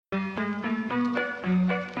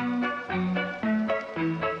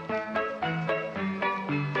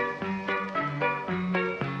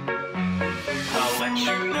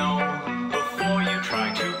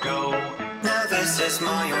is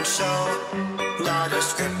my own show. Not a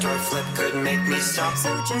script or flip could make me stop. So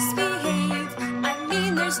just behave, I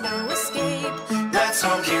mean there's no escape. Let's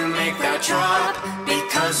hope you make that drop,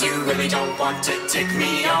 because you really don't want to tick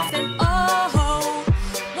me off. Then oh,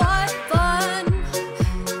 what fun.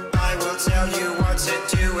 I will tell you what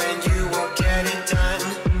to do and you won't get it done.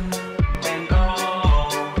 And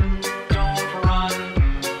oh, don't run,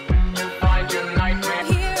 you'll find your nightmare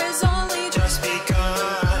Here is only just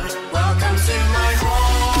begun. Welcome to my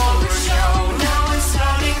horror show, now it's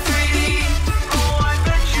sounding 3D. Oh, I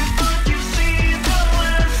bet you thought you'd see the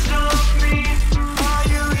last of me. Are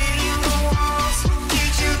you reading the walls?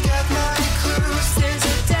 Did you get my clues? there's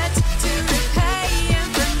a debt to repay, and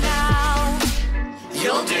for now,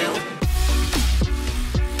 You'll do.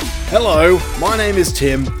 Hello, my name is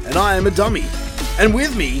Tim, and I am a dummy. And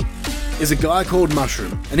with me is a guy called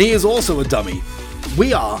Mushroom, and he is also a dummy.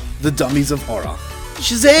 We are the Dummies of Horror.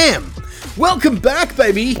 Shazam! Welcome back,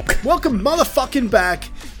 baby! Welcome motherfucking back!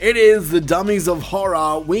 It is the Dummies of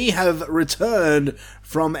Horror. We have returned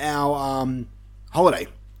from our, holiday.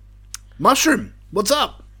 Mushroom, what's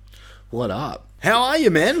up? What up? How are you,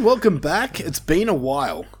 man? Welcome back. It's been a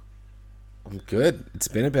while. I'm good. It's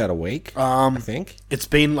been about a week, I think. It's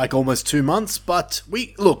been like almost 2 months, but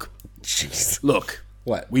look, Jeez.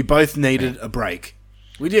 What? we both needed a break.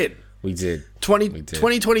 We did. We did.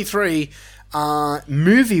 2023,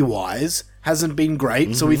 movie-wise, hasn't been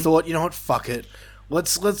great, so we thought, you know what, fuck it.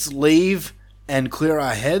 Let's leave and clear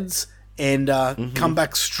our heads and come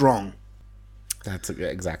back strong. That's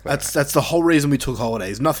exactly That's the whole reason we took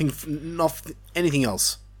holidays. Nothing, anything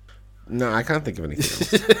else. No, I can't think of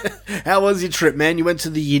anything else. How was your trip, man? You went to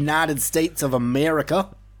the United States of America.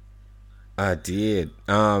 I did.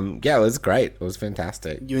 Yeah, it was great. It was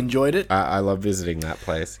fantastic. You enjoyed it? I love visiting that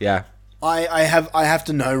place. Yeah. I have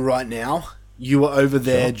to know right now. You were over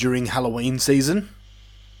there during Halloween season.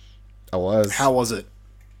 I was. How was it?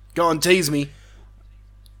 Go on, tease me.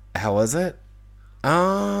 How was it?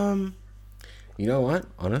 You know what?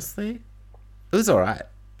 Honestly, it was alright.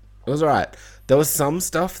 It was alright. There was some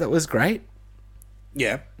stuff that was great.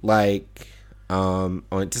 Yeah. Like, I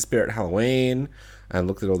went to Spirit Halloween and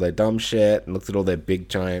looked at all their dumb shit and looked at all their big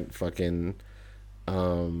giant fucking, I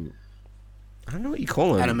don't know what you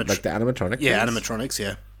call them. Like the animatronic Yeah, things? animatronics,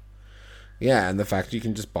 yeah. Yeah, and the fact you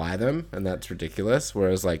can just buy them, and that's ridiculous.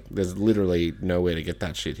 Whereas, like, there's literally nowhere to get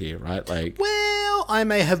that shit here, right? Like, Well, I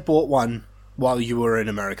may have bought one while you were in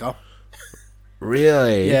America.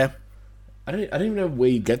 really? Yeah. I don't even know where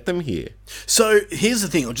you get them here. So, here's the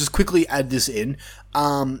thing. I'll just quickly add this in.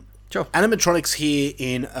 Sure. Animatronics here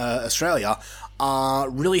in Australia are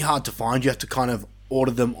really hard to find. You have to kind of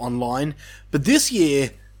order them online. But this year,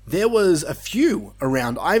 there was a few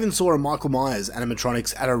around. I even saw a Michael Myers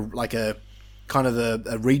animatronics at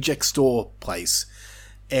a reject store place.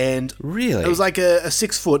 And Really? it was like a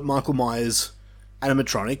 6-foot Michael Myers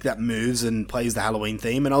animatronic that moves and plays the Halloween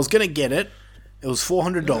theme. And I was going to get it. It was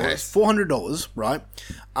 $400. Nice. $400, right?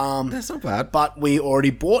 That's not bad. But we already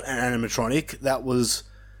bought an animatronic that was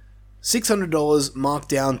 $600 marked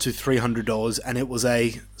down to $300, and it was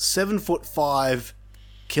a 7'5"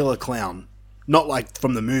 killer clown. Not like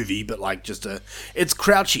from the movie, but like just it's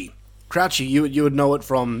Crouchy. Crouchy, you would know it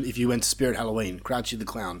from if you went to Spirit Halloween. Crouchy the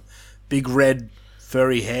clown. Big red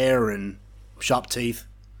furry hair and sharp teeth.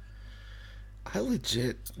 I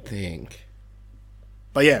legit think.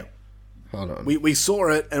 But yeah, Hold on. we saw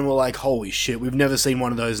it and we're like, holy shit, we've never seen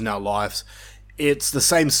one of those in our lives. It's the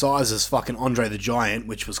same size as fucking Andre the Giant,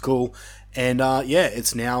 which was cool. And yeah,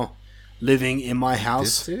 it's now living in my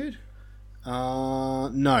house. This dude?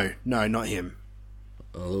 No, not him.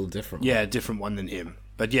 A little different. Yeah, a different one than him.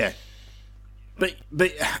 But yeah. But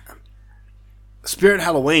Spirit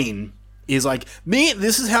Halloween is like me.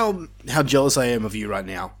 This is how jealous I am of you right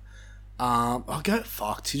now. I'll get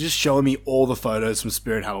fucked. You're just showing me all the photos from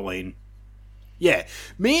Spirit Halloween. Yeah,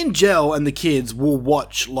 me and Jel and the kids will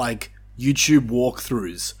watch like YouTube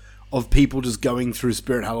walkthroughs of people just going through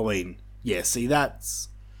Spirit Halloween. Yeah, see, that's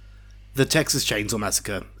the Texas Chainsaw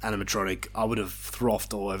Massacre animatronic. I would have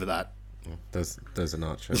frothed all over that. Those are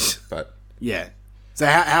not shows, but Yeah. So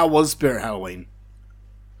how was Spirit Halloween?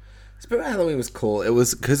 Spirit Halloween was cool. It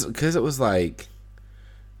was because it was like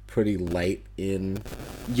pretty late in.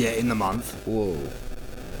 Yeah, in the month. Whoa,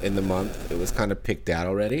 in the month, it was kind of picked out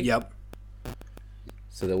already. Yep.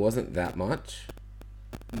 So there wasn't that much.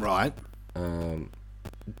 Right.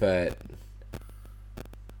 But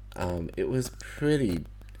it was pretty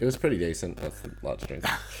decent. That's a large drink.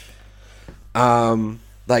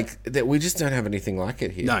 Like we just don't have anything like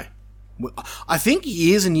it here. No. I think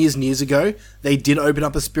years and years and years ago, they did open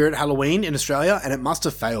up a Spirit Halloween in Australia, and it must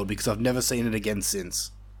have failed because I've never seen it again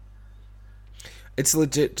since. It's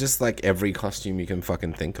legit just like every costume you can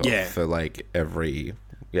fucking think of for like every...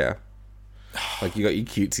 Yeah. Like you got your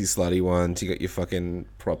cutesy slutty ones, you got your fucking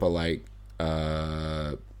proper like...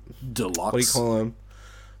 Deluxe. What do you call them?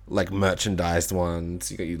 Like merchandised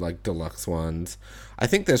ones. You got your like deluxe ones. I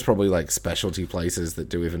think there's probably like specialty places that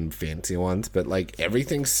do even fancier ones, but like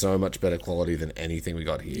everything's so much better quality than anything we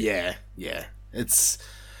got here. Yeah. It's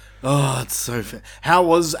so fair. How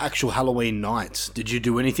was actual Halloween night? Did you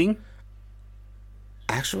do anything?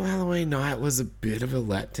 Actual Halloween night was a bit of a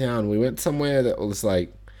letdown. We went somewhere that was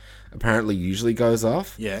like apparently usually goes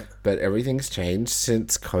off. Yeah. But everything's changed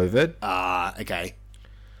since COVID. Okay.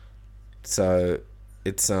 So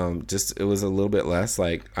it's just it was a little bit less.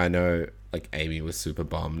 Like I know like Amy was super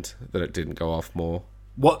bummed that it didn't go off more.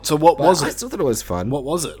 What was it? I still thought it was fun. What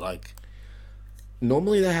was it like?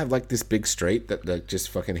 Normally they have like this big street that like just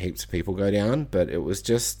fucking heaps of people go down, but it was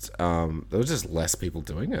just there was just less people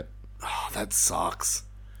doing it. Oh, that sucks.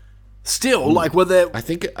 Still, like, were there... I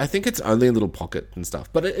think it's only a little pocket and stuff,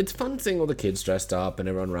 but it's fun seeing all the kids dressed up and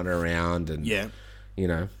everyone running around and you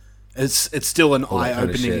know, it's still an all that kind of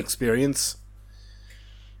eye-opening shit. experience.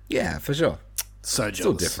 Yeah, for sure. So jealous.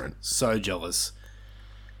 Still different. So jealous.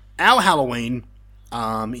 Our Halloween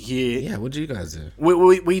here... Yeah, what did you guys do?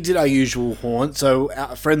 We did our usual haunt. So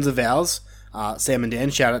friends of ours, Sam and Dan,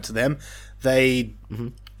 shout out to them. They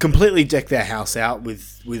completely decked their house out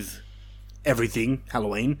with everything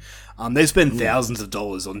Halloween. They spend thousands of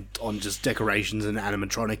dollars on just decorations and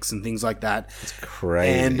animatronics and things like that. It's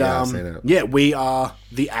crazy. And I've seen it. we are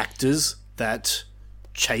the actors that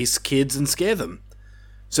chase kids and scare them.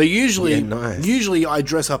 So usually I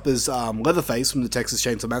dress up as Leatherface from the Texas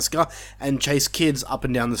Chainsaw Massacre and chase kids up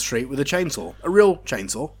and down the street with a chainsaw, a real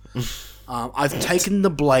chainsaw. I've taken the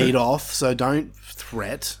blade off, so don't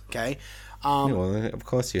threat. Okay. Well, of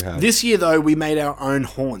course you have. This year though, we made our own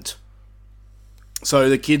haunt. So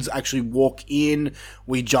the kids actually walk in,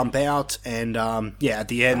 we jump out, and at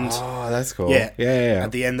the end... Oh, that's cool. Yeah.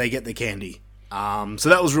 At the end, they get the candy. So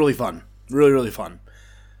that was really fun. Really, really fun.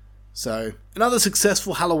 So, another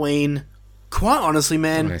successful Halloween. Quite honestly,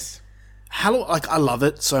 man, Nice. I love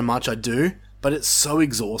it so much, I do, but it's so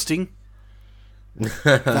exhausting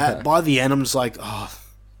that by the end, I'm just like, oh,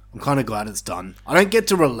 I'm kind of glad it's done. I don't get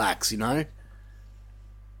to relax, you know?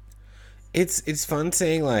 It's fun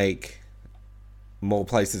seeing, like... more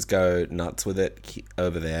places go nuts with it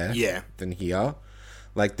over there than here.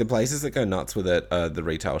 Like, the places that go nuts with it are the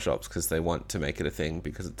retail shops because they want to make it a thing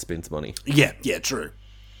because it spends money. Yeah, true.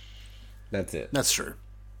 That's it. That's true.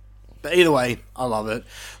 But either way, I love it.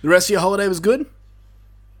 The rest of your holiday was good?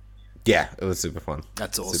 Yeah, it was super fun.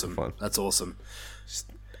 That's awesome. Super fun. That's awesome. Just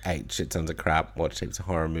ate shit tons of crap, watched heaps of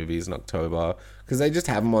horror movies in October because they just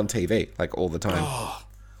have them on TV, like, all the time.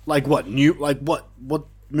 Like what? What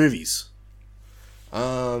movies?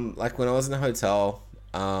 Like when I was in the hotel,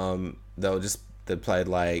 they played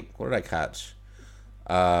like, what did I catch?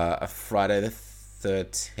 A Friday the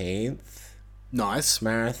 13th Nice.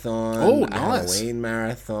 marathon. Oh, a nice. Halloween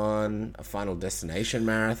marathon, a Final Destination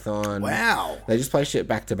marathon. Wow. They just play shit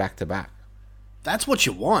back to back to back. That's what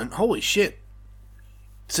you want. Holy shit.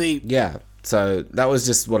 See, Yeah. So that was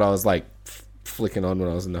just what I was like flicking on when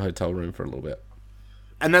I was in the hotel room for a little bit.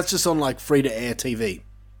 and that's just on like free to air TV.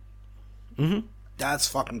 That's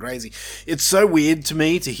fucking crazy. It's so weird to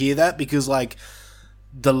me to hear that because like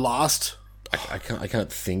the last I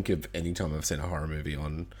can't think of any time I've seen a horror movie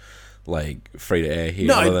on like free to air here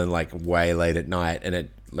No, other than like way late at night, and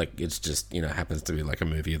it's just, you know, happens to be like a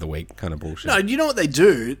movie of the week kind of bullshit. No, you know what they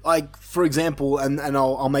do? Like, for example, and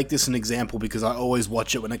I'll make this an example because I always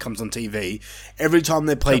watch it when it comes on TV. Every time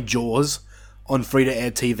they play Jaws on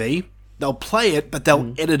free-to-air TV, they'll play it, but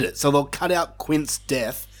they'll edit it. So they'll cut out Quint's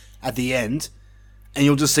death at the end, and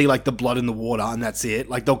you'll just see, like, the blood in the water, and that's it.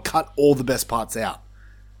 Like, they'll cut all the best parts out.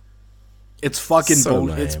 It's fucking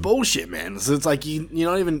bullshit. It's bullshit, man. So it's like, you're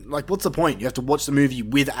not even... Like, what's the point? You have to watch the movie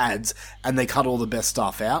with ads, and they cut all the best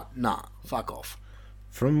stuff out? Nah, fuck off.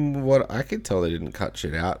 From what I could tell, they didn't cut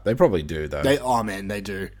shit out. They probably do, though. Man, they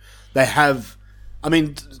do. They have... I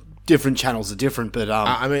mean, different channels are different, but...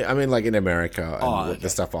 I mean, like in America, and okay. the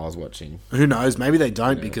stuff I was watching. Who knows? Maybe they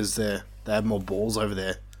don't because they have more balls over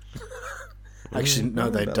there. Actually, no,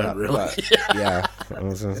 they don't really. But, yeah, I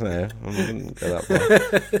was gonna say I wouldn't go that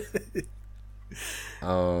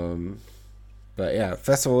far. But yeah,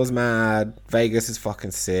 festival was mad. Vegas is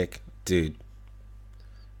fucking sick, dude.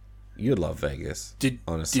 You'd love Vegas.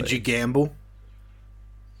 Honestly, Did you gamble?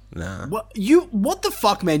 Nah. What the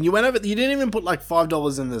fuck, man? You went over. You didn't even put like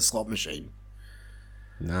 $5 in the slot machine.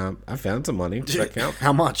 Nah, I found some money. Does that count?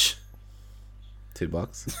 How much?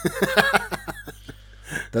 $2.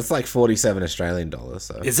 That's like 47 Australian dollars.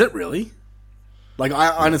 So Is it really? Like, I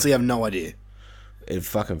honestly have no idea. it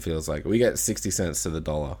fucking feels like we get 60 cents to the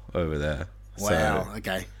dollar over there. Wow. So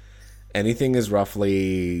Okay. anything is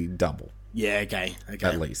roughly double Yeah. Okay. Okay.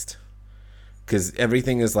 at least, because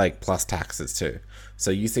everything is like plus taxes too.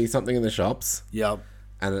 So you see something in the shops Yep.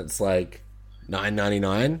 and it's like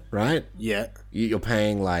 $9.99, right? Yeah. You're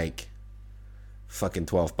paying like fucking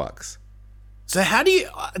 $12. So how do you?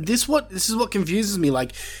 This is what confuses me.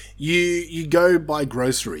 Like, you go buy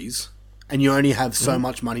groceries and you only have so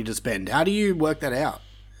much money to spend. How do you work that out?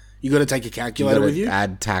 You got to take a calculator with you.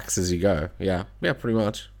 Add tax as you go. Yeah, pretty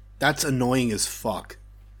much. That's annoying as fuck.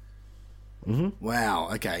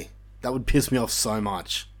 Wow. Okay, that would piss me off so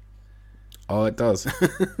much. Oh, it does.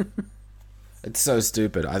 It's so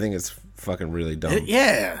stupid. I think it's fucking really dumb.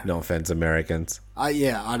 Yeah. No offense, Americans. I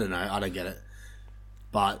don't know. I don't get it.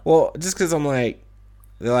 But Well, just because I'm like,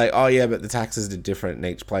 they're like, oh yeah, but the taxes are different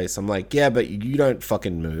in each place. I'm like, yeah, but you don't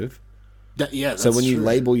fucking move. That's So when you true.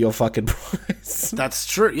 label your fucking price, That's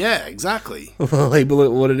true. Yeah. Exactly. label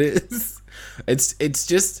it what it is. It's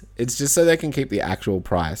just so they can keep the actual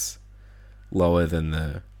price lower than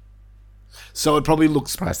the So it probably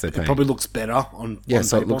looks price they It pay. probably looks better on. Yeah, on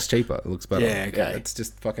so it paper. looks cheaper. It looks better. Yeah, okay. It's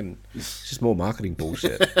just fucking. It's just more marketing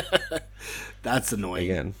bullshit. That's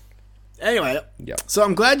annoying. Again. Anyway. Yep. So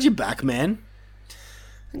I'm glad you're back, man.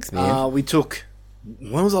 Thanks, man. We took.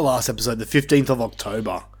 When was the last episode? The 15th of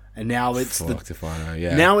October, and now it's Fucked if I know.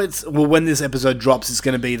 Yeah. now it's when this episode drops, it's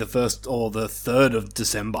going to be the 1st or the 3rd of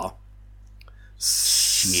December.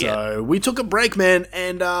 So we took a break, man,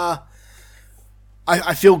 and I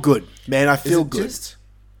feel good, man. I feel good.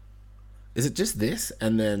 Is it just this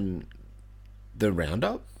and then the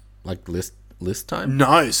roundup, like list time?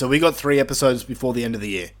 No, so we got 3 episodes before the end of the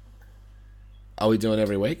year. Are we doing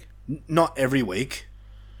every week? Not every week.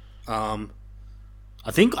 I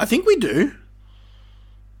think we do.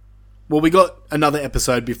 Well, we got another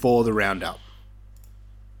episode before the roundup.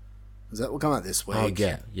 Is that what come out this week? Oh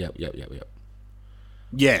yeah, yep.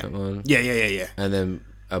 Yeah. one. Yeah. And then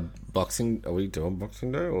a boxing. Are we doing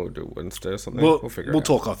Boxing Day or do Wednesday or something? We'll figure it we'll out.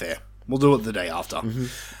 talk off there. We'll do it the day after.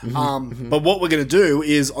 But what we're going to do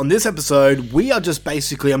is, on this episode, we are just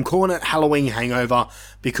basically, I'm calling it Halloween Hangover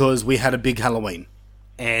because we had a big Halloween.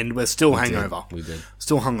 And we're still hangover. We did.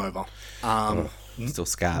 Still hungover. Still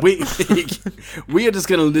scarred. We we are just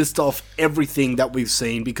going to list off everything that we've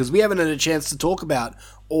seen because we haven't had a chance to talk about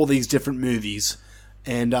all these different movies.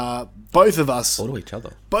 And both of us... Or to each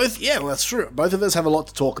other. Yeah, well, that's true. Both of us have a lot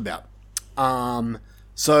to talk about.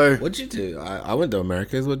 So... What'd you do? I went to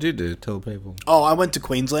Americas. What'd you do? Tell people. Oh, I went to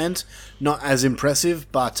Queensland. Not as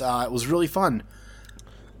impressive, but it was really fun.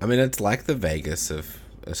 I mean, it's like the Vegas of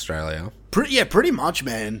Australia. Pretty much,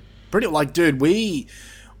 man. Dude,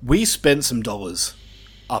 we spent some dollars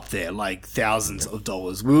up there, like thousands of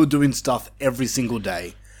dollars. We were doing stuff every single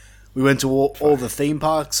day. We went to all the theme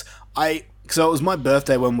parks. So it was my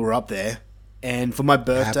birthday when we were up there, and for my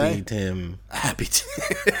birthday... Happy Tim.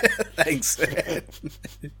 Thanks.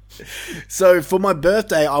 So for my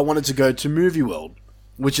birthday, I wanted to go to Movie World,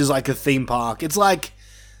 which is like a theme park. It's like,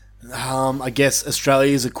 I guess,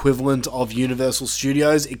 Australia's equivalent of Universal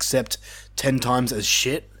Studios, except 10 times as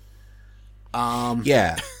shit.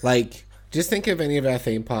 Yeah, like, just think of any of our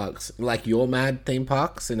theme parks, like your mad theme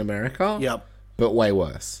parks in America. Yep. But way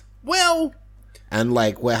worse. Well... And,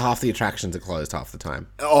 like, where half the attractions are closed half the time.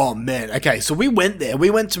 Oh, man. Okay, so we went there. We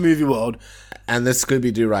went to Movie World. And the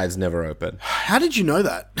Scooby-Doo ride's never open. How did you know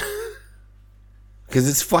that? Because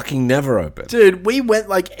it's fucking never open. Dude, we went,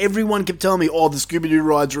 like, everyone kept telling me, oh, the Scooby-Doo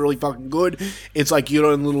ride's really fucking good. It's like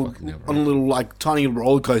you're on a little, like, tiny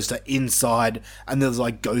roller coaster inside, and there's,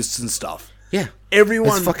 like, ghosts and stuff. Yeah.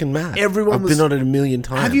 Everyone... It's fucking mad. I've was... been on it a million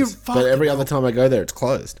times. Have you But fucking... every other time I go there, it's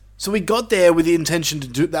closed. So we got there with the intention to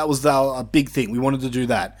do... That was a big thing. We wanted to do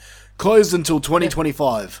that. Closed until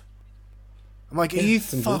 2025. I'm like, are you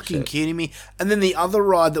some fucking bullshit. kidding me? And then the other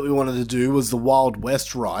ride that we wanted to do was the Wild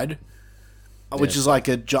West ride, which is like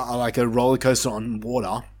a roller coaster on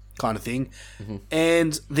water kind of thing.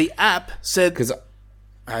 And the app said... Because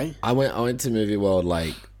Hey? I went to Movie World,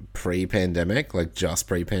 like, pre-pandemic, like, just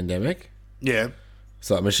pre-pandemic. Yeah,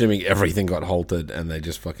 So I'm assuming everything got halted and they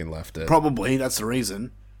just fucking left it. probably. That's the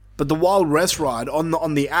reason. But the Wild West ride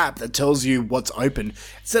on the app that tells you what's open, it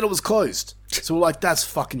said it was closed. So we're like, that's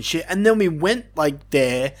fucking shit. And then we went like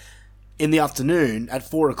there in the afternoon at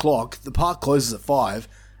 4 o'clock. The park closes at 5,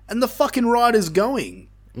 and the fucking ride is going.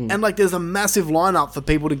 and like there's a massive lineup for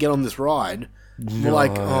people to get on this ride. We're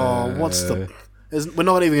like, oh, what's the? We're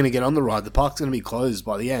not even going to get on the ride. The park's going to be closed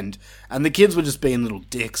by the end, and the kids were just being little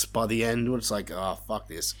dicks by the end. We're just like, oh, fuck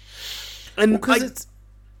this. And Because it's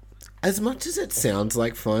as much as it sounds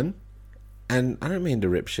like fun, and I don't mean to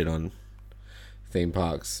rip shit on theme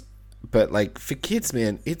parks, but like for kids,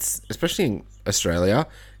 man, it's especially in Australia,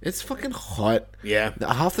 it's fucking hot. Yeah.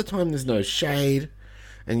 Half the time there's no shade,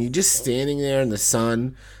 and you're just standing there in the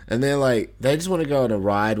sun, and they just want to go on a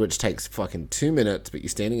ride which takes fucking 2 minutes, but you're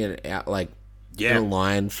standing in in a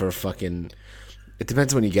line for fucking. It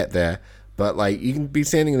depends when you get there, but like you can be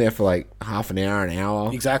standing there for like half an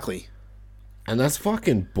hour. Exactly. And that's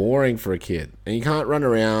fucking boring for a kid. And you can't run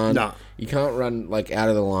around. No. You can't run, like, out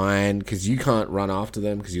of the line because you can't run after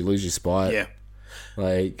them because you lose your spot. Yeah.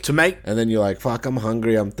 Like... And then you're like, fuck, I'm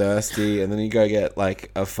hungry, I'm thirsty. And then you go get,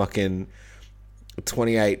 like, a fucking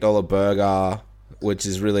 $28 burger, which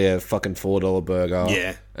is really a fucking $4 burger.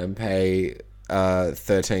 Yeah. And pay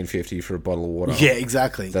 $13.50 for a bottle of water. Yeah,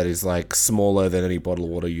 exactly. That is, like, smaller than any bottle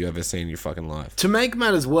of water you ever seen in your fucking life. To make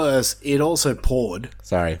matters worse, it also poured.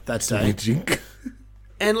 Sorry. That day. Drink.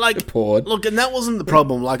 And like, It poured. Look, and that wasn't the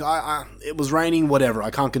problem. Like, it was raining, whatever.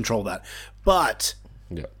 I can't control that. But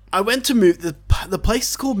Yeah. I went to the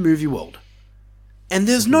place is called Movie World, and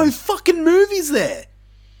there's no fucking movies there.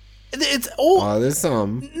 It's all Oh, there's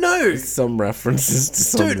some references to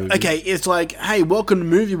some dude. movies. Okay, it's like, hey, welcome to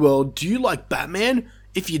Movie World. Do you like Batman?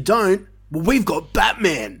 If you don't, well, we've got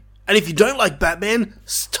Batman. And if you don't like Batman,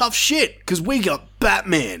 it's tough shit because we got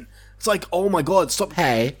Batman. It's like, oh my god, stop,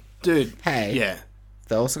 Hey, dude. Hey. Yeah.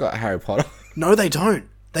 they also got Harry Potter. No, they don't.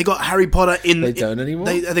 They got Harry Potter in. They don't anymore?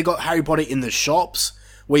 They got Harry Potter in the shops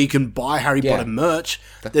where you can buy Harry Potter merch.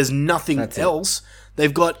 There's nothing else.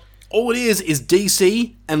 They've got all it is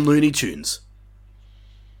DC and Looney Tunes,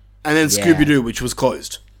 and then Scooby Doo, which was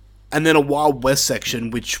closed, and then a Wild West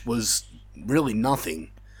section, which was really nothing.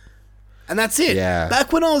 And that's it. Yeah.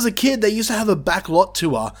 Back when I was a kid, they used to have a back lot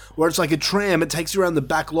tour where it's like a tram. It takes you around the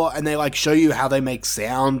back lot and they like show you how they make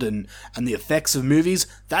sound and the effects of movies.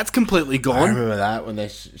 That's completely I gone. remember that when they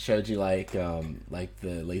showed you like the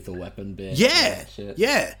Lethal Weapon bit. Yeah. Shit.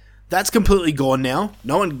 Yeah. That's completely gone now.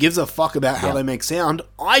 No one gives a fuck about how they make sound.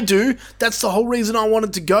 I do. That's the whole reason I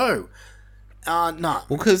wanted to go. No. Well,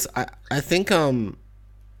 because I think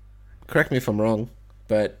correct me if I'm wrong,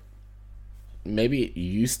 but maybe it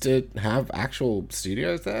used to have actual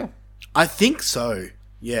studios there. I think so.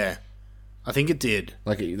 Yeah. I think it did.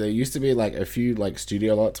 Like there used to be like a few like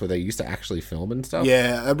studio lots where they used to actually film and stuff.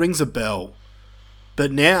 Yeah, that rings a bell.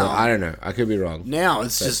 But now... But I don't know. I could be wrong. Now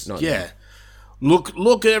it's But just, not yeah. now.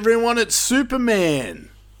 Look everyone, it's Superman.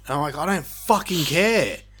 And I'm like, I don't fucking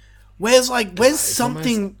care. Where's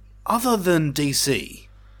something other than DC?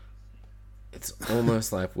 It's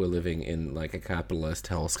almost like we're living in like a capitalist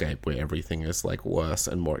hellscape where everything is like worse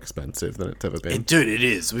and more expensive than it's ever been. Dude, it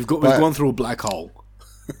is. We've gone through a black hole.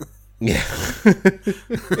 Yeah.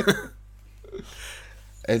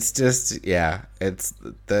 It's just, it's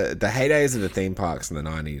the heydays of the theme parks in the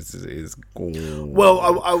 90s is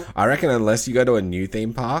Well, I reckon unless you go to a new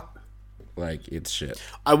theme park, like, it's shit.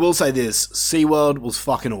 I will say this. SeaWorld was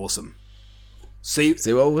fucking awesome.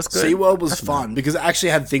 SeaWorld was good? SeaWorld was fun because it actually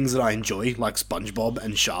had things that I enjoy, like SpongeBob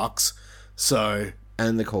and sharks. So...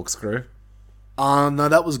 And the corkscrew? No,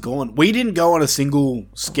 that was gone. We didn't go on a single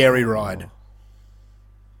scary ride.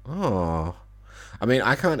 Oh. I mean,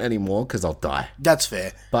 I can't anymore because I'll die. That's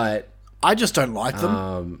fair. But... I just don't like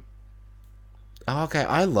them. Okay,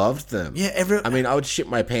 I loved them. Yeah, I mean, I would shit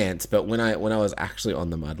my pants, but when I was actually on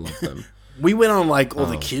them, I'd love them. We went on like all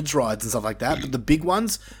the kids' rides and stuff like that, but the big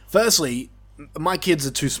ones, firstly, my kids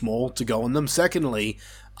are too small to go on them. Secondly,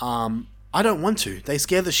 I don't want to. They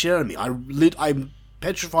scare the shit out of me. I'm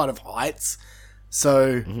petrified of heights,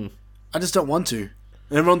 so I just don't want to.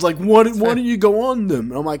 And everyone's like, why don't you go on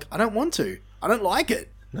them? And I'm like, I don't want to. I don't like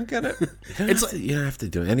it. I get it. You don't have to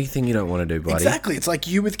do anything you don't want to do, buddy. Exactly. It's like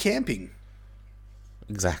you with camping.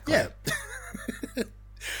 Exactly. Yeah.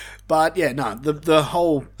 But yeah, no, the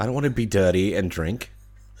whole... I don't want to be dirty and drink.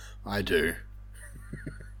 I do.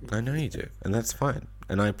 I know you do, and that's fine,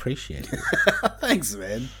 and I appreciate it. Thanks,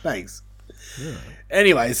 man. Thanks. Yeah.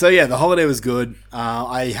 Anyway, so yeah, the holiday was good.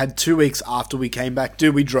 I had 2 weeks after we came back.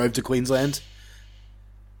 Dude, we drove to Queensland.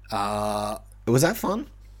 Was that fun?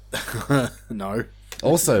 No.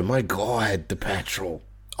 Also, my God, the petrol.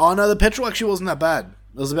 Oh, no, the petrol actually wasn't that bad.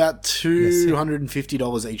 It was about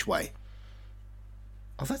 $250 each way.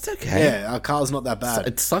 Oh, that's okay. Yeah, our car's not that bad.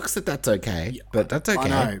 It sucks that that's okay, but that's okay. I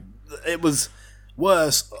know. It was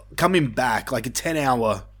worse coming back, like a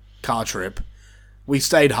 10-hour car trip. We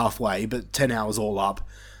stayed halfway, but 10 hours all up.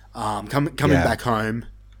 Coming back home,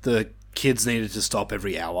 the kids needed to stop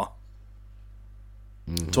every hour.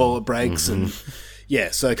 Toilet breaks and...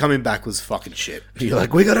 Yeah, so coming back was fucking shit. You're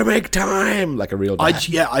like, we gotta make time! Like a real dad.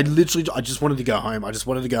 I just wanted to go home. I just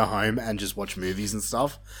wanted to go home and just watch movies and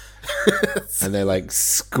stuff. And they, like,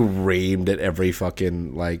 screamed at every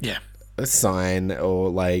fucking, like... Yeah. A sign or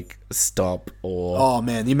like stop or oh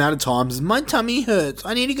man, the amount of times my tummy hurts,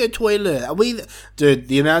 I need to go toilet. Are we dude,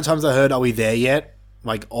 the amount of times I heard, are we there yet?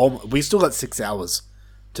 Like, oh, we still got 6 hours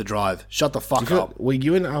to drive. Shut the fuck up. Were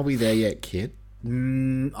you and Are We There Yet, kid?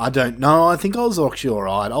 I don't know. I think I was actually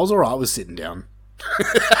alright. I was alright with sitting down.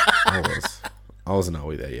 I was an Are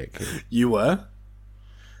We There Yet, kid. You were?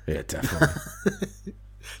 Yeah, definitely.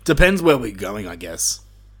 Depends where we're going, I guess.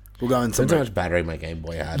 We'll go in Depends how much battery my Game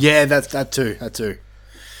Boy had. Yeah, that too.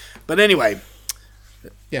 But anyway,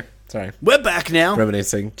 yeah, sorry. We're back now.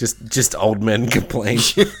 Reminiscing. Just old men complain.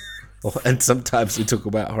 And sometimes we talk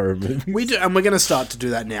about horror movies. We do, and we're going to start to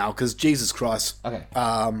do that now because Jesus Christ. Okay.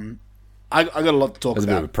 I got a lot to talk That's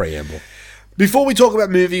about. a bit of a preamble. Before we talk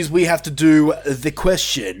about movies, we have to do the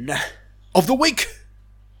question of the week.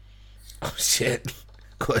 Oh shit!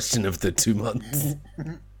 Question of the 2 months.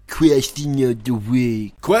 Question of the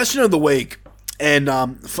week. Question of the week, and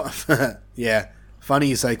yeah, funny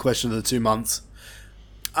you say question of the 2 months.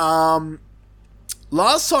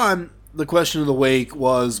 Last time the question of the week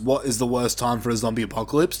was, what is the worst time for a zombie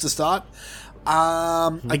apocalypse to start?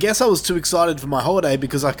 I guess I was too excited for my holiday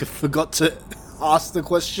because I forgot to ask the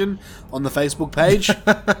question on the Facebook page,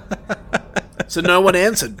 so no one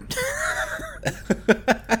answered.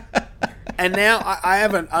 And now I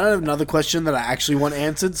don't have another question that I actually want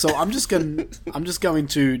answered, so I'm just going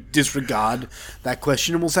to disregard that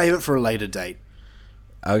question and we'll save it for a later date.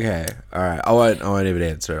 Okay, all right. I won't even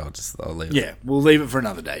answer it. I'll leave it. Yeah, we'll leave it for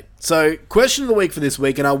another date. So, question of the week for this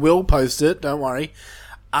week, and I will post it. Don't worry.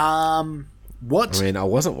 I mean, I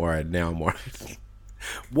wasn't worried. Now I'm worried.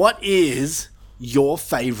 What is your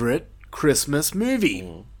favorite Christmas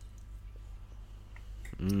movie?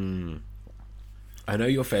 I know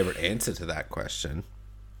your favorite answer to that question.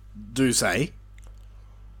 Do say.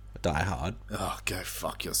 Die Hard. Oh, go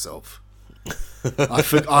fuck yourself.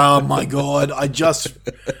 Oh my god,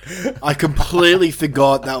 I completely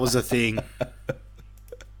forgot that was a thing.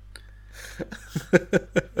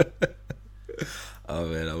 Oh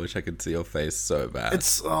man, I wish I could see your face so bad.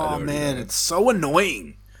 It's so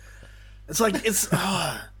annoying. It's like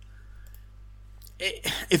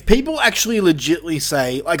if people actually legitly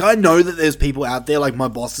say, like, I know that there's people out there, like my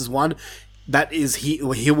boss is one, that is he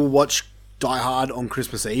will watch Die Hard on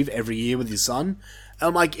Christmas Eve every year with his son. And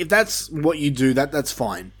I'm like, if that's what you do, that's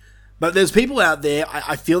fine. But there's people out there,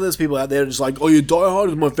 I feel there's people out there just like, oh, yeah, Die Hard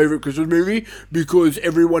is my favorite Christmas movie because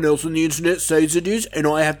everyone else on the internet says it is, and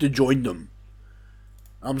I have to join them.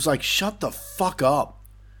 I'm just like, shut the fuck up.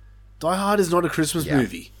 Die Hard is not a Christmas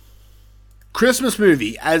movie. Christmas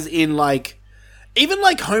movie, as in, like, even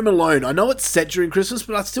like Home Alone. I know it's set during Christmas,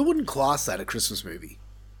 but I still wouldn't class that a Christmas movie.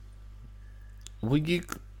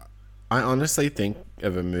 I honestly think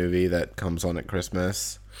of a movie that comes on at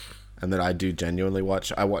Christmas and that I do genuinely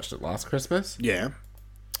watch. I watched it last Christmas. Yeah.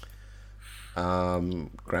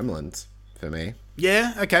 Gremlins, for me.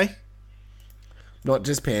 Yeah, okay. Not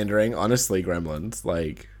just pandering, honestly, Gremlins.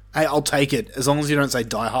 Like, hey, I'll take it as long as you don't say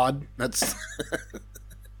Die Hard. That's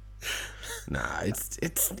nah,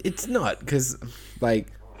 it's not because, like,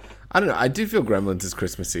 I don't know. I do feel Gremlins is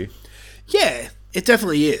Christmassy. Yeah, it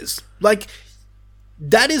definitely is. Like,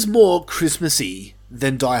 that is more Christmassy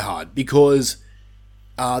than Die Hard because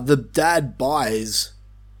the dad buys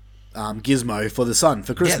Gizmo for the son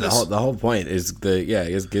for Christmas. Yeah, the whole point is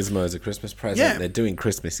is Gizmo as a Christmas present. Yeah. They're doing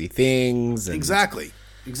Christmassy things. And Exactly.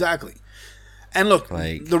 And look,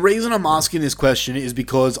 Like- the reason I'm asking this question is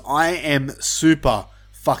because I am super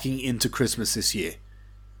fucking into Christmas this year.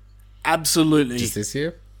 Absolutely. Just this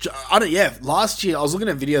year? Last year, I was looking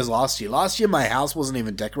at videos last year. Last year, my house wasn't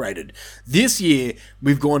even decorated. This year,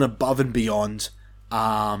 we've gone above and beyond.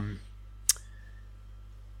 And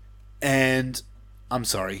I'm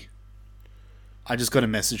sorry. I just got a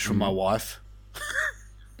message from my wife.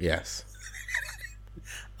 Yes.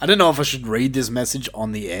 I don't know if I should read this message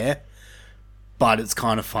on the air, but it's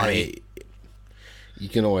kind of funny. Hey, you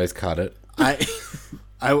can always cut it. I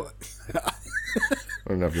I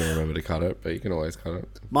don't know if you'll remember to cut it, but you can always cut it.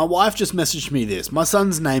 My wife just messaged me this. My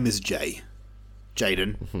son's name is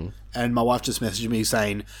Jaden. And my wife just messaged me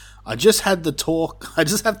saying, I just have to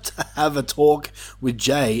have a talk with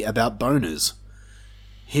Jay about boners.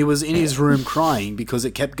 He was in his room crying because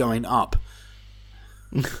it kept going up.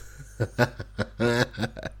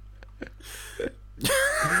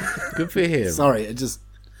 Good for him. Sorry, it just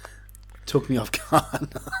took me off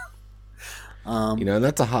guard. And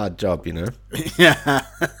that's a hard job, Yeah,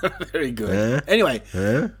 very good. Anyway,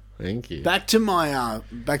 Thank you. back to my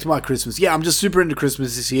Christmas. Yeah, I'm just super into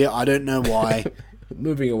Christmas this year. I don't know why.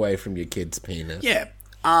 Moving away from your kid's penis. Yeah.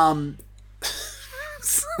 I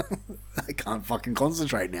can't fucking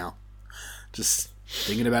concentrate now. Just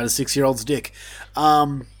thinking about a 6-year-old's dick.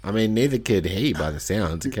 I mean, neither could he by the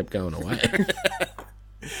sounds. It kept going away.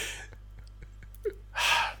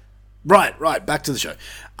 Right. Back to the show.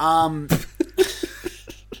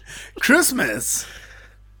 Christmas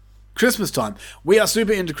time. We are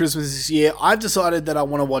super into Christmas this year. I've decided that I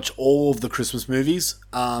want to watch all of the Christmas movies.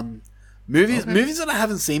 Movies that I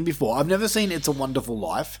haven't seen before. I've never seen It's a Wonderful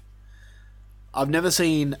Life. I've never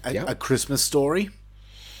seen a Christmas Story.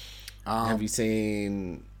 Have you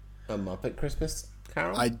seen A Muppet Christmas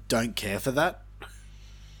Carol? I don't care for that. What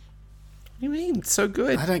do you mean? It's so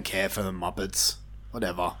good. I don't care for the Muppets.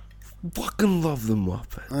 Whatever. Fucking love the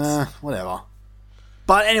Muppets. Whatever.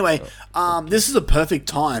 But anyway, this is a perfect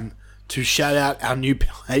time to shout out our new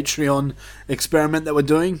Patreon experiment that we're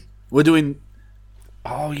doing. We're doing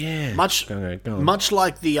Oh, yeah. much Go on. much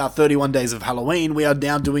like the 31 Days of Halloween. We are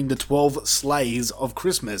now doing the 12 Slays of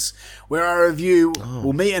Christmas, where I review,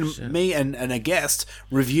 me and a guest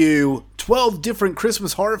review 12 different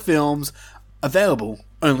Christmas horror films available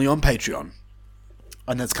only on Patreon,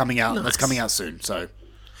 and that's coming out. Nice. That's coming out soon. So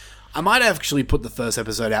I might actually put the first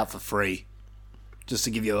episode out for free, just to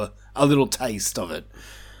give you a little taste of it.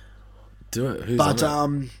 Do it. Who's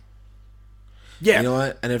on it? Yeah. You know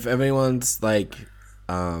what? And if everyone's like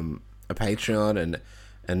a Patreon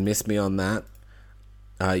and miss me on that,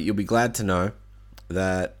 you'll be glad to know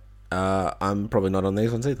that I'm probably not on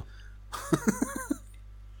these ones either.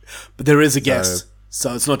 But there is a guest,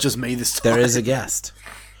 so it's not just me this time. There is a guest.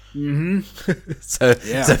 Mm-hmm. So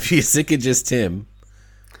if you're sick of just Tim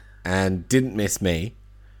and didn't miss me,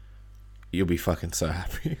 you'll be fucking so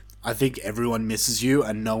happy. I think everyone misses you,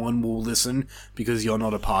 and no one will listen because you're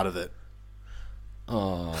not a part of it.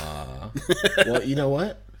 Aww. Well, you know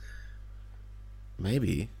what?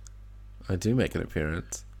 Maybe I do make an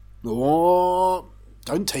appearance. Oh,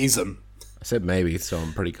 don't tease them. I said maybe, so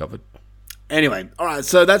I'm pretty covered. Anyway, alright,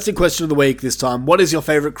 so that's the question of the week this time. What is your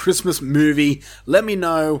favourite Christmas movie? Let me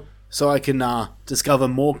know so I can discover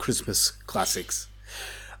more Christmas classics.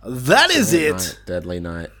 That is it. Deadly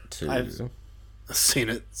Night 2. I've seen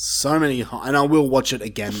it so many times, and I will watch it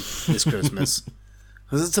again this Christmas.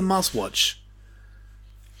 Because it's a must-watch.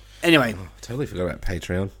 Anyway. Oh, totally forgot about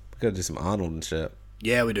Patreon. We gotta do some Arnold and shit.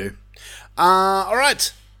 Yeah, we do.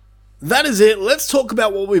 Alright. That is it. Let's talk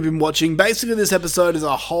about what we've been watching. Basically, this episode is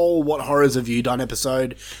a whole What Horrors Have You Done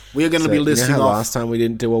episode. We are going to be listing how off... last time we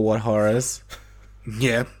didn't do a What Horrors?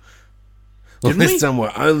 Yeah. Well, Didn't this we? time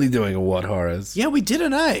we're only doing a What Horrors. Yeah, we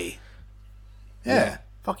didn't, eh? Yeah.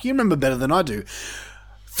 Fuck, you remember better than I do.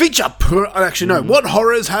 Actually, no. What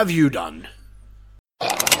horrors have you done?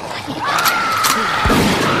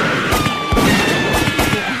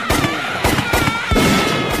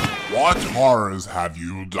 What horrors have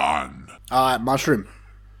you done? Mushroom.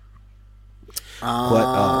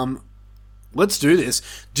 What, Let's do this.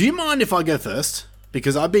 Do you mind if I go first?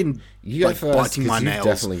 Because I've been you go first, biting my 'cause nails. you've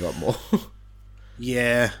definitely got more.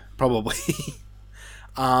 Yeah, probably.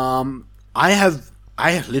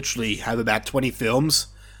 I literally have about 20 films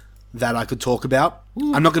that I could talk about.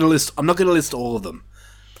 I'm not going to list all of them.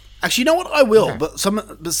 Actually, you know what? I will. Okay. But some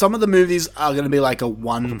of the movies are going to be like a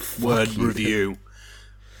one-word review.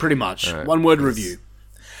 Pretty much. Right, one-word review.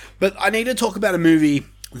 But I need to talk about a movie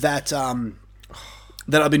that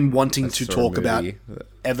that I've been wanting to talk about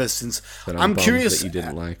ever since. I'm curious that you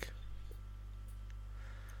didn't like.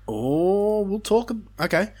 Oh, we'll talk.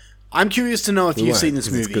 Okay, I'm curious to know if you've seen this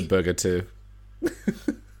movie. It's Good Burger too.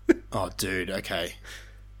 Oh, dude. Okay.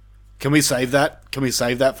 Can we save that? Can we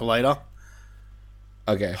save that for later?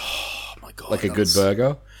 Okay. Oh my god. Like a good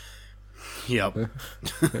burger. Yep.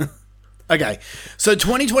 Okay. So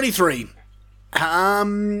 2023.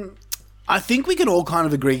 I think we can all kind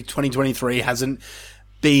of agree 2023 hasn't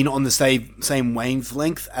been on the same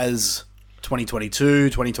wavelength as 2022,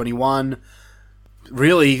 2021.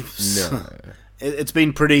 Really, no. It's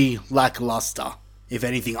been pretty lackluster, if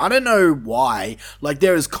anything. I don't know why. Like,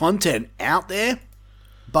 there is content out there,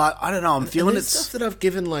 but I don't know. I'm feeling it's stuff that I've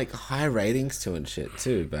given like high ratings to and shit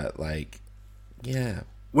too. But like, yeah.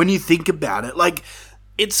 When you think about it, like,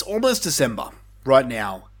 it's almost December right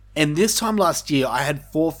now, and this time last year I had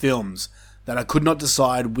 4 films that I could not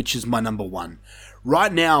decide which is my number one.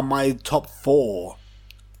 Right now, my top 4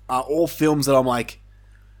 are all films that I'm like,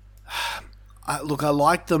 look, I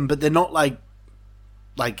like them, but they're not like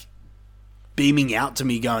like beaming out to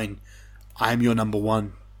me going, I am your number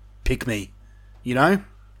one. Pick me. You know?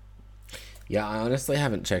 Yeah, I honestly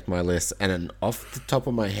haven't checked my list, and off the top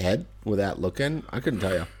of my head, without looking, I couldn't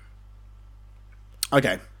tell you.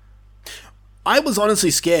 Okay. I was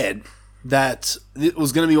honestly scared that it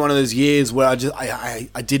was going to be one of those years where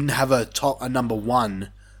I didn't have a number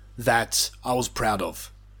one that I was proud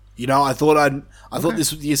of. You know, I thought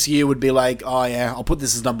this year would be like, oh yeah, I'll put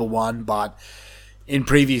this as number one, but in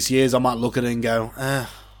previous years I might look at it and go, I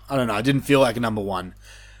don't know, I didn't feel like a number one.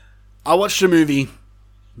 I watched a movie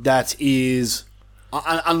that is,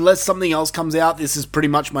 unless something else comes out, this is pretty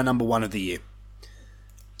much my number one of the year.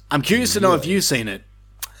 I'm curious to know if you've seen it.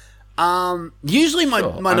 Usually my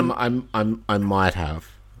I might have.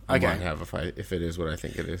 I Okay. might have if it is what I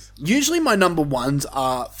think it is. Usually my number ones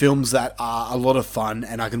are films that are a lot of fun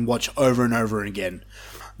and I can watch over and over again.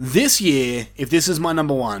 This year, if this is my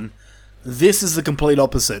number one, this is the complete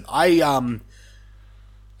opposite.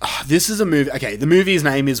 This is a movie. Okay, the movie's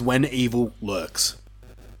name is When Evil Lurks.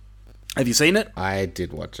 Have you seen it? I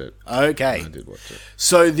did watch it. Okay. I did watch it.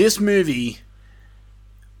 So this movie,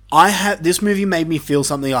 this movie made me feel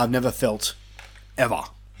something I've never felt ever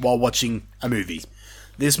while watching a movie.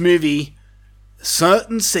 This movie,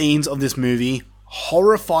 certain scenes of this movie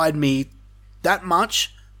horrified me that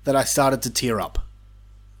much that I started to tear up.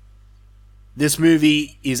 This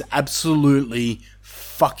movie is absolutely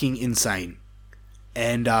fucking insane.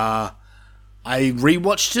 And I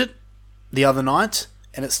rewatched it the other night,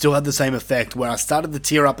 and it still had the same effect where I started to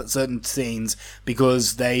tear up at certain scenes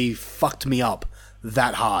because they fucked me up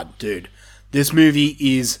that hard, dude. This movie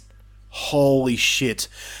is holy shit.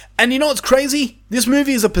 And you know what's crazy? This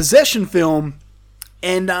movie is a possession film,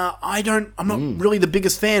 and I'm not really the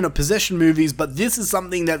biggest fan of possession movies, but this is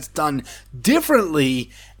something that's done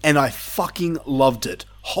differently, and I fucking loved it.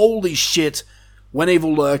 Holy shit. When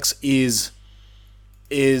Evil Lurks is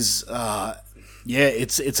it's a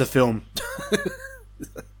film.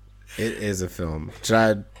 It is a film. Should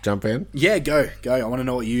I jump in? Yeah, go. I want to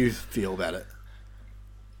know what you feel about it.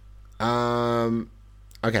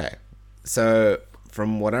 Okay. So,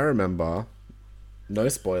 from what I remember, no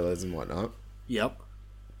spoilers and whatnot. Yep.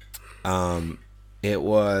 It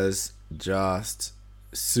was just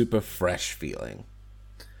super fresh feeling.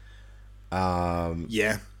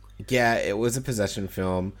 Yeah. Yeah, it was a possession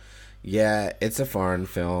film. Yeah, it's a foreign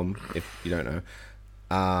film, if you don't know.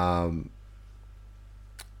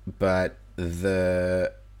 But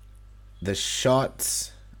the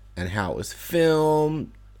shots and how it was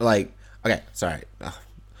filmed, like, okay, sorry,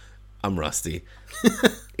 I'm rusty.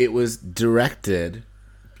 It was directed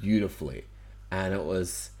beautifully, and it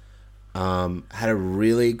was had a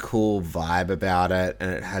really cool vibe about it,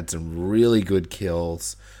 and it had some really good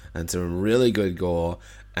kills and some really good gore,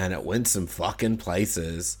 and it went some fucking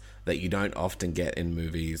places that you don't often get in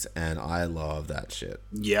movies, and I love that shit.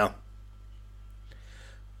 Yeah.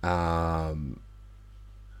 And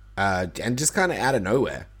just kind of out of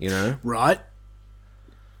nowhere, you know? Right.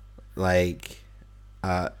 Like,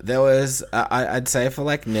 there was, I'd say for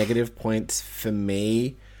like negative points for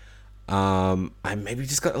me, I maybe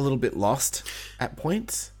just got a little bit lost at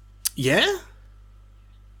points Yeah?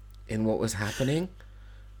 in what was happening.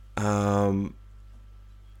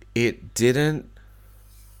 It didn't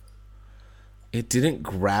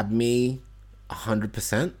grab me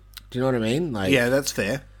 100%. Do you know what I mean? Like, Yeah, that's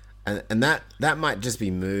fair. and that might just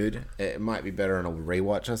be mood. It might be better on a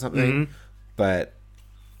rewatch or something. But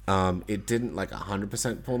it didn't like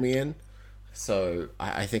 100% pull me in. So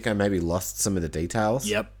I think I maybe lost some of the details.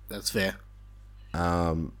 Yep, that's fair.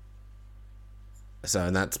 So,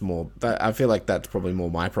 and that's more. I feel like that's probably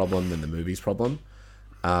more my problem than the movie's problem.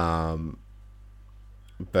 But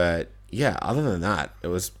yeah, other than that, it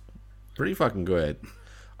was pretty fucking good.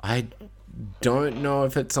 I don't know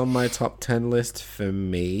if it's on my top 10 list for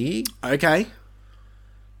me. Okay.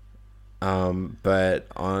 But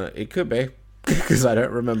it could be because I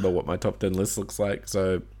don't remember what my top 10 list looks like,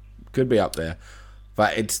 so could be up there.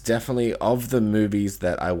 But it's definitely, of the movies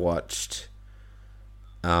that I watched,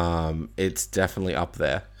 it's definitely up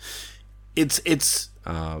there. It's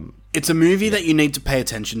a movie that you need to pay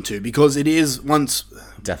attention to because it is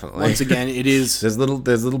Definitely. once again it is there's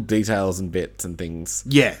little details and bits and things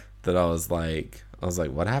yeah. that I was like,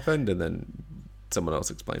 what happened? And then someone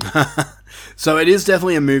else explained it. So it is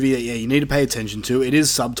definitely a movie that you need to pay attention to. It is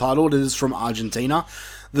subtitled. It is from Argentina.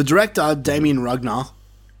 The director, Damien Rugner,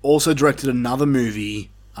 also directed another movie.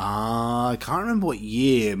 I can't remember what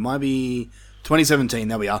year. It might be 2017.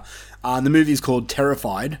 There we are. The movie is called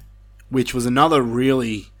Terrified, which was another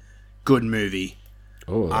really good movie.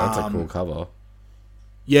 Oh, that's a cool cover.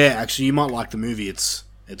 Yeah, actually, you might like the movie. It's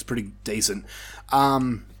It's pretty decent.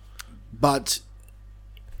 But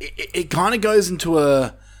it kind of goes into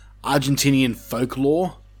a Argentinian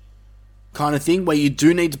folklore kind of thing where you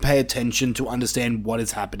do need to pay attention to understand what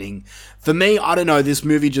is happening. For me, I don't know, this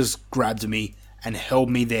movie just grabbed me and held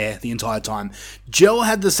me there the entire time. Jill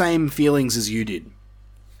had the same feelings as you did.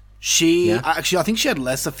 Actually, I think she had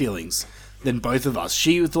lesser feelings than both of us.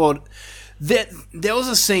 She thought that there was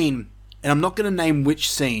a scene, and I'm not going to name which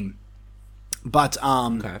scene, but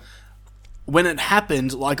when it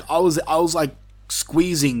happened, like I was like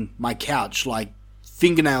squeezing my couch, like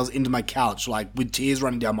fingernails into my couch, like with tears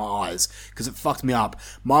running down my eyes because it fucked me up.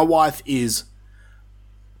 My wife is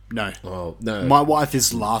my wife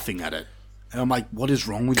is laughing at it, and I'm like, "What is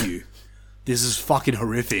wrong with you? This is fucking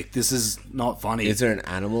horrific. This is not funny." Is there an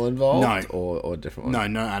animal involved? No, or a different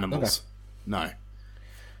one? No animals. Okay. No. Okay.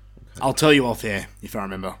 I'll tell you off air if I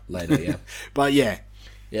remember later. Yeah, but yeah.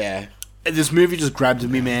 This movie just grabbed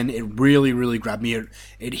me, man. It really, really grabbed me.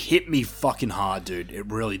 It hit me fucking hard, dude. It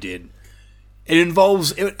really did. It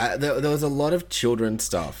involves... there was a lot of children's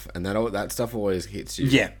stuff, and that stuff always hits you.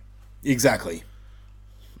 Yeah, exactly.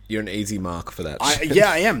 You're an easy mark for that shit.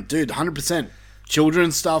 I am, dude, 100%.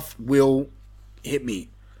 Children's stuff will hit me.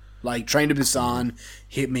 Like, Train to Busan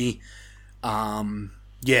hit me.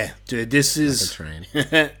 Yeah, dude, this is... Like a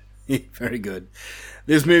train. Very good.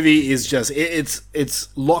 This movie is just... It's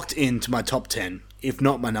locked into my top 10, if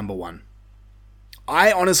not my number 1.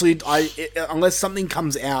 I honestly... unless something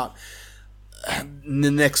comes out in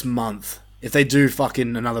the next month, if they do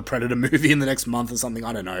fucking another Predator movie in the next month or something,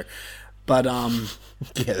 I don't know. But, yeah,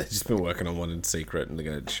 they've just been working on one in secret and they're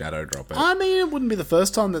going to shadow drop it. I mean, it wouldn't be the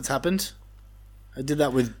first time that's happened. I did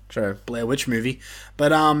that with Blair Witch movie.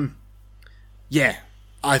 But, yeah.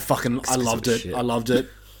 I loved it. Shit. I loved it.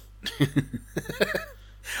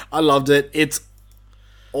 I loved it. It's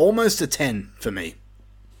almost a 10 for me.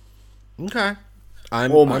 Okay.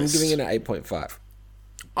 I'm giving it an 8.5.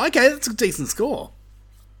 Okay, that's a decent score.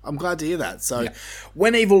 I'm glad to hear that. So,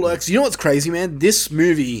 When Evil Lurks, you know what's crazy, man? This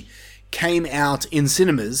movie came out in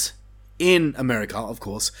cinemas in America, of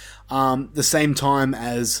course, the same time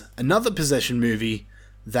as another possession movie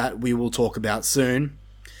that we will talk about soon.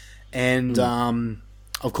 And,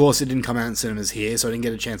 of course, it didn't come out in cinemas here, so I didn't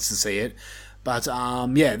get a chance to see it. But,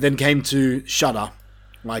 then came to Shudder,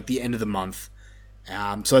 like the end of the month.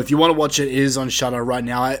 So if you want to watch it, it is on Shudder right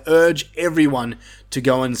now. I urge everyone to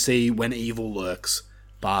go and see When Evil Lurks.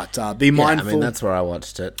 But be mindful... I mean, that's where I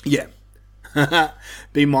watched it. Yeah.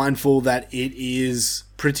 Be mindful that it is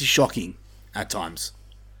pretty shocking at times.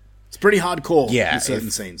 It's pretty hardcore in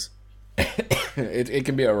certain scenes. It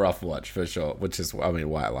can be a rough watch, for sure, which is, I mean,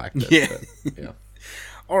 why I liked it. Yeah. But, yeah.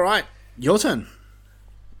 All right. Your turn.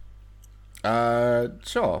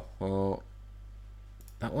 Sure. Well,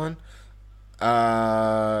 that one.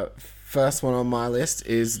 First one on my list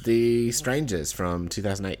is The Strangers from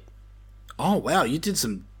 2008. Oh, wow. You did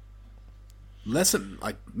some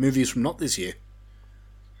movies from not this year.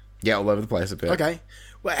 Yeah, all over the place a bit. Okay.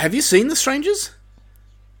 Well, have you seen The Strangers?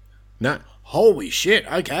 No. Holy shit.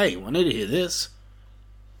 Okay. I need to hear this.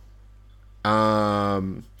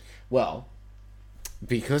 Well,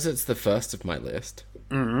 because it's the first of my list,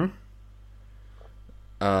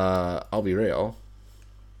 I'll be real.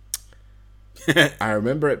 I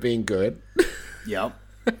remember it being good. Yep.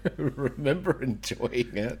 Remember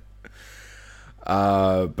enjoying it.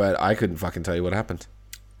 But I couldn't fucking tell you what happened.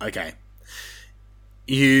 Okay.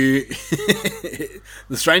 The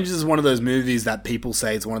Strangers is one of those movies that people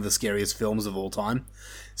say it's one of the scariest films of all time.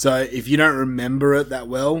 So if you don't remember it that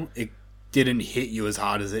well, it didn't hit you as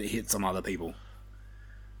hard as it hit some other people.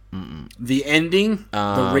 Mm-mm. The ending,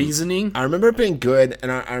 the reasoning. I remember it being good,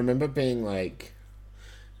 and I remember being like...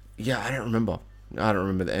 Yeah, I don't remember. I don't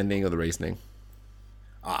remember the ending or the reasoning.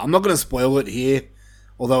 I'm not going to spoil it here,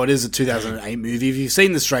 although it is a 2008 movie. If you've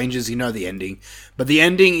seen The Strangers, you know the ending. But the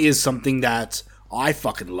ending is something that I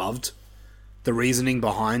fucking loved. The reasoning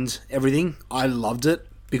behind everything. I loved it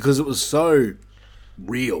because it was so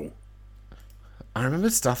real. I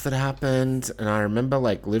remember stuff that happened, and I remember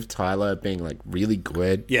like Liv Tyler being like really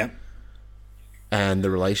good. Yeah. And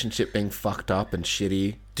the relationship being fucked up and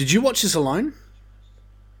shitty. Did you watch this alone?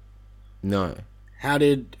 No. How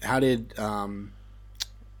did Mrs.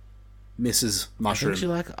 Mushroom? I think she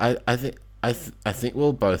like I think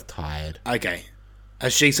we're both tired. Okay.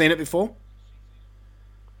 Has she seen it before?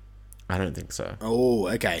 I don't think so. Oh,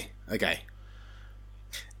 okay.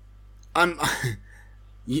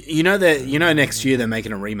 You know that next year they're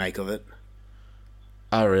making a remake of it.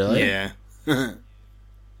 Oh, really? Yeah.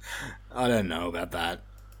 I don't know about that.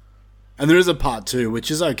 And there is a part 2,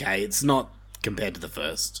 which is okay. It's not compared to the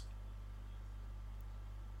first.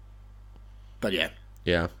 But yeah.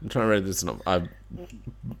 Yeah, I'm trying to read this.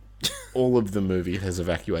 All of the movie has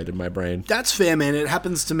evacuated my brain. That's fair, man. It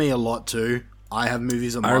happens to me a lot too. I have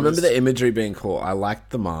movies on my I remember list. the imagery being cool. I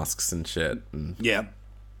liked the masks and shit. And, Yeah.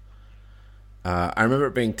 I remember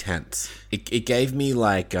it being tense. It gave me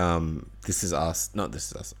like This Is Us, not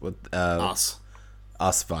This Is Us. Us.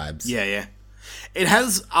 Us vibes. Yeah, yeah. It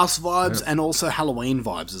has Us vibes and also Halloween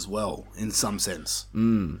vibes as well, in some sense.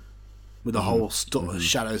 With the whole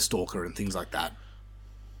Shadow Stalker and things like that.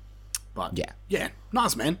 But yeah,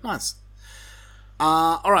 nice, man, nice.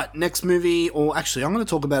 All right, next movie, or actually, I'm going to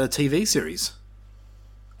talk about a TV series.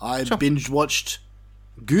 I binge watched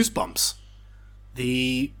Goosebumps,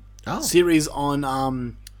 the series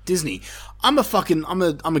on Disney. I'm a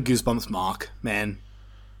Goosebumps mark, man.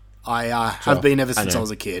 I have been ever since I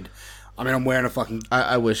was a kid. I mean, I'm wearing a fucking...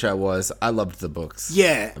 I wish I was. I loved the books.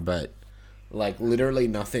 Yeah. But, like, literally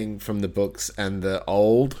nothing from the books and the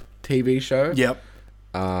old TV show... Yep.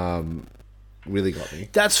 Really got me.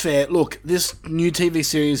 That's fair. Look, this new TV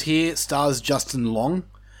series here stars Justin Long,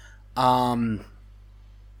 and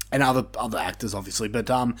other actors, obviously.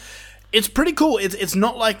 But it's pretty cool. It's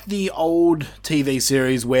not like the old TV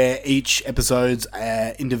series where each episode's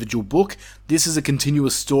an individual book. This is a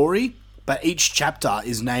continuous story, but each chapter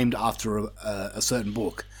is named after a certain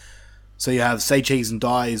book. So you have Say Cheese and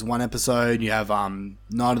Die is one episode. You have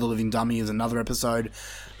Night of the Living Dummy is another episode.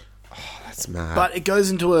 That's mad. But it goes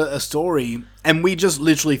into a story, and we just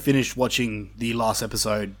literally finished watching the last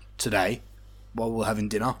episode today while we're having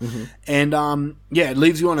dinner. And it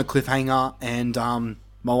leaves you on a cliffhanger, and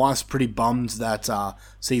my wife's pretty bummed that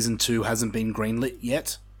season 2 hasn't been greenlit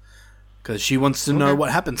yet, because she wants to know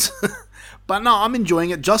what happens. But no, I'm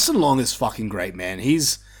enjoying it. Justin Long is fucking great, man.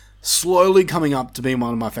 He's slowly coming up to being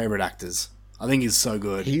one of my favorite actors. I think he's so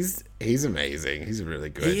good. He's amazing. He's really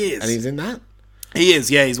good. He is. And he's in that? He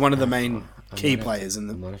is, yeah. He's one of the main key players in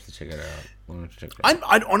the... I might have to check it out.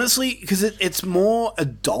 I'd honestly, because it's more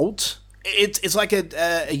adult. It's like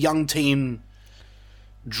a young teen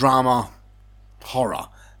drama horror.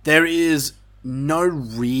 There is no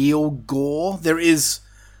real gore. There is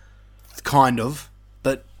kind of,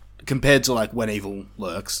 but compared to like When Evil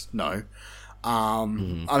Lurks, no. I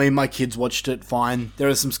mean, my kids watched it fine. There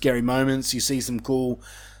are some scary moments. You see some cool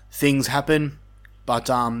things happen. But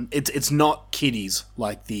it's not kiddies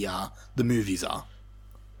like the movies are.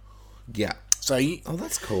 Yeah. So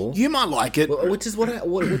that's cool. You might like it, which is what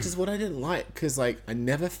I didn't like, because like I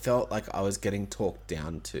never felt like I was getting talked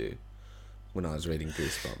down to when I was reading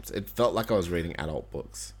Goosebumps. It felt like I was reading adult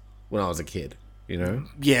books when I was a kid. You know?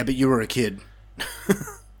 Yeah, but you were a kid.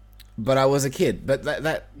 But I was a kid. But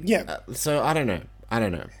that yeah. So I don't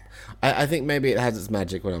know. I think maybe it has its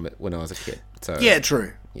magic when I was a kid. So yeah,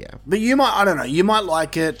 true. Yeah, but you might, I don't know, you might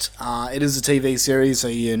like it. It is a TV series, so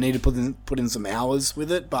you need to put in some hours with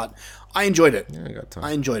it, but I enjoyed it. Yeah, I got time.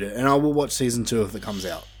 I enjoyed it, and I will watch season 2 if it comes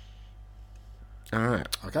out. Alright.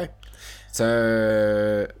 Okay.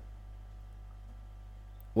 So,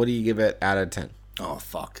 what do you give it out of 10? Oh,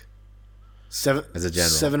 fuck. 7? As a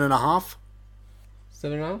general. 7.5?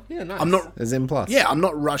 7.5? Yeah, nice. I'm not... As in plus. Yeah, I'm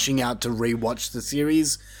not rushing out to rewatch the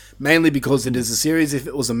series, mainly because it is a series. If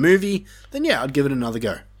it was a movie, then yeah, I'd give it another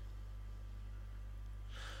go.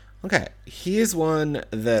 Okay, here's one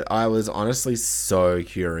that I was honestly so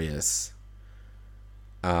curious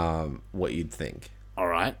what you'd think. All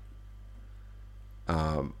right.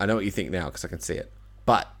 I know what you think now because I can see it.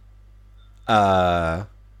 But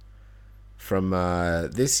from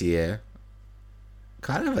this year,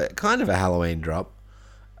 kind of a Halloween drop,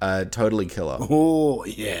 Totally Killer. Oh,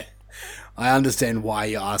 yeah. I understand why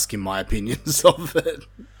you're asking my opinions of it.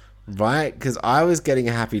 Right, because I was getting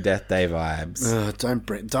Happy Death Day vibes.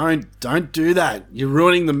 Don't do that. You're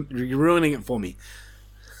ruining it for me.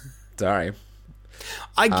 Sorry.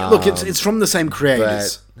 Look, it's from the same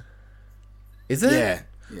creators. Is it?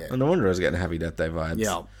 Yeah. Oh, no wonder I was getting Happy Death Day vibes.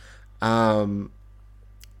 Yeah.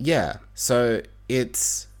 Yeah. So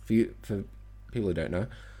it's for people who don't know.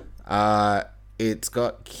 It's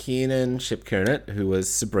got Kiernan Shipka in it, who was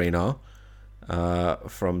Sabrina.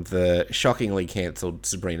 From the shockingly cancelled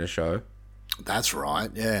Sabrina show. That's right,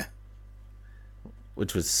 yeah.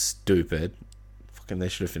 Which was stupid. Fucking, they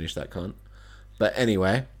should have finished that cunt. But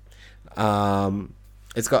anyway,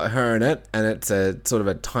 it's got her in it, and it's a sort of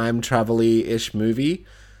a time travel-y-ish movie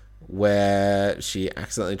where she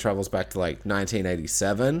accidentally travels back to like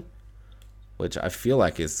 1987, which I feel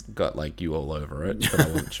like has got like you all over it, but I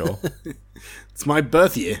wasn't sure. It's my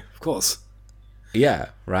birth year, of course.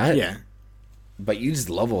 Yeah, right? Yeah. But you just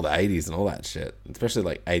love all the 80s and all that shit. Especially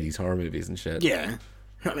like 80s horror movies and shit. Yeah.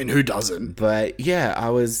 I mean, who doesn't? But yeah, I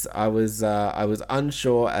was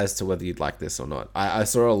unsure as to whether you'd like this or not. I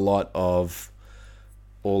saw a lot of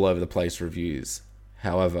all over the place reviews.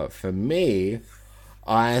 However, for me,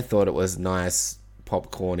 I thought it was nice,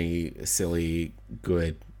 popcorny, silly,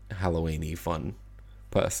 good, Halloween-y fun,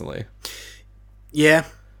 personally. Yeah.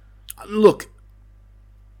 Look,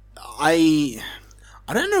 I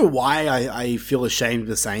don't know why I feel ashamed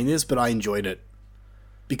of saying this, but I enjoyed it.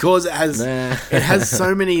 Because it has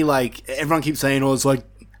so many, like, everyone keeps saying, oh, it's like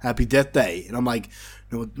Happy Death Day. And I'm like,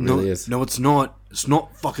 no, it's not. It's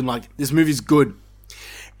not fucking like, this movie's good.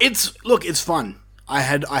 It's fun. I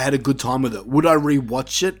had a good time with it. Would I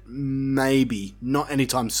rewatch it? Maybe. Not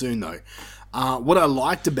anytime soon, though. What I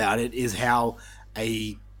liked about it is how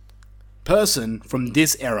a person from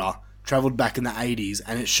this era traveled back in the 80s,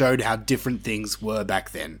 and it showed how different things were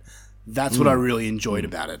back then. That's what I really enjoyed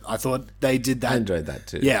about it. I thought they did that. I enjoyed that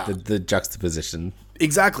too. Yeah. The juxtaposition.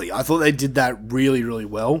 Exactly. I thought they did that really, really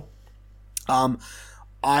well.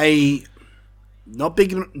 I, not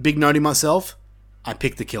big noting myself, I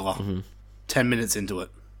picked the killer 10 minutes into it.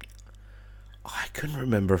 I couldn't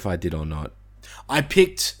remember if I did or not. I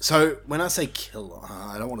picked, so when I say killer,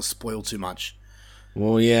 I don't want to spoil too much.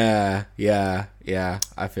 Well, yeah.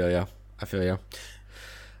 I feel you.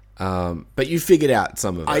 But you figured out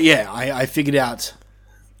some of it. I figured out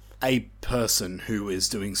a person who is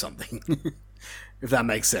doing something, if that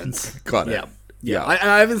makes sense. Got it. Yeah.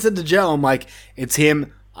 I even said to Jell, I'm like, it's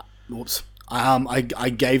him. Whoops. I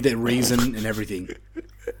gave their reason and everything.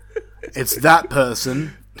 It's that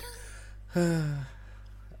person.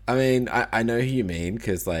 I mean, I know who you mean,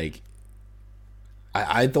 because, like,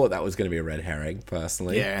 I thought that was going to be a red herring,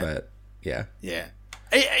 personally. Yeah. But, yeah. Yeah.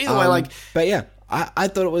 Either way, like... But, yeah, I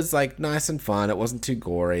thought it was, like, nice and fun. It wasn't too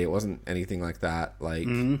gory. It wasn't anything like that. Like,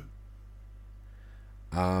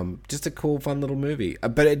 just a cool, fun little movie.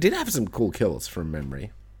 But it did have some cool kills from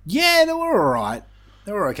memory. Yeah, they were alright.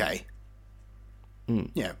 They were okay.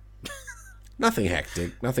 Yeah. Nothing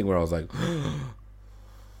hectic. Nothing where I was like...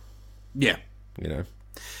 Yeah. You know?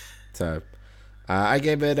 So... I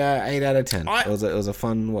gave it 8 out of 10. It was a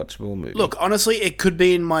fun, watchable movie. Look, honestly, it could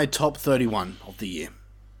be in my top 31 of the year.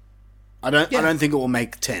 I don't think it will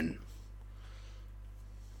make 10.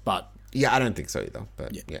 But yeah, I don't think so either.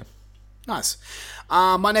 But yeah. Nice.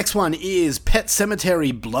 My next one is Pet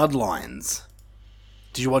Sematary Bloodlines.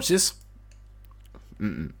 Did you watch this?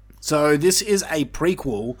 Mm-mm. So this is a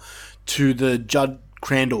prequel to the Judd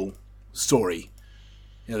Crandall story.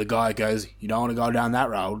 You know, the guy goes, "You don't want to go down that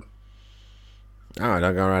road." Oh,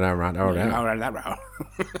 don't go right down right. Oh, Go down that road.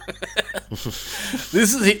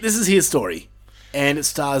 This is his story, and it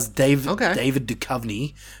stars David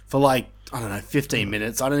Duchovny for like, I don't know, 15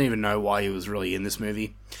 minutes. I don't even know why he was really in this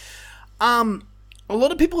movie. A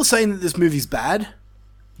lot of people are saying that this movie's bad,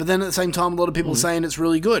 but then at the same time, a lot of people are saying it's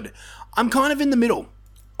really good. I'm kind of in the middle.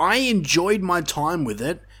 I enjoyed my time with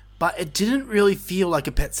it, but it didn't really feel like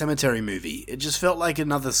a Pet Sematary movie. It just felt like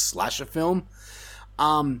another slasher film.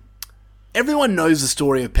 Everyone knows the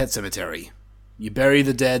story of Pet Sematary. You bury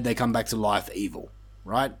the dead, they come back to life evil,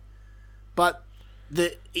 right? But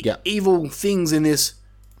the evil things in this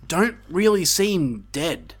don't really seem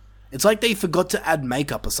dead. It's like they forgot to add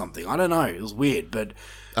makeup or something. I don't know. It was weird, but...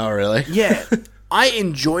 Oh, really? Yeah. I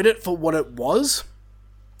enjoyed it for what it was.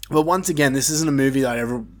 But once again, this isn't a movie that I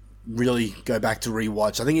ever really go back to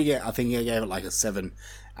rewatch. I think I gave it like a 7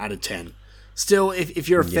 out of 10. Still, if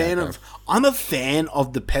you're a fan of... I'm a fan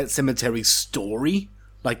of the Pet Sematary story.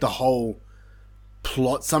 Like the whole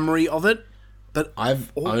plot summary of it. But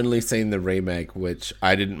I've only seen the remake, which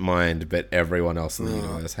I didn't mind, but everyone else in the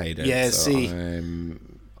universe hated. Yeah, so see...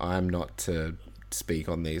 I'm not to speak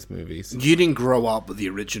on these movies. You didn't grow up with the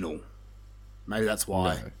original. Maybe that's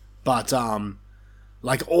why. No. But,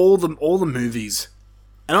 like all the movies...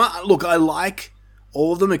 And I like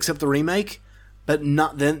all of them except the remake... But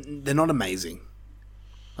they're not amazing.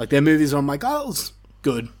 Like, they're movies where I'm like, oh, it was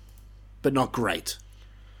good, but not great.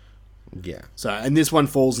 Yeah. So, and this one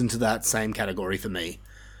falls into that same category for me.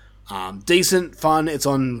 Decent, fun. It's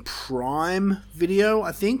on Prime Video,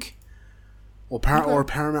 I think, or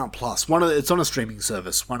Paramount Plus. It's on a streaming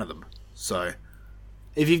service. One of them. So,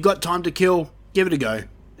 if you've got time to kill, give it a go.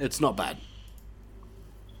 It's not bad.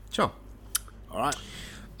 Sure. All right.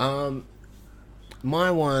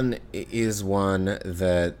 My one is one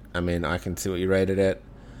that, I mean, I can see what you rated it,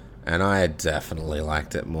 and I definitely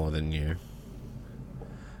liked it more than you.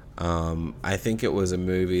 I think it was a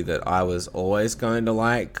movie that I was always going to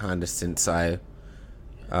like, kind of since I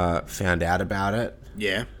found out about it.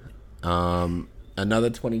 Yeah.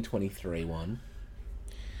 Another 2023 one.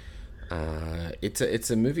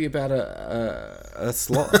 It's a movie about a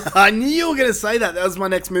sloth. I knew you were going to say that. That was my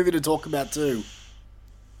next movie to talk about too.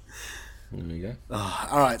 There we go.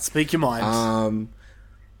 All right, speak your mind.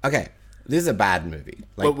 Okay, this is a bad movie.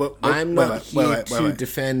 Like, I'm not here to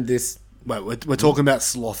defend this. Wait, we're talking about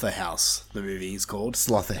Slaughterhouse, the movie is called.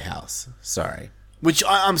 Slaughterhouse. Sorry. Which,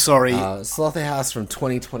 I'm sorry. Slaughterhouse from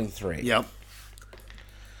 2023. Yep.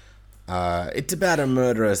 It's about a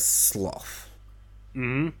murderous sloth.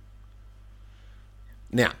 Mm-hmm.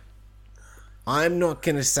 Now, I'm not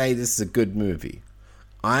going to say this is a good movie.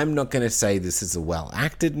 I'm not going to say this is a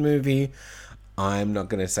well-acted movie. I'm not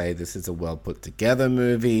going to say this is a well-put-together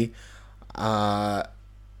movie. But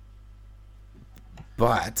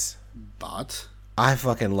I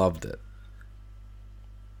fucking loved it.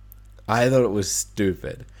 I thought it was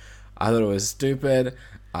stupid. I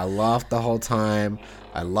laughed the whole time.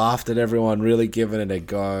 I laughed at everyone really giving it a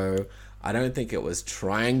go. I don't think it was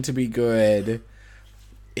trying to be good.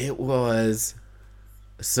 It was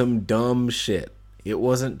some dumb shit. It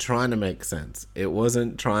wasn't trying to make sense. It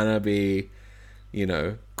wasn't trying to be,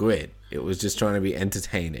 good. It was just trying to be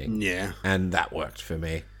entertaining. Yeah. And that worked for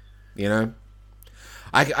me.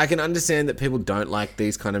 I can understand that people don't like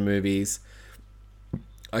these kind of movies.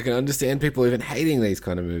 I can understand people even hating these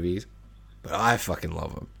kind of movies. But I fucking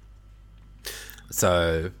love them.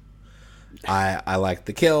 So, I liked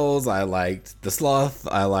the kills. I liked the sloth.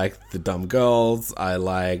 I liked the dumb girls. I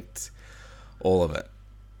liked all of it.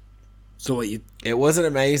 So It wasn't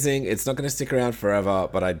amazing. It's not going to stick around forever,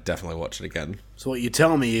 but I'd definitely watch it again. So what you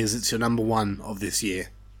tell me is it's your number one of this year.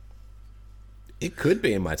 It could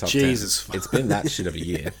be in my top 10. Jesus. It's been that shit of a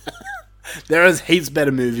year. There is heaps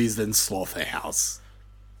better movies than Slaughterhouse.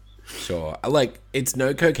 Sure. It's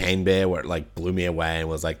no Cocaine Bear where it, blew me away and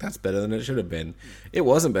was like, that's better than it should have been. It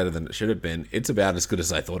wasn't better than it should have been. It's about as good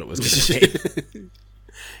as I thought it was going to be.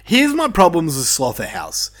 Here's my problems with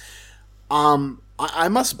Slaughterhouse. I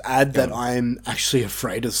must add that I'm actually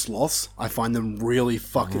afraid of sloths. I find them really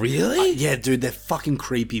fucking... Really? Yeah, dude, they're fucking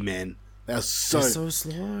creepy, man. They're so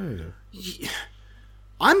slow.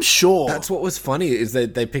 I'm sure... That's what was funny, is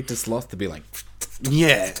that they picked a sloth to be like...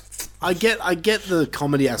 Yeah. I get the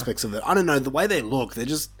comedy aspects of it. I don't know, the way they look, they're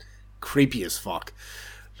just creepy as fuck.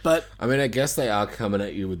 But... I mean, I guess they are coming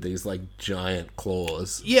at you with these, giant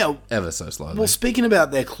claws. Yeah. Ever so slowly. Well, speaking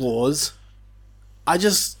about their claws, I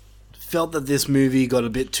just felt that this movie got a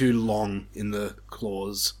bit too long in the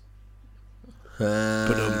claws.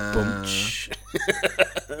 Thank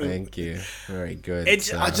you. Very good.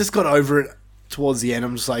 I just got over it towards the end.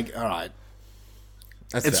 I'm just like, all right.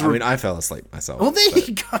 I fell asleep myself. Well, there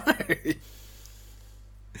you go.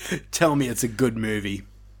 Tell me it's a good movie.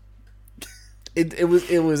 It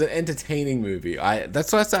was an entertaining movie.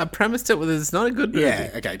 That's why I premised it with it's not a good movie. Yeah,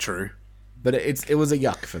 okay, true. But it was a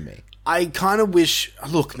yuck for me. I kind of wish...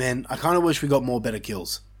 Look, man, I kind of wish we got more better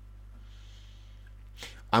kills.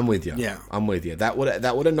 I'm with you. Yeah. I'm with you. That would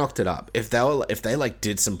have knocked it up. If they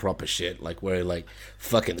did some proper shit, where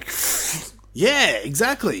fucking... Yeah,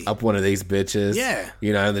 exactly. Up one of these bitches. Yeah.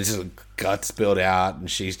 And there's just guts spilled out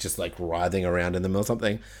and she's just writhing around in them or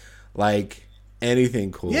something.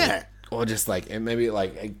 Anything cool. Yeah. Or just maybe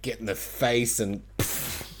get in the face and...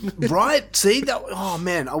 Right? See? Oh,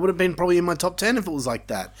 man, I would have been probably in my top 10 if it was like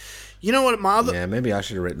that. You know what, my other... Yeah, maybe I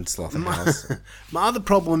should have written Slaughterhouse. My other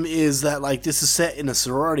problem is that, this is set in a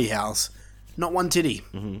sorority house. Not one titty.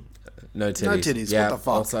 Mm-hmm. No titties. No titties, yeah, what the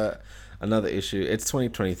fuck? Also, another issue. It's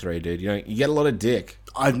 2023, dude. You get a lot of dick.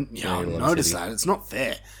 I've noticed that. It's not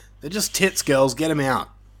fair. They're just tits, girls. Get them out.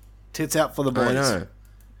 Tits out for the boys. I know.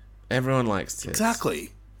 Everyone likes tits. Exactly.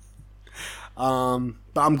 But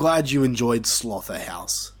I'm glad you enjoyed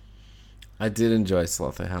Slaughterhouse. I did enjoy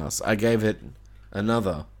Slaughterhouse. I gave it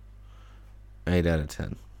another 8 out of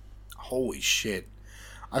 10. Holy shit.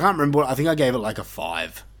 I can't remember. I think I gave it a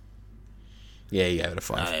 5. Yeah, you gave it a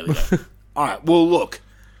 5. There we go. Alright, well, look.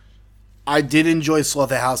 I did enjoy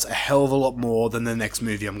Slaughterhouse a hell of a lot more than the next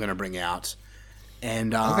movie I'm going to bring out.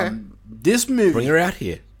 And this movie... Bring her out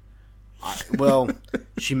here.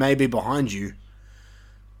 She may be behind you.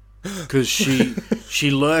 Because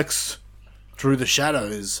she lurks through the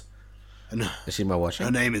shadows. And is she my watcher?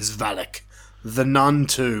 Her name is Valak. The Nun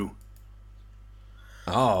 2.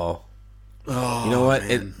 Oh. You know what,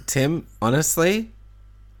 Tim, honestly,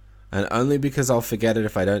 and only because I'll forget it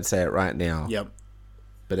if I don't say it right now. Yep.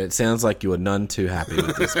 But it sounds like you are none too happy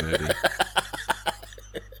with this movie.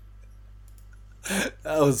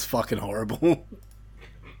 That was fucking horrible.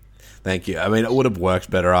 Thank you. I mean, it would have worked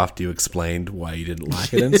better after you explained why you didn't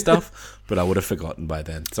like it and stuff, but I would have forgotten by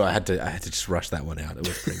then. So I had to just rush that one out. It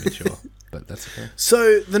was premature. But but that's okay.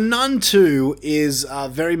 So The Nun 2 is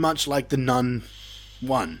very much like The Nun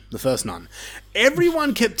 1, the first Nun.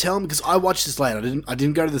 Everyone kept telling me, because I watched this late, I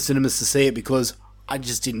didn't go to the cinemas to see it because I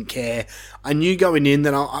just didn't care. I knew going in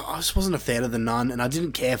that I just wasn't a fan of The Nun, and I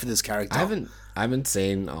didn't care for this character. I haven't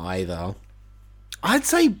seen either. I'd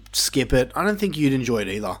say skip it. I don't think you'd enjoy it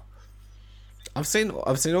either. I've seen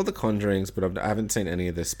all the Conjurings, but I haven't seen any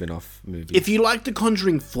of the spin-off movies. If you like the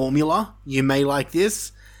Conjuring formula, you may like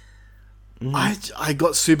this. I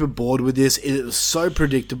got super bored with this. It was so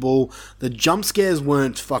predictable. The jump scares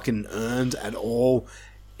weren't fucking earned at all.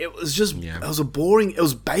 It was just, it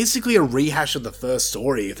was basically a rehash of the first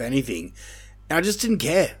story, if anything. And I just didn't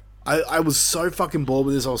care. I was so fucking bored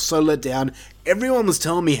with this. I was so let down. Everyone was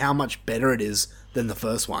telling me how much better it is than the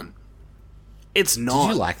first one. It's not.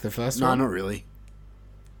 Did you like the first one? No, not really.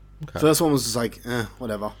 Okay. First one was just like,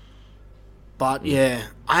 whatever. But yeah,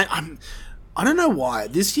 I don't know why.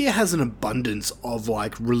 This year has an abundance of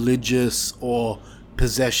like religious or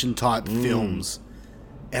possession type films.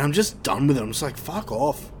 And I'm just done with it. I'm just like, fuck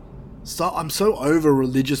off. I'm so over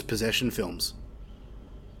religious possession films.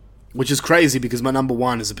 Which is crazy because my number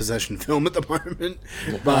one is a possession film at the moment.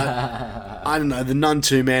 But I don't know. The Nun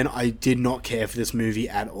 2, man, I did not care for this movie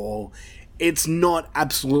at all. It's not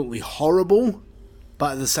absolutely horrible,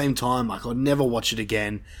 but at the same time, like, I'll never watch it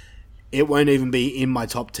again. It won't even be in my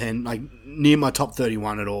top 10, like, near my top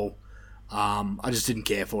 31 at all. I just didn't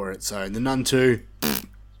care for it. So, The Nun 2,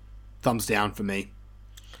 thumbs down for me.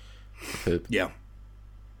 Poop. Yeah.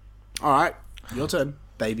 All right. Your turn,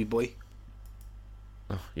 baby boy.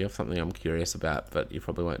 Oh, you have something I'm curious about, but you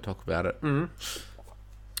probably won't talk about it.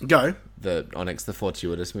 Go. The Onyx the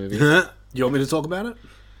Fortuitous movie. You want me to talk about it?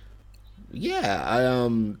 Yeah,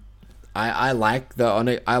 I like the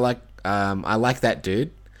Onyx. I like that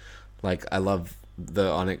dude. Like, I love the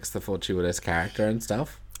Onyx the Fortuitous character and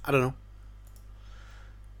stuff. I don't know.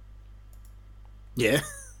 Yeah.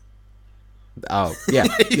 Oh, yeah,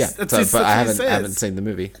 yeah. That's But I what he haven't says. seen the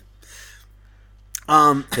movie.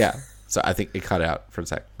 Yeah. So I think it cut out for a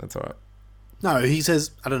sec. That's all right. No, he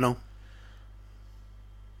says, I don't know.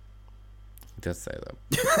 He does say that.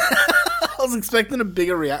 I was expecting a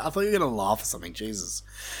bigger reaction. I thought you were going to laugh or something. Jesus.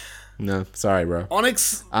 No, sorry, bro.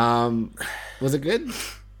 Onyx, Was it good?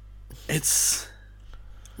 it's...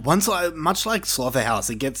 much like Slaughterhouse,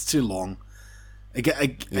 it gets too long. I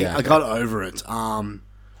got over it. I'll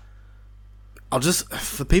just...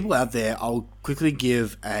 For people out there, I'll quickly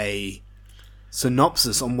give a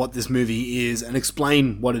synopsis on what this movie is and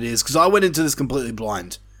explain what it is, because I went into this completely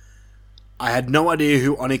blind. I had no idea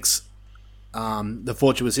who Onyx the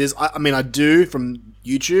Fortuitous is. I mean, I do from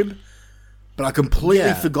YouTube, but I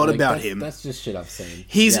completely forgot about him. That's just shit I've seen.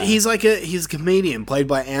 He's a comedian played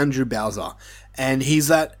by Andrew Bowser, and he's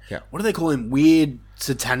that what do they call him? Weird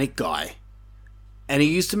satanic guy. And he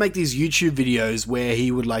used to make these YouTube videos where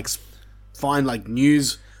he would like find like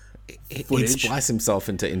news footage. He'd splice himself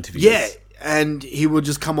into interviews. Yeah, and he would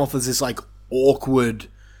just come off as this like awkward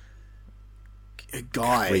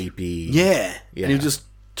guy. Creepy. Yeah. Yeah. And he'd just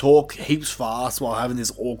talk heaps fast while having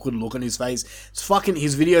this awkward look on his face.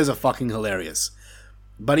 His videos are fucking hilarious.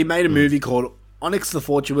 But he made a movie called Onyx the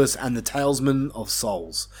Fortuitous and the Talesman of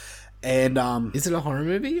Souls. And Is it a horror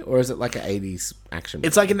movie or is it like an 80s action movie?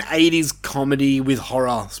 it's like an 80s comedy with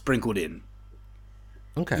horror sprinkled in.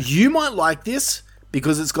 Okay. You might like this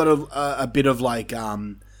because it's got a bit of like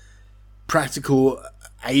practical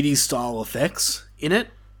 80s style effects in it.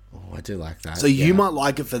 Oh, I do like that. So you might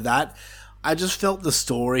like it for that. I just felt the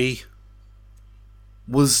story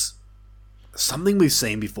was something we've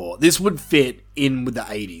seen before. This would fit in with the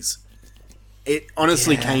 80s. It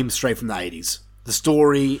honestly came straight from the 80s. The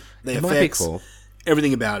story, the It might be effects, cool.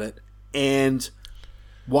 everything about it. And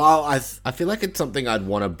while I feel like it's something I'd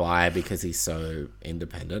want to buy because he's so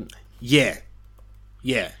independent. yeah.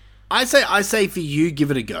 I say for you, give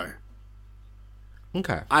it a go.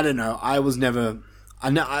 Okay. I don't know. I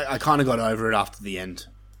kind of got over it after the end.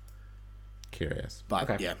 Curious. But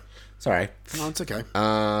okay. yeah. Sorry. No, it's okay.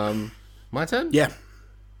 My turn? Yeah.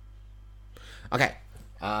 Okay.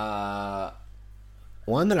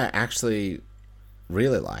 One that I actually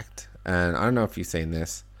really liked, and I don't know if you've seen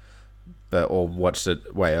this, or watched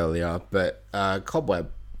it way earlier, but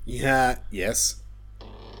Cobweb. Yeah. Yes.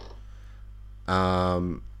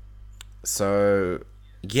 So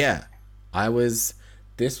yeah,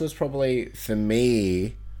 this was probably for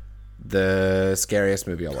me the scariest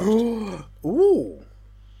movie I watched. Ooh.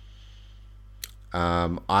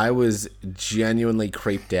 I was genuinely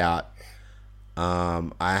creeped out. I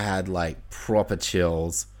had like proper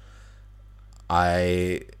chills.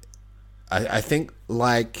 I think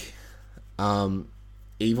like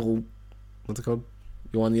evil What's it called?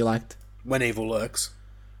 The one you liked? When Evil Lurks.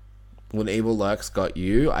 When Evil Lurks got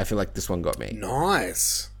you, I feel like this one got me.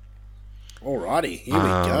 Nice. Alrighty, here we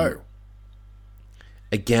go.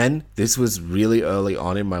 Again, this was really early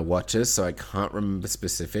on in my watches, so I can't remember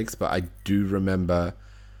specifics, but I do remember,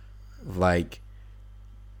 like,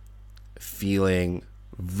 feeling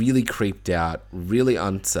really creeped out, really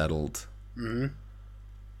unsettled.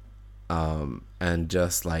 And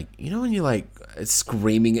just, like, you know when you're, like,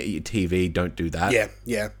 screaming at your TV, don't do that?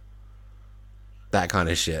 Yeah. That kind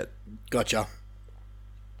of shit. Gotcha.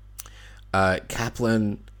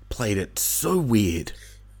 Kaplan played it so weird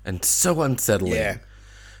and so unsettling. Yeah.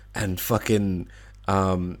 And fucking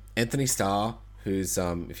Anthony Starr, who's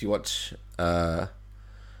if you watch The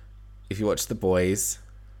Boys,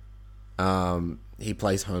 he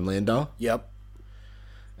plays Homelander, Yep.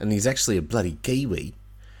 and he's actually a bloody Kiwi.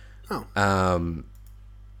 Oh.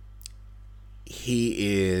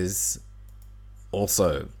 He is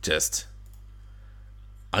also just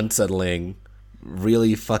unsettling,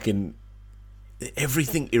 really fucking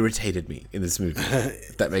everything irritated me in this movie.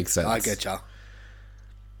 If that makes sense. I getcha.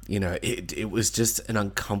 You know, it was just an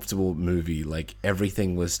uncomfortable movie. Like,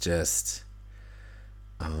 everything was just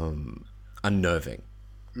unnerving.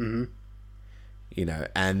 Mm-hmm. You know,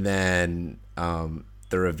 and then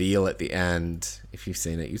the reveal at the end, if you've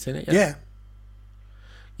seen it, you've seen it yet?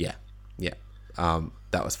 Yeah. Yeah.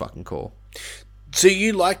 That was fucking cool. So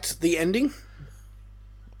you liked the ending?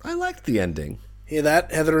 I liked the ending. Hear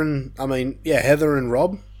that? Heather and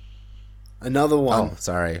Rob. Another one. Oh,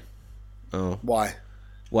 sorry. Oh. Why?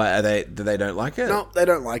 Why are they? Do they don't like it? No, they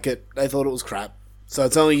don't like it. They thought it was crap. So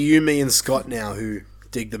it's only you, me, and Scott now who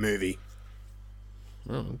dig the movie.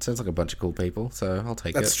 Oh, it sounds like a bunch of cool people, so I'll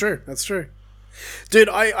take it. That's true. That's true. Dude,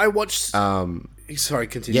 I watched... Sorry,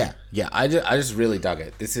 continue. Yeah. I just really dug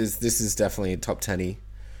it. This is definitely a top 10-y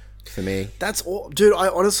for me. That's all... Dude, I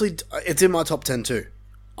honestly... It's in my top 10 too.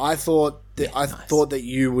 I thought that thought that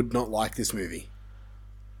you would not like this movie.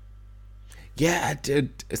 Yeah,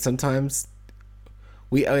 dude. Sometimes...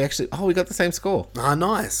 We actually... Oh, we got the same score. Ah,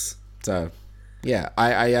 nice. So, yeah.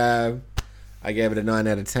 I gave it a 9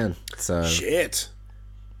 out of 10. So... Shit.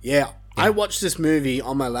 Yeah. I watched this movie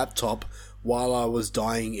on my laptop while I was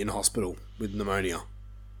dying in hospital with pneumonia.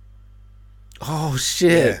 Oh,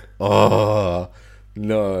 shit. Yeah. Oh,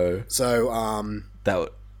 no. So,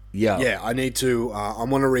 Yeah, I need to... I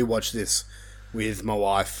want to rewatch this with my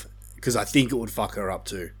wife because I think it would fuck her up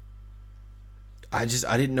too. I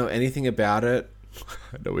didn't know anything about it.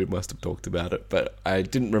 I know we must have talked about it, but I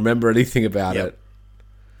didn't remember anything about it.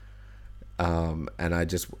 And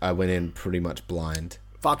I went in pretty much blind.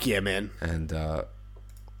 Fuck yeah, man. And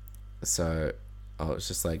so I was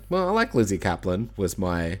just like, well, I like Lizzie Kaplan was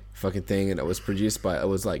my fucking thing, and it was produced by, it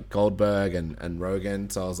was like Goldberg and Rogan,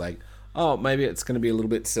 so I was like, oh, maybe it's going to be a little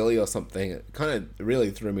bit silly or something. It kind of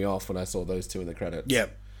really threw me off when I saw those two in the credits. Yeah.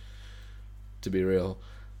 To be real.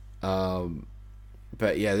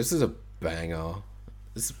 But yeah, this is a banger.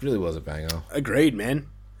 This really was a banger. Agreed, man.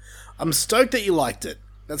 I'm stoked that you liked it.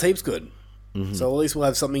 That's heaps good. Mm-hmm. So at least we'll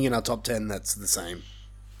have something in our top 10 that's the same.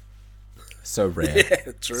 So rare.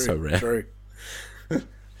 Yeah, true. So rare. True.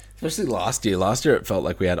 Especially last year. Last year it felt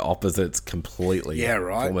like we had opposites completely. Yeah,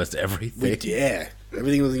 right. Almost everything. Yeah.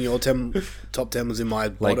 Everything was in your top 10 was in my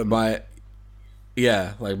bottom. Like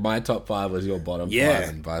my top 5 was your bottom 5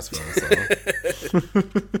 and vice versa.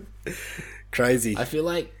 Crazy. I feel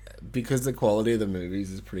like because the quality of the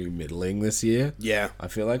movies is pretty middling this year. Yeah. I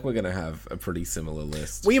feel like we're going to have a pretty similar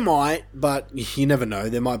list. We might, but you never know.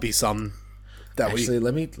 There might be some that Actually,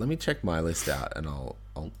 let me check my list out and I'll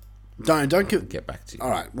Don't get back to you. All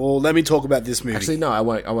right. Well, let me talk about this movie. Actually, no, I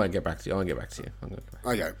won't get back to you. I won't get back to you. I'm gonna get back.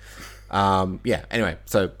 Okay. Yeah. Anyway,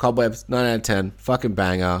 so Cobwebs, 9 out of 10, fucking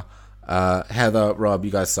banger. Heather, Rob,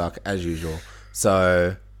 you guys suck as usual.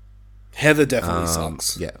 So Heather definitely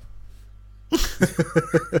sucks. Yeah.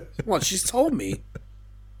 What? She's told me.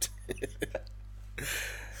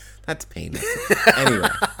 That's penis. Anyway.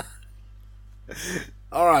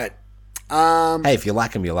 All right. Hey, if you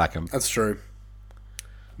like him, you like him. That's true.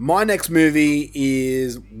 My next movie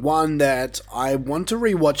is one that I want to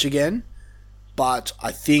rewatch again, but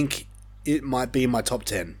I think it might be in my top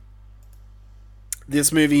 10.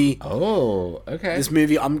 This movie... Oh, okay. This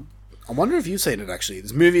movie, I wonder if you've seen it, actually.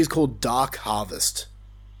 This movie is called Dark Harvest.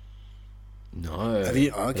 No. Have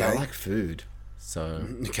you? But Okay. I like food, so...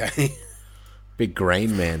 Okay. Big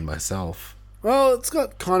grain man myself. Well, it's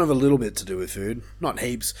got kind of a little bit to do with food. Not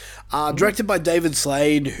heaps. Directed by David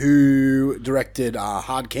Slade, who directed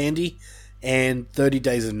Hard Candy and 30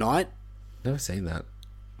 Days a Night. Never seen that.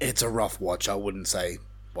 It's a rough watch. I wouldn't say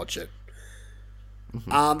watch it.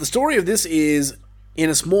 The story of this is, in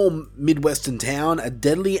a small Midwestern town, a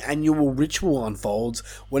deadly annual ritual unfolds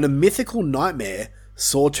when a mythical nightmare,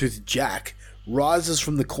 Sawtooth Jack, rises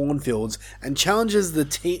from the cornfields and challenges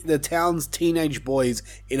the town's teenage boys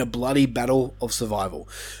in a bloody battle of survival.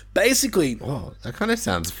 Basically, Oh, that kind of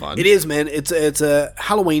sounds fun. it is, man. It's a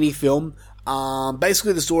Halloween-y film.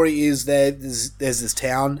 Basically, the story is that there's this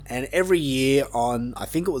town, and every year on, I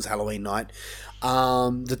think it was Halloween night,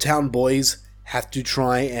 the town boys have to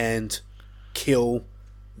try and kill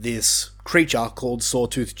this creature called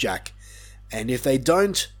Sawtooth Jack. And if they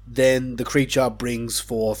don't, then the creature brings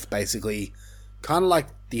forth basically kind of like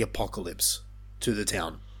the apocalypse to the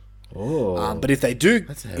town. Oh, But if they do,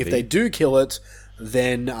 That's heavy. if they do kill it,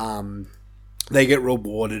 then they get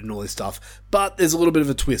rewarded and all this stuff. But there's a little bit of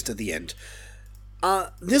a twist at the end.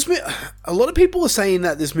 A lot of people are saying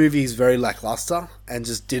that this movie is very lackluster and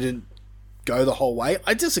just didn't go the whole way.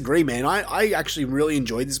 I disagree, man. I actually really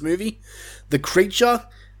enjoyed this movie. The creature,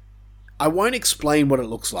 I won't explain what it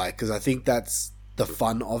looks like because I think that's the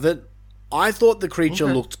fun of it. I thought the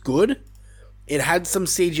creature looked good. It had some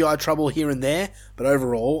CGI trouble here and there, but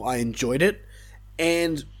overall, I enjoyed it.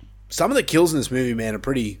 And some of the kills in this movie, man, are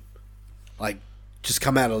pretty, just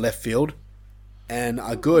come out of left field and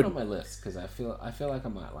are good. Put it on my list because I feel like I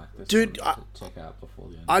might like this. Dude, one to check out before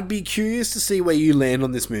the end. I'd be curious to see where you land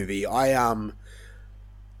on this movie.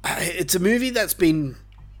 It's a movie that's been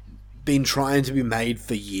trying to be made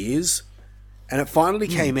for years, and it finally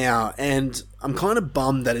came out, and I'm kind of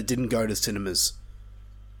bummed that it didn't go to cinemas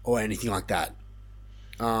or anything like that.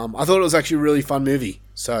 I thought it was actually a really fun movie,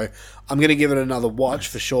 so I'm going to give it another watch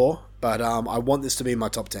for sure, but I want this to be in my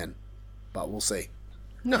top 10, but we'll see.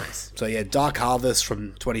 nice. So yeah, Dark Harvest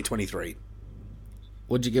from 2023.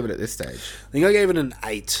 What'd you give it at this stage? I think I gave it an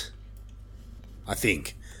 8, I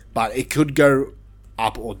think, but it could go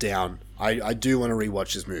up or down. I do want to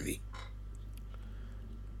rewatch this movie.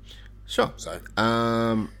 Sure. So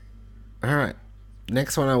All right.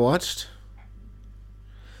 Next one I watched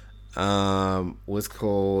was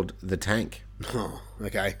called The Tank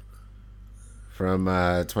okay. from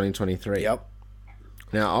 2023. Yep.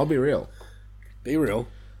 Now, I'll be real. Be real.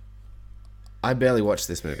 I barely watched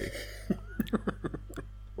this movie.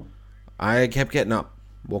 I kept getting up,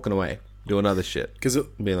 walking away, doing other shit. Because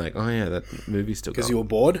Being like, oh yeah, that movie's still going. you were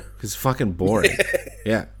bored? Because it's fucking boring.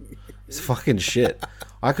 Yeah. It's fucking shit.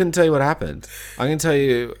 I couldn't tell you what happened. I can tell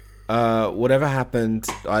you whatever happened,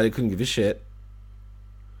 I couldn't give a shit.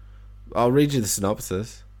 I'll read you the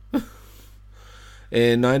synopsis.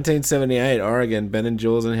 In 1978, Oregon, Ben and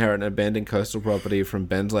Jules inherit an abandoned coastal property from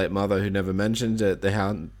Ben's late mother, who never mentioned it.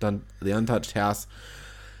 The untouched house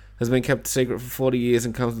has been kept secret for 40 years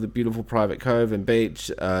and comes with a beautiful private cove and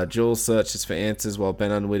beach. Jules searches for answers while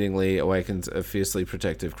Ben unwittingly awakens a fiercely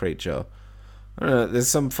protective creature. I don't know, there's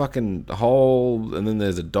some fucking hole, and then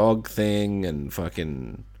there's a dog thing, and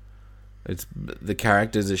fucking... the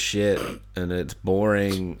characters are shit, and it's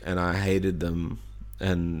boring, and I hated them,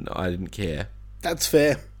 and I didn't care. That's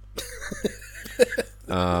fair.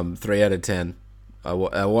 3 out of 10. I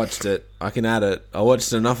watched it. I can add it. I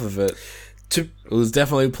watched enough of it. To It was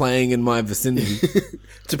definitely playing in my vicinity.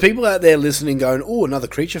 to people out there listening going, oh, another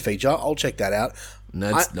creature feature, I'll check that out.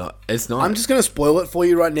 No, it's not. It's not. I'm just going to spoil it for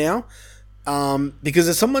you right now. Because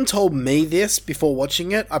if someone told me this before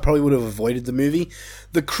watching it, I probably would have avoided the movie.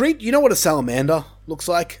 The creature, you know what a salamander looks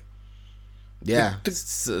like? Yeah.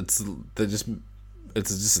 It's just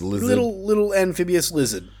a lizard. Little amphibious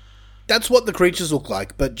lizard. That's what the creatures look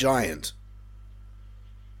like, but giant.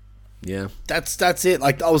 Yeah. That's it.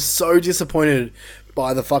 Like, I was so disappointed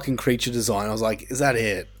by the fucking creature design. I was like, is that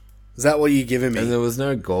it? Is that what you're giving me? And there was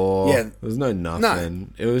no gore. Yeah. There was no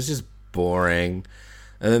nothing. It was just boring.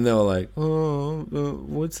 And then they were like, oh,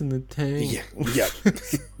 what's in the tank? Yeah.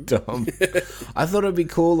 Dumb. I thought it'd be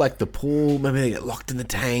cool, like the pool. Maybe they get locked in the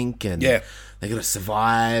tank and Yeah. they gotta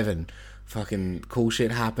survive and fucking cool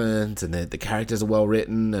shit happens and the characters are well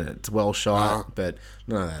written and it's well shot, but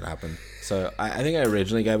none of that happened. So I think I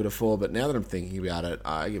originally gave it a 4, but now that I'm thinking about it,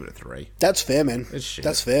 I give it a 3. That's fair, man. It's shit.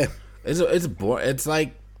 That's fair. It's boring. It's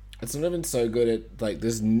like it's not even so good at like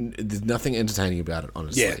there's nothing entertaining about it,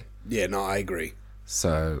 honestly. Yeah. Yeah, no, I agree.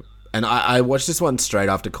 So, and I watched this one straight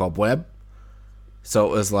after Cobweb. So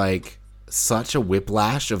it was like such a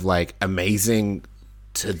whiplash of like amazing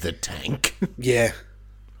to the tank. Yeah.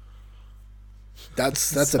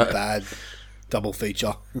 That's a bad double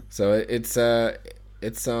feature. So it's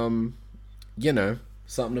you know,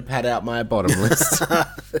 something to pad out my bottom list.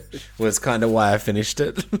 Was kind of why I finished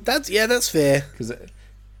it. That's fair.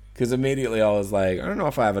 Because immediately I was like, I don't know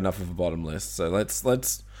if I have enough of a bottom list. So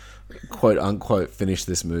let's quote unquote finish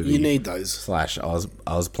this movie. You need those. Slash, I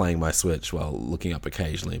was playing my Switch while looking up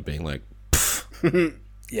occasionally and being like,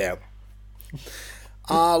 Yeah.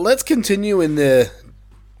 Let's continue in the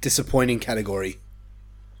disappointing category.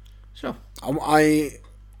 sure. I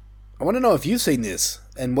want to know if you've seen this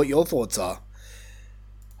and what your thoughts are.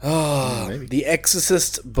 Maybe. The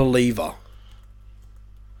Exorcist Believer.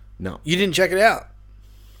 No. You didn't check it out.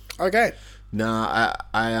 Okay. No,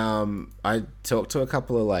 I talked to a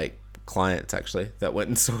couple of like clients actually that went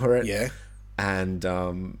and saw it. Yeah. And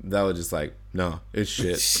they were just like, no, it's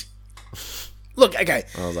shit. Look, okay.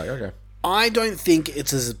 I was like, okay. I don't think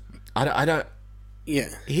it's as... I don't. Yeah.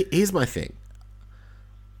 Here's my thing.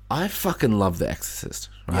 I fucking love The Exorcist,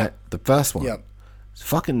 right? Yep. The first one. Yep. It's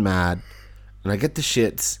fucking mad. And I get the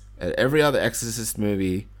shits at every other Exorcist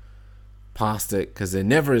movie past it because they're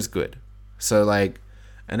never as good. So, like,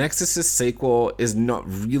 an Exorcist sequel is not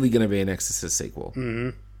really going to be an Exorcist sequel.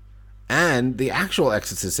 Mm-hmm. And the actual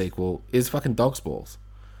Exorcist sequel is fucking dog's balls.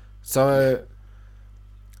 So,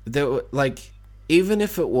 there, like, even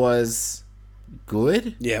if it was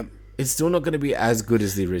good, Yeah. it's still not going to be as good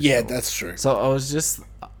as the original. Yeah, that's true. So I was just...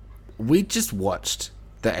 We just watched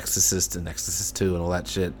The Exorcist and Exorcist 2 and all that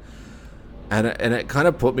shit. And it kind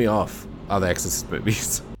of put me off other Exorcist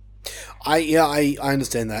movies. I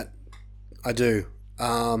understand that. I do.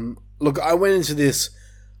 Look, I went into this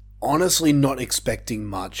honestly not expecting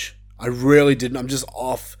much. I really didn't. I'm just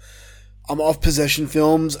off. I'm off possession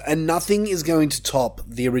films, and nothing is going to top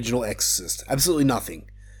the original Exorcist. Absolutely nothing.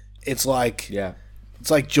 It's like Yeah. It's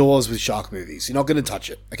like Jaws with shark movies. You're not going to touch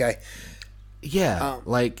it, okay? Yeah.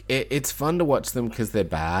 Like, it's fun to watch them because they're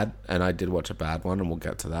bad. And I did watch a bad one, and we'll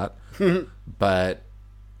get to that. But,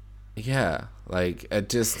 yeah. Like,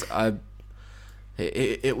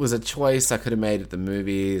 it was a choice I could have made at the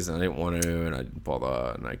movies, and I didn't want to, and I didn't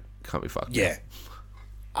bother, and I can't be fucked. Yeah.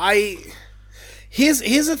 Here's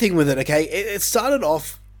the thing with it, okay? It started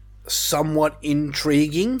off somewhat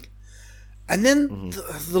intriguing, and then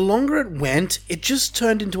the longer it went, it just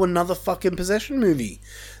turned into another fucking possession movie.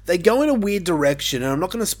 They go in a weird direction, and I'm not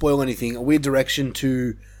going to spoil anything, a weird direction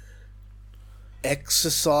to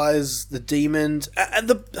exorcise the demons. And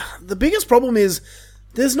the biggest problem is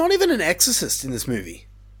there's not even an exorcist in this movie.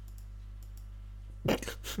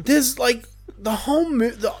 There's like the whole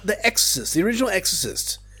the Exorcist, the original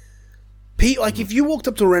Exorcist. Like if you walked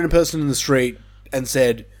up to a random person in the street and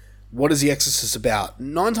said, "What is the Exorcist about?"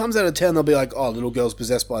 9 times out of 10 they'll be like, "Oh, little girl's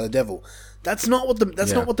possessed by the devil." That's not what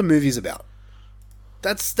not what the movie's about.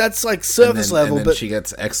 That's like surface level, and then but she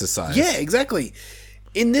gets exercised. yeah, exactly.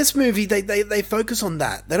 In this movie, they focus on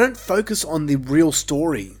that. They don't focus on the real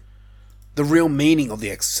story, the real meaning of the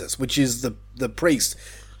Exorcist, which is the priest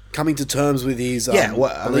coming to terms with his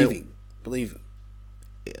belief.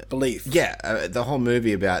 Yeah, the whole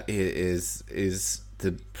movie about is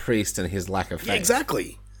the priest and his lack of faith. Yeah,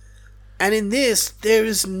 exactly. And in this, there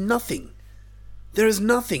is nothing. There is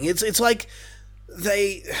nothing. It's like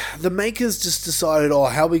the makers just decided, oh,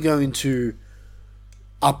 how are we going to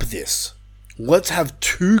up this? Let's have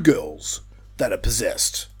 2 girls that are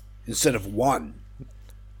possessed instead of 1.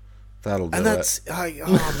 That'll do And that's,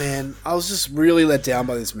 oh man, I was just really let down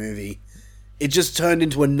by this movie. It just turned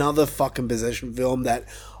into another fucking possession film that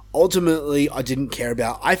ultimately I didn't care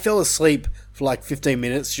about. I fell asleep for like 15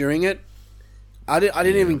 minutes during it. I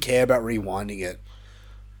didn't even care about rewinding it.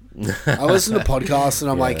 I listen to podcasts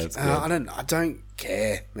and I'm that's good. I don't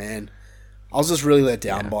care, man. I was just really let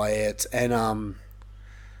down by it, and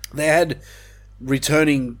they had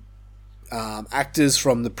returning actors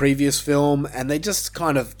from the previous film, and they just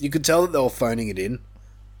kind of, you could tell that they were phoning it in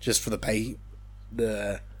just for the pay,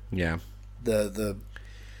 the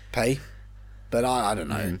pay. But I don't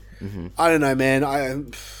know. Mm-hmm. I don't know, man.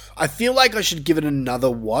 I feel like I should give it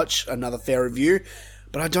another watch, another fair review,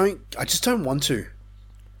 but I just don't want to.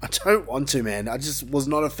 I don't want to, man. I just was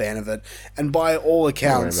not a fan of it. And by all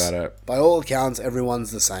accounts, everyone's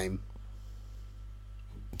the same.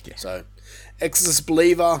 Yeah. So, Exorcist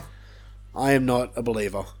believer, I am not a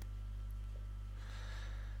believer.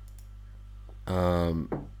 That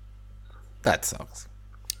sucks.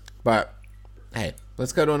 But hey,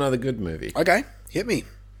 let's go to another good movie. Okay, hit me.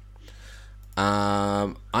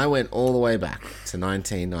 I went all the way back to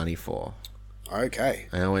 1994. Okay.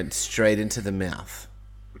 And I went straight into the mouth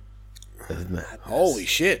of madness. Holy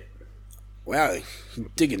shit. Wow, you're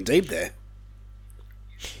digging deep there.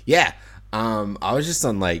 Yeah. I was just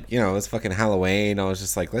on like, it's fucking Halloween. I was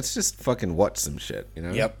just like, let's just fucking watch some shit,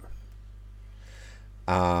 Yep.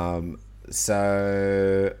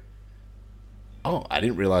 So I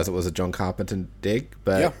didn't realize it was a John Carpenter dig,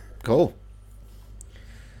 but Yeah. cool.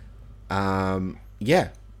 Yeah.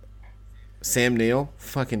 Sam Neill,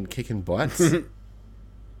 fucking kicking butts.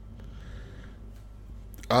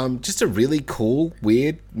 Just a really cool,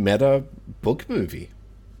 weird, meta book movie.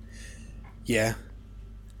 Yeah.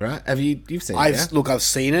 Right? You've seen it, yeah? Look, I've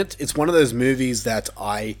seen it. It's one of those movies that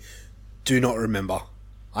I do not remember.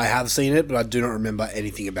 I have seen it, but I do not remember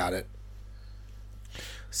anything about it.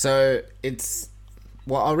 So it's...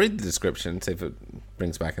 Well, I'll read the description, see if it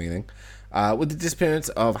brings back anything. With the disappearance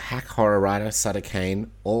of hack horror writer Sutter Kane,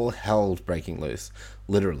 all hell's breaking loose.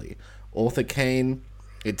 Literally. Author Kane,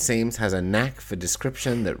 it seems, has a knack for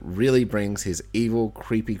description that really brings his evil,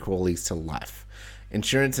 creepy crawlies to life.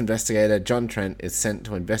 Insurance investigator John Trent is sent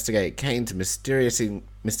to investigate Kane's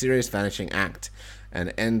mysterious vanishing act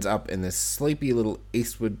and ends up in the sleepy little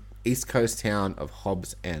East Coast town of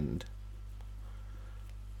Hobbs End.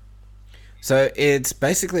 So it's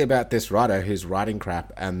basically about this writer who's writing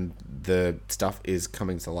crap and the stuff is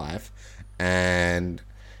coming to life, and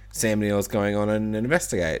Sam Neill's going on and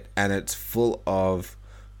investigate, and it's full of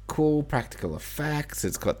cool practical effects.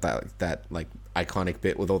 It's got that like iconic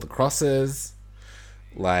bit with all the crosses.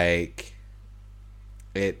 Like,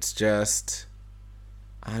 it's just,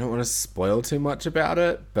 I don't want to spoil too much about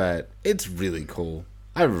it, but it's really cool.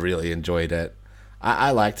 I really enjoyed it. I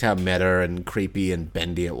liked how meta and creepy and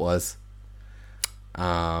bendy it was.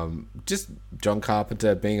 Just John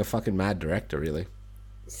Carpenter being a fucking mad director, really.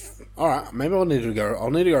 All right, maybe I'll need to go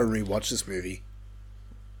and rewatch this movie.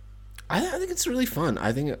 I think it's really fun.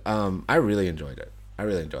 I think I really enjoyed it.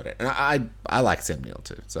 And I like Sam Neill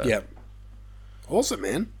too. So yeah, awesome,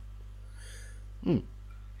 man. 8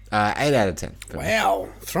 out of 10. Wow,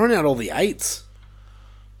 throwing out all the 8s.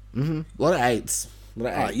 A lot of 8s.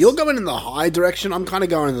 You're going in the high direction. I'm kind of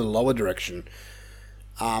going in the lower direction.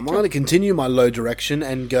 I'm going to continue my low direction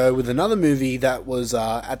and go with another movie that was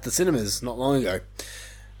at the cinemas not long ago.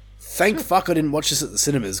 Thank fuck I didn't watch this at the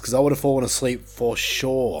cinemas, because I would have fallen asleep for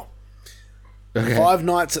sure. Okay. Five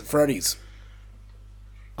Nights at Freddy's.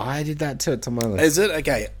 I did that too. It's on my list. Is it?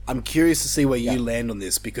 Okay, I'm curious to see where you land on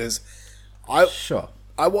this, because Sure.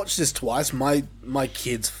 I watched this twice. My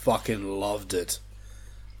kids fucking loved it.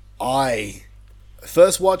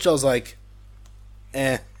 First watch, I was like,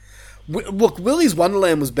 eh. Look, Willy's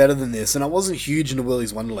Wonderland was better than this, and I wasn't huge into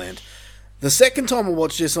Willy's Wonderland. The second time I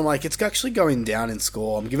watched this, I'm like, it's actually going down in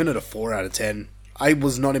score. I'm giving it a 4 out of 10. I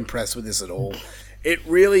was not impressed with this at all. It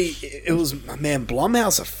was, man,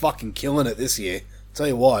 Blumhouse are fucking killing it this year. Tell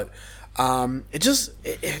you what.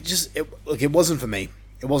 It wasn't for me.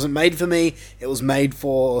 It wasn't made for me. It was made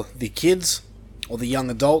for the kids or the young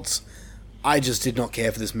adults. I just did not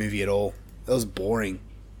care for this movie at all. It was boring.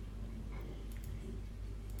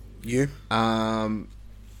 You?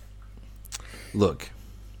 Look,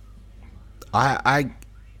 I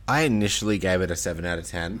initially gave it a 7 out of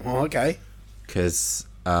 10. Oh, okay. Because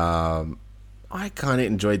I kind of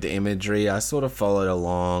enjoyed the imagery. I sort of followed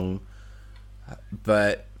along,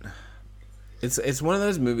 but it's one of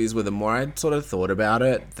those movies where the more I sort of thought about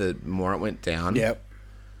it, the more it went down. Yep.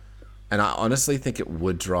 And I honestly think it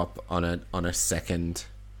would drop on a second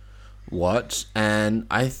watch. And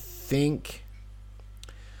I think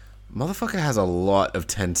motherfucker has a lot of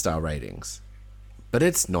 10-star ratings, but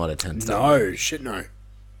it's not a 10-star. No, shit no.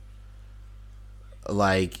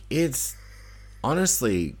 Like, it's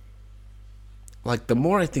honestly, like, the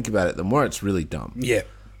more I think about it, the more it's really dumb. Yeah.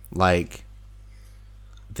 Like,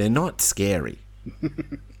 they're not scary.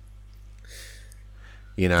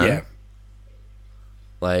 You know? Yeah.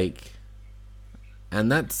 Like, and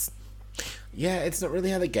that's, yeah, it's not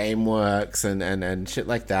really how the game works and shit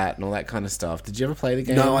like that and all that kind of stuff. Did you ever play the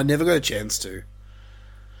game? No, I never got a chance to.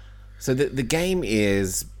 So the game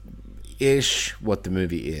is ish what the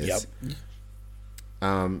movie is.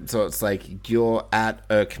 Yep. So it's like you're at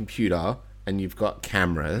a computer and you've got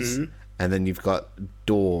cameras and then you've got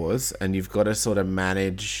doors and you've got to sort of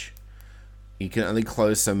manage. You can only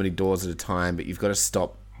close so many doors at a time, but you've got to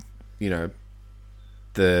stop,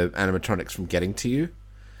 the animatronics from getting to you.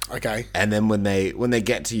 Okay. And then when they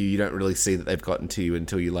get to you, you don't really see that they've gotten to you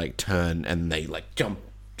until you like turn and they like jump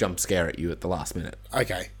scare at you at the last minute.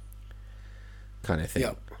 Okay. Kind of thing.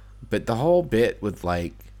 Yep. But the whole bit with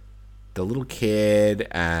like the little kid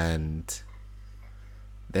and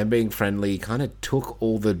them being friendly kind of took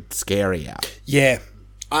all the scary out. Yeah.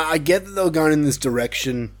 I get that they were going in this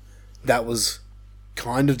direction that was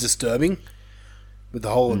kind of disturbing with the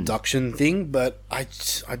whole abduction thing, but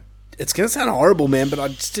it's going to sound horrible, man, but I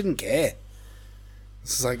just didn't care.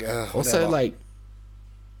 It's like, Also, whatever. like,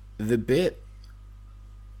 the bit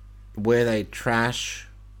where they trash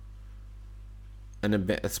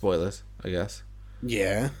spoilers, I guess,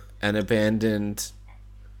 Yeah. an abandoned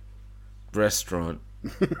restaurant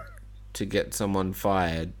to get someone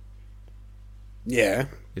fired Yeah.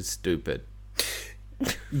 is stupid.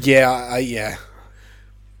 Yeah, yeah.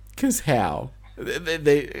 Because how?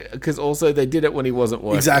 Because also they did it when he wasn't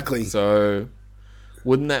working. Exactly. So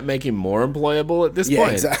wouldn't that make him more employable at this Yeah,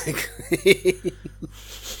 point? exactly.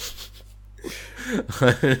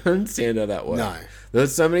 I don't understand how that works. No.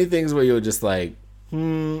 There's so many things where you're just like,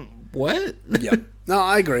 what? Yeah. No,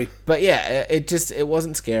 I agree. But yeah, it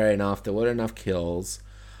wasn't scary enough. There weren't enough kills.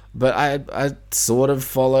 But I sort of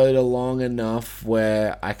followed along enough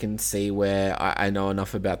where I can see where I know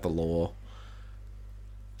enough about the law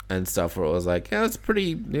and stuff where it was like, yeah,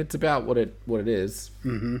 it's about what it is.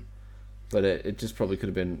 Mm-hmm. But it just probably could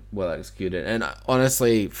have been well executed. And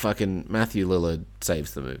honestly, fucking Matthew Lillard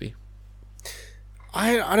saves the movie.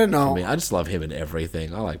 I don't know. I mean, I just love him in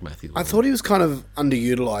everything. I like Matthew Lillard. I thought he was kind of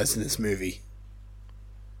underutilized in this movie.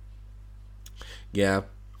 Yeah.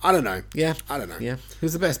 I don't know. Yeah. I don't know. Yeah.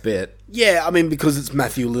 Who's the best bit? Yeah, I mean, because it's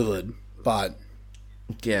Matthew Lillard, but...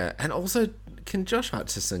 Yeah. And also, can Josh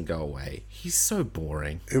Hutcherson go away? He's so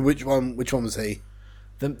boring. Which one was he?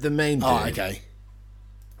 The main dude. Oh, okay.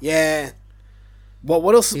 Yeah.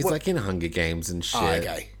 What else? He's what? like in Hunger Games and shit. Oh,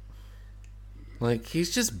 okay. Like, he's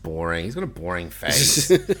just boring. He's got a boring face.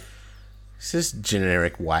 He's just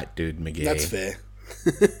generic white dude McGee. That's fair.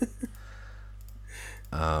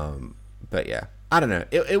 But yeah, I don't know.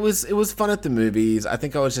 It was fun at the movies. I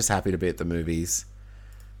think I was just happy to be at the movies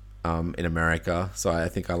in America. So I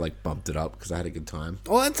think I like bumped it up because I had a good time.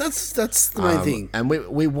 Well, that's the main thing. And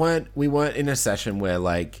we weren't in a session where,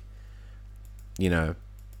 like, you know,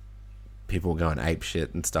 people were going ape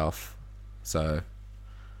shit and stuff. So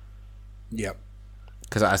Yep.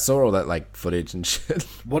 because I saw all that like footage and shit.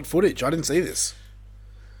 What footage? I didn't see this.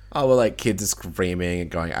 Oh, well, like kids are screaming and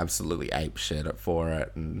going absolutely ape shit for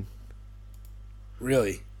it and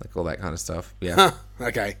Really? like all that kind of stuff. Yeah. Huh.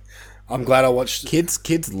 Okay. I'm glad I watched.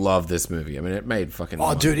 Kids love this movie. I mean, it made fucking Oh,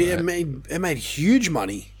 money, dude, right? it made huge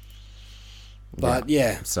money. But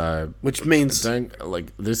yeah, So which means don't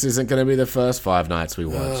like this isn't going to be the first 5 nights we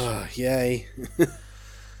watch. yay.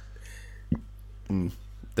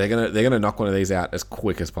 They're gonna knock one of these out as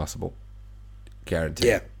quick as possible, guaranteed.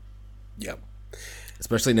 Yeah. Yep.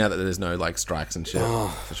 Especially now that there's no like strikes and shit,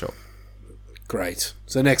 for sure. Great.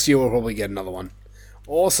 So next year we'll probably get another one.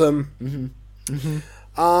 Awesome.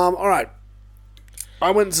 All right.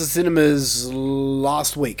 I went to cinemas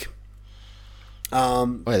last week.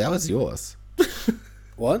 Wait, that was yours.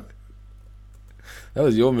 What? That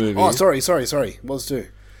was your movie. Oh, sorry. Was too.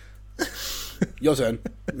 Your turn.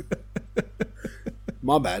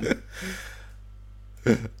 My bad.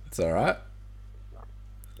 It's all right.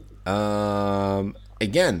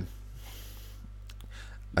 Again,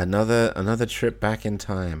 another trip back in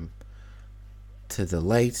time to the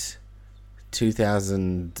late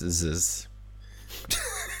 2000s.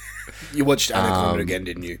 You watched Anaconda again,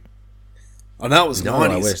 didn't you? Oh, that was No, 90s.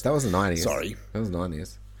 I wish that was the 90s. Sorry. That was the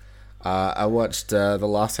 90s. I watched The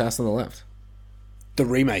Last House on the Left. The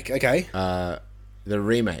remake. Okay. The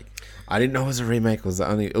remake. I didn't know it was a remake.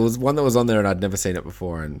 It was one that was on there and I'd never seen it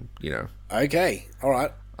before, and you know, Okay. All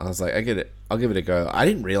right. I was like, I'll give it a go. I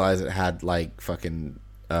didn't realize it had like fucking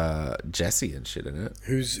Jesse and shit in it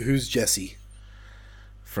Who's Jesse?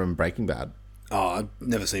 from Breaking Bad. Oh, I've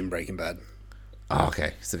never seen Breaking Bad. Oh,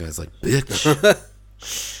 okay. So the guy's like, bitch.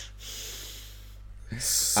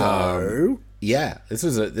 So Yeah, this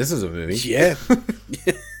was a movie. yeah.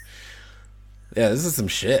 Yeah, this is some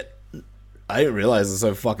shit. I didn't realize it's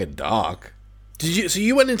so fucking dark. Did you? So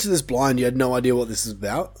you went into this blind. You had no idea what this is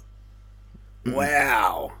about.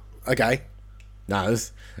 Wow. Okay. Nah,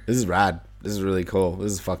 this is rad. This is really cool.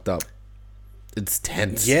 This is fucked up. It's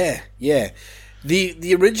tense. Yeah. Yeah.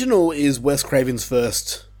 The original is Wes Craven's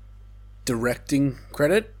first directing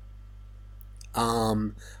credit.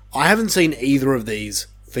 I haven't seen either of these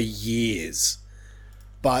for years.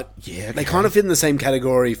 But Yeah, they okay. kind of fit in the same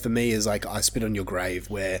category for me as like I Spit on Your Grave,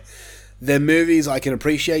 where they're movies I can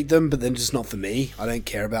appreciate them, but then just not for me. I don't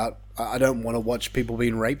care about. I don't want to watch people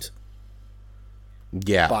being raped.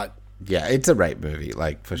 Yeah. But yeah, it's a rape movie,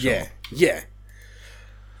 like for sure. yeah, yeah,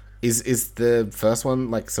 Is the first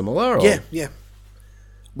one like similar? Or yeah.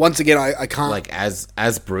 Once again, I can't like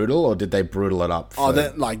as brutal, or did they brutal it up? For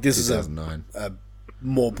that like this is 2009? a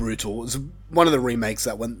more brutal. It's one of the remakes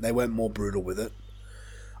that they went more brutal with it.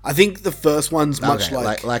 I think the first one's much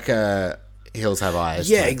Okay, like Hills Have Eyes.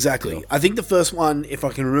 yeah, type exactly. deal. I think the first one, if I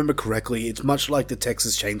can remember correctly, it's much like the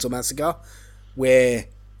Texas Chainsaw Massacre, where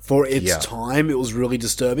for its Yeah. time it was really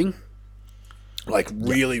disturbing, like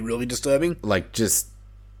really disturbing. Like just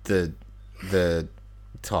the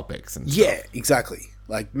topics and Yeah, exactly.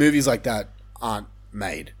 Like movies like that aren't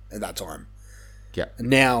made at that time. Yeah. And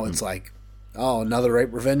now it's like, oh, another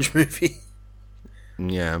rape revenge movie.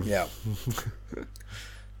 Yeah. Yeah.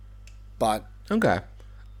 But Okay.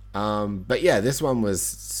 But yeah, this one was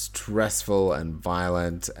stressful and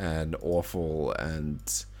violent and awful and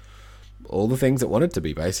all the things it wanted to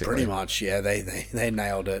be, basically. pretty much, yeah, they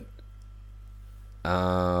nailed it.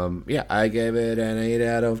 Yeah, I gave it an 8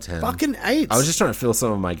 out of 10. Fucking 8. I was just trying to fill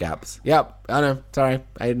some of my gaps. Yep, I know. Sorry,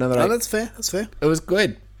 I ate another 8. No, that's fair. That's fair. It was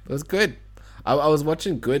good. It was good. I was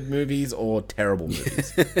watching good movies or terrible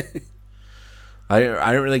movies. I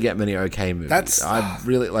don't really get many okay movies. I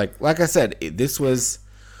really like I said, this was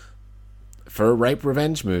for a rape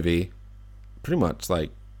revenge movie. Pretty much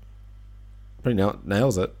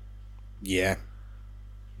nails it. Yeah.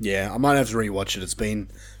 Yeah, I might have to rewatch it. It's been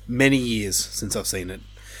many years since I've seen it.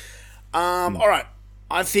 All right.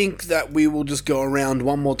 I think that we will just go around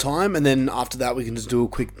one more time, and then after that we can just do a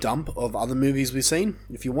quick dump of other movies we've seen,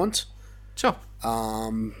 if you want. Sure.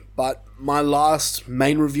 But my last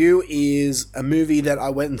main review is a movie that I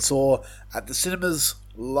went and saw at the cinemas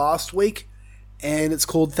last week, and it's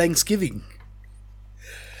called Thanksgiving.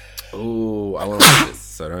 Ooh, I want to watch this,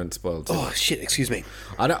 so don't spoil too Oh, much. shit, excuse me.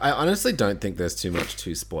 I honestly don't think there's too much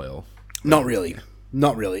to spoil. Not really.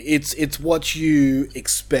 Not really. It's what you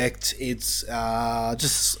expect. It's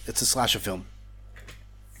it's a slasher film.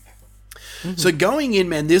 Mm-hmm. So going in,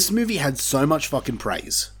 man, this movie had so much fucking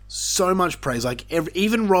praise. So much praise. Like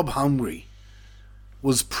even Rob Hungry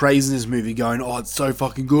was praising this movie, going, "Oh, it's so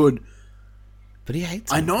fucking good." But he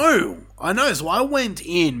hates it. I know. So I went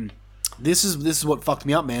in. This is what fucked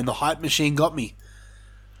me up, man. The hype machine got me.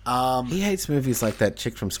 He hates movies like that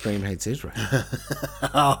chick from Scream hates Israel.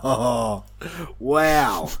 Oh,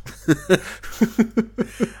 wow.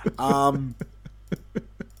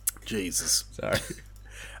 Jesus. Sorry.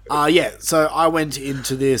 Yeah, so I went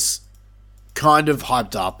into this kind of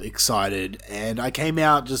hyped up, excited, and I came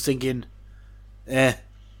out just thinking, I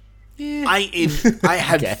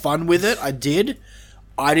had Okay. fun with it. I did.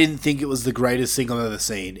 I didn't think it was the greatest thing I've ever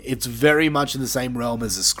seen. It's very much in the same realm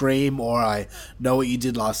as a Scream or I Know What You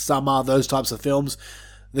Did Last Summer, those types of films.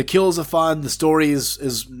 The kills are fun, the story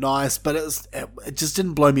is nice, but it just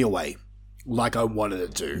didn't blow me away like I wanted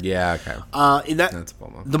it to. Yeah, okay. That's a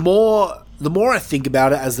bummer. The more I think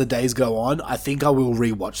about it as the days go on, I think I will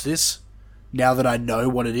rewatch this now that I know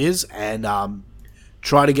what it is and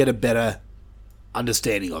try to get a better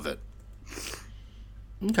understanding of it.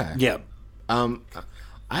 Okay. Yeah.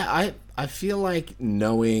 I feel like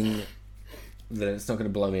knowing that it's not going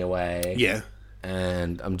to blow me away. Yeah.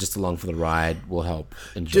 And I'm just along for the ride will help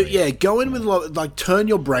enjoy it. Go in with like turn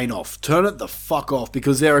your brain off, turn it the fuck off,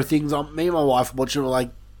 because there are things me and my wife watching. We're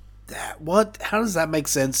like, what? How does that make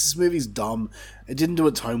sense? This movie's dumb. It didn't do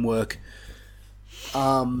its homework.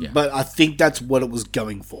 But I think that's what it was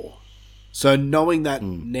going for. So knowing that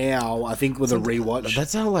now, I think with a rewatch,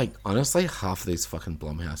 That's how, like, honestly, half of these fucking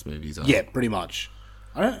Blumhouse movies are. yeah, pretty much.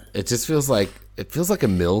 It just feels like a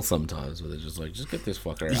mill sometimes, where they're just like, just get this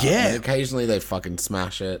fucker out. Yeah. And occasionally they fucking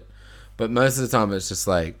smash it, but most of the time it's just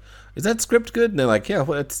like, is that script good? And they're like, yeah.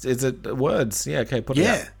 Well, is it words? Yeah. Okay. Put it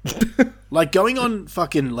out. Like going on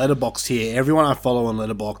fucking Letterboxd here, everyone I follow on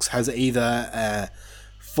Letterboxd has either a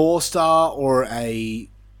 4-star or a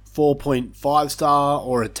 4.5 star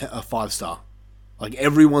or a 5-star. Like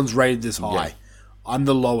everyone's rated this high. Yeah. I'm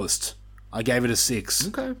the lowest. I gave it a 6.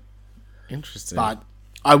 Okay. Interesting. But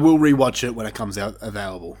I will rewatch it when it comes out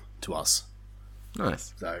available to us.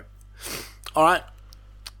 Nice. So, all right.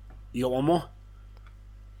 You got one more?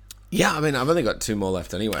 Yeah, I mean, I've only got 2 more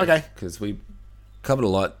left anyway. Okay. Because we covered a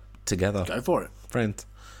lot together. Go for it. Friends.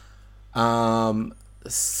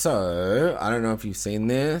 So, I don't know if you've seen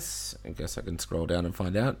this. I guess I can scroll down and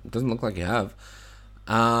find out. It doesn't look like you have.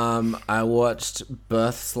 I watched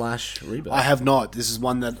Birth/Rebirth. I have not. This is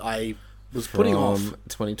one that I was putting off.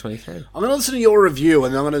 2023. I'm going to listen to your review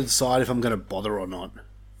and then I'm going to decide if I'm going to bother or not.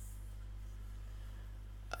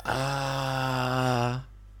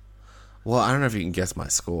 Well, I don't know if you can guess my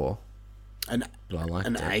score. An But I liked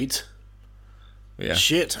it. 8? Yeah.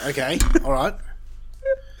 Shit. Okay. All right.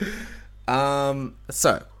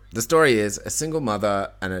 So, the story is a single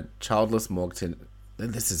mother and a childless mortgage.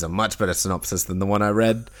 This is a much better synopsis than the one I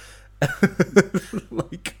read.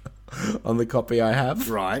 Like, on the copy I have.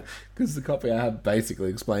 Right. Because the copy I have basically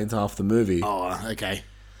explains half the movie. Oh, okay.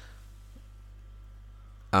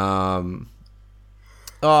 Oh,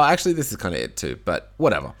 actually, this is kind of it too, but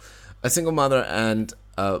whatever. A single mother and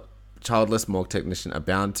a childless morgue technician are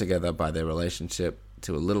bound together by their relationship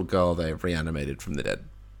to a little girl they have reanimated from the dead.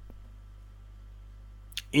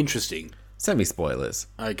 Interesting. Semi-spoilers.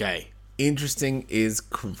 Okay. Interesting is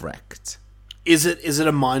correct. Is it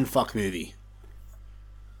a mindfuck movie?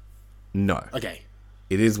 No. Okay.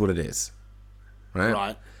 It is what it is.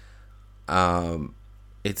 Right? Right.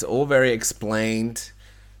 It's all very explained.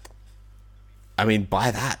 I mean,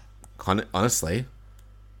 by that, honestly.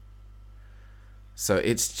 So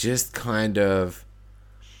it's just kind of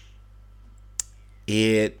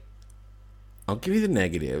it. I'll give you the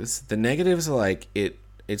negatives. The negatives are like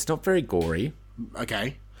it's not very gory.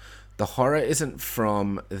 Okay. The horror isn't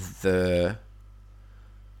from the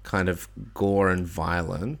kind of gore and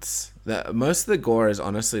violence. Most of the gore is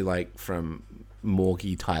honestly like from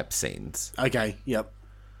morgue type scenes. Okay. Yep.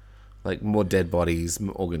 Like more dead bodies,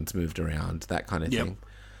 organs moved around, that kind of Yep. thing.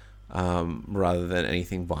 Rather than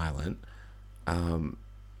anything violent.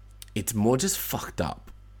 It's more just fucked up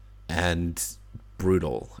and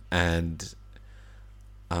brutal and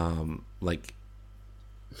like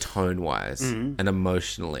tone wise and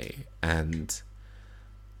emotionally, and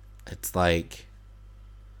it's like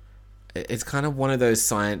it's kind of one of those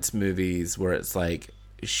science movies where it's like,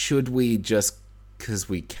 should we just because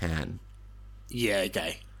we can, Yeah.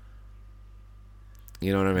 Okay.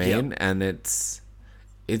 you know what I mean? Yep. And it's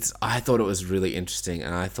I thought it was really interesting,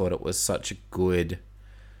 and I thought it was such a good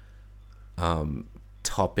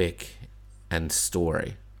topic and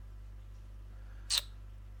story.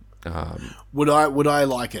 Would I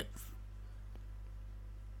like it?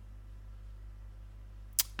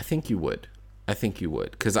 I think you would.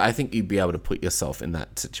 Because I think you'd be able to put yourself in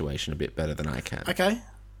that situation a bit better than I can. Okay.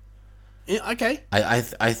 Yeah, okay. I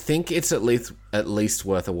think it's at least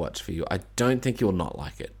worth a watch for you. I don't think you'll not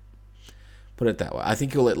like it. Put it that way. I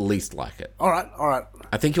think you'll at least like it. All right.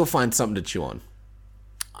 I think you'll find something to chew on.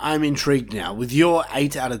 I'm intrigued now. With your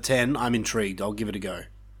 8 out of 10, I'm intrigued. I'll give it a go.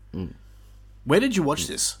 Where did you watch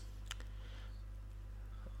this?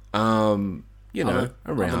 You know, Other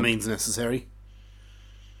around. means necessary.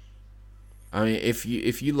 I mean, if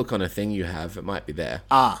you look on a thing you have, it might be there.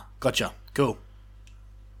 Ah, gotcha. Cool.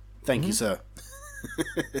 Thank you, sir.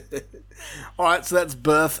 All right, so that's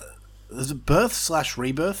Birth. Is it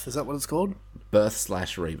Birth/Rebirth? Is that what it's called?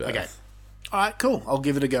 Birth/Rebirth. Okay. All right, cool. I'll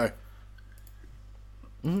give it a go.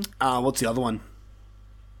 What's the other one?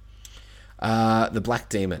 The Black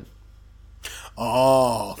Demon.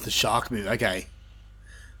 Oh, the shark movie. Okay.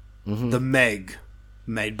 The Meg,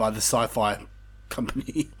 made by the sci-fi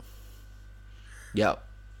company. Yep.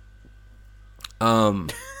 I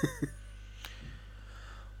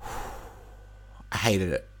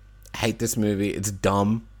hated it. I hate this movie. It's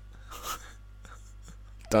dumb.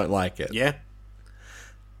 Don't like it. Yeah.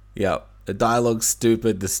 Yep. The dialogue's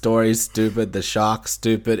stupid. The story's stupid. The shark's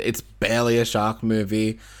stupid. It's barely a shark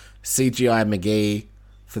movie. CGI McGee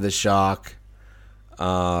for the shark.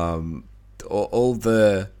 All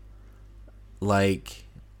the like.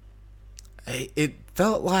 It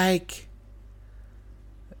felt like.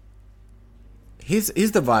 Here's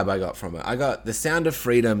the vibe I got from it. I got The Sound of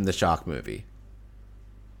Freedom, the shark movie.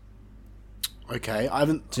 Okay. I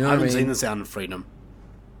haven't you know what I mean? seen The Sound of Freedom.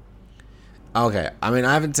 Okay, I mean,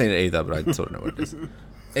 I haven't seen it either, but I sort of know what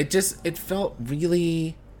it is. It felt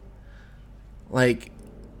really like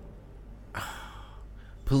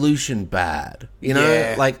pollution bad. You know,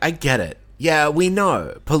 Yeah. like I get it. Yeah, we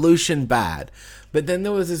know pollution bad, but then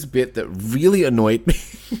there was this bit that really annoyed me,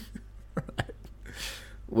 right?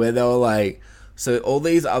 Where they were like, so all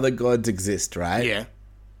these other gods exist, right? Yeah.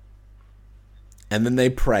 And then they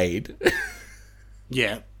prayed.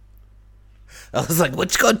 Yeah. I was like,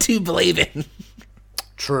 which god do you believe in?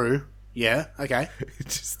 True. Yeah. Okay.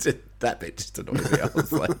 That bit just annoyed me.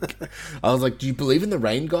 I was like, do you believe in the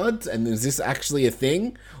rain gods? And is this actually a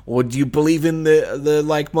thing? Or do you believe in the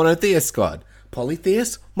like monotheist god?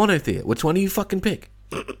 Polytheist? Monotheist? Which one do you fucking pick?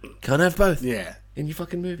 Can't have both. Yeah. In your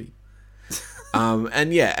fucking movie.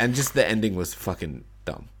 And just the ending was fucking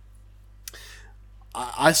dumb.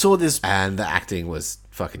 I saw this. And the acting was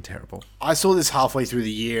fucking terrible. I saw this halfway through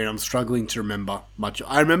the year, and I'm struggling to remember much.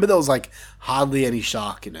 I remember there was like hardly any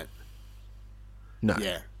shark in it. No.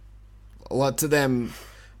 Yeah. Lots of them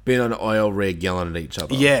being on an oil rig yelling at each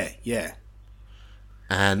other. Yeah. Yeah.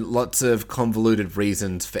 And lots of convoluted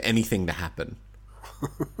reasons for anything to happen.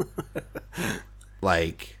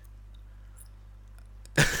 Like,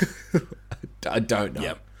 I don't know.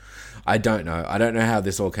 Yep. I don't know. I don't know how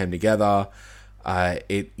this all came together.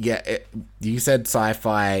 You said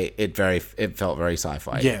sci-fi. It felt very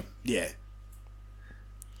sci-fi. Yeah. Yeah.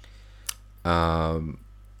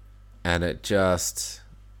 And it just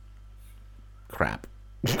crap.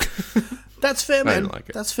 That's fair, man. didn't like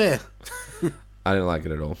it. That's fair. I didn't like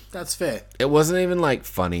it at all. That's fair. It wasn't even like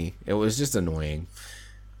funny. It was just annoying.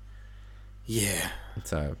 Yeah.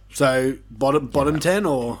 So So bottom 10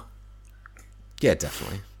 or Yeah,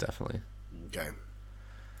 definitely. Okay.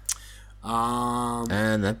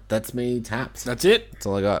 And that's me tapped. That's it? That's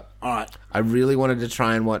all I got. All right. I really wanted to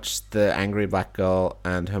try and watch The Angry Black Girl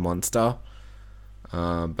and Her Monster,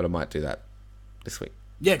 but I might do that this week.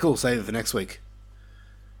 Yeah, cool. Save it for next week.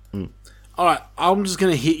 All right. I'm just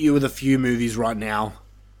going to hit you with a few movies right now.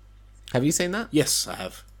 Have you seen that? Yes, I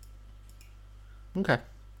have. Okay.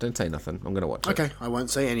 Don't say nothing. I'm going to watch it. Okay, I won't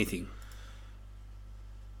say anything.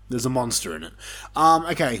 There's a monster in it.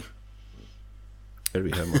 Okay. Better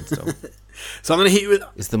be Her Monster. So I'm going to hit you with...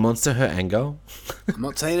 Is the monster her anger? I'm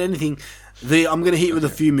not saying anything. I'm going to hit you with a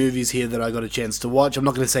few movies here that I got a chance to watch. I'm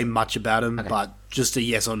not going to say much about them, but just a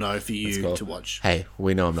yes or no for you Cool. to watch. Hey,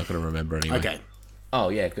 we know I'm not going to remember anyway. Okay. Oh,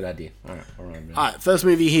 yeah, good idea. All right, I'll remember. All right, first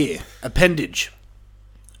movie here. Appendage.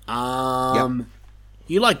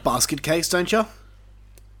 You like Basket Case, don't you?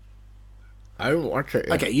 I don't watch it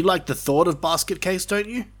yet. Okay, you like the thought of Basket Case, don't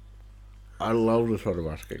you? I love the sort of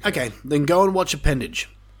basket. Okay, then go and watch Appendage.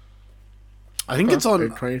 I think it's on...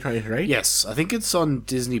 2023? Yes, I think it's on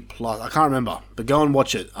Disney Plus. I can't remember, but go and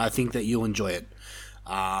watch it. I think that you'll enjoy it.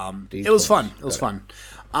 It was fun. It was fun.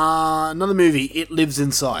 Another movie, It Lives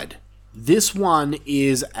Inside. This one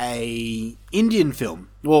is a Indian film.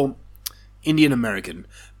 Well, Indian American,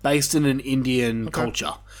 based in an Indian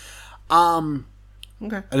culture.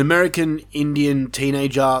 Okay. An American Indian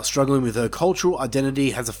teenager struggling with her cultural identity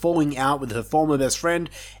has a falling out with her former best friend,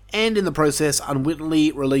 and in the process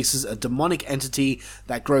unwittingly releases a demonic entity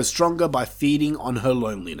that grows stronger by feeding on her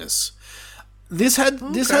loneliness. This had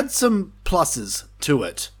some pluses to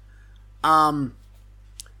it. Oh,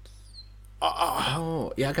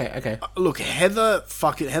 yeah, okay. Look, Heather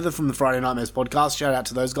from the Friday Nightmares podcast, shout out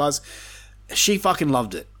to those guys. She fucking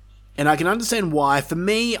loved it. And I can understand why. For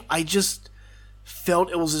me, I just felt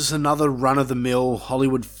it was just another run-of-the-mill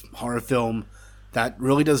Hollywood horror film that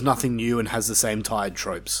really does nothing new and has the same tired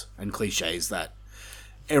tropes and cliches that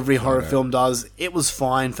every horror film does. It was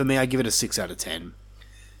fine. For me, I give it a 6 out of 10.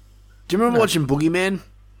 Do you remember watching Boogeyman?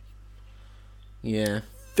 Yeah.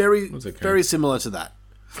 Very similar to that.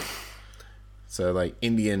 So, like,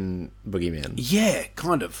 Indian boogeyman. Yeah,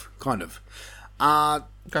 kind of.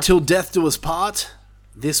 Till Death Do Us Part.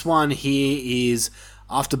 This one here is,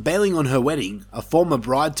 after bailing on her wedding, a former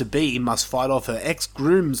bride-to-be must fight off her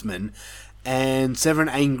ex-groomsmen and seven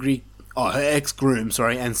angry killer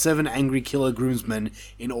groomsmen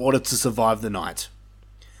in order to survive the night.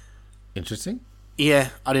 Interesting. Yeah,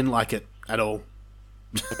 I didn't like it at all.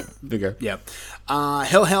 Okay. Yeah.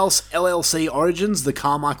 Hell House LLC Origins, The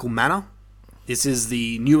Carmichael Manor. This is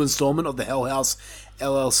the new installment of the Hell House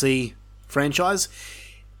LLC franchise.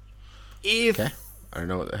 Okay. I don't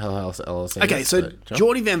know what the Hell House LLC Okay, is. so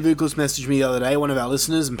Geordie Van Vukels messaged me the other day, one of our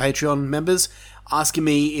listeners and Patreon members, asking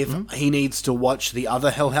me if he needs to watch the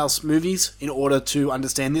other Hell House movies in order to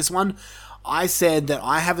understand this one. I said that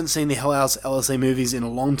I haven't seen the Hell House LLC movies in a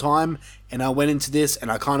long time, and I went into this, and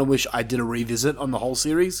I kind of wish I did a revisit on the whole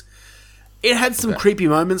series. It had some creepy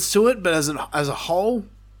moments to it, but as a whole,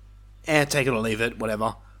 take it or leave it,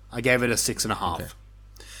 whatever. I gave it a 6.5.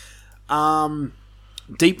 Okay.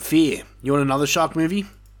 Deep Fear. You want another shark movie?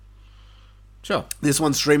 Sure. This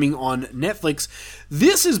one's streaming on Netflix.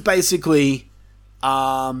 This is basically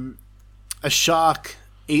a shark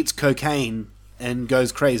eats cocaine and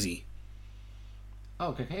goes crazy.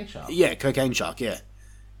 Oh, cocaine shark. Yeah, cocaine shark, yeah.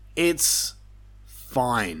 It's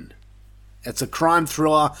fine. It's a crime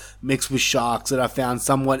thriller mixed with sharks that I found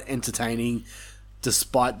somewhat entertaining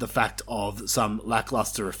despite the fact of some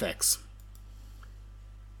lackluster effects.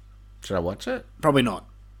 Should I watch it? Probably not.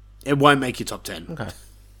 It won't make your top 10. Okay.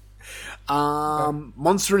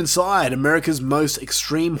 Monster Inside, America's Most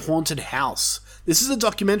Extreme Haunted House. This is a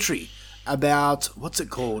documentary about, what's it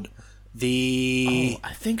called? The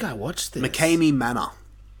I think I watched this. McCamey Manor.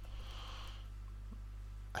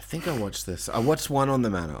 I think I watched this. I watched one on the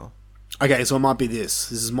Manor. Okay, so it might be this.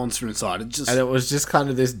 This is Monster Inside. And it was just kind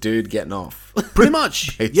of this dude getting off. Pretty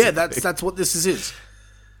much. Basically. Yeah, that's what this is.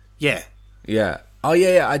 Yeah. Yeah. Oh,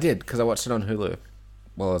 yeah, I did, because I watched it on Hulu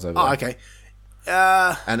while I was over there. Oh, okay.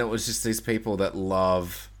 And it was just these people that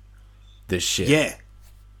love this shit. Yeah.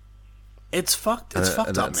 It's fucked. It's fucked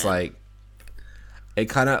and up, that's man. like, it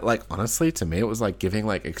kind of, like, honestly, to me, it was like giving,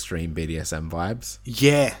 like, extreme BDSM vibes.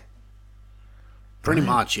 Yeah. Pretty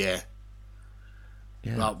much, yeah.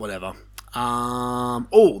 Yeah. But whatever.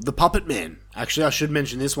 The Puppet Man. Actually, I should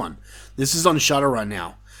mention this one. This is on Shudder right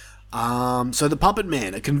now. So the Puppet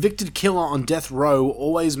Man, a convicted killer on death row,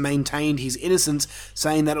 always maintained his innocence,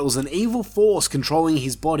 saying that it was an evil force controlling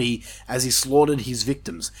his body as he slaughtered his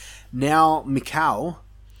victims. Now, Mikau,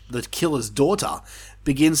 the killer's daughter,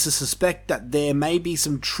 begins to suspect that there may be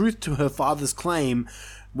some truth to her father's claim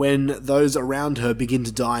when those around her begin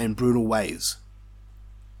to die in brutal ways.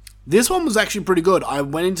 This one was actually pretty good. I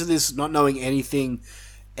went into this not knowing anything,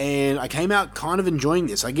 and I came out kind of enjoying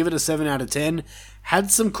this. I give it a 7 out of 10.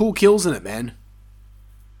 Had some cool kills in it, man.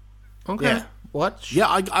 Okay. Yeah. What? Yeah,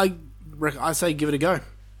 I say give it a go.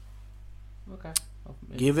 Okay.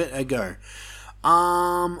 Give it a go.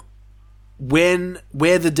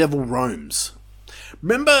 Where the Devil Roams.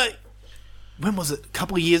 Remember, when was it? A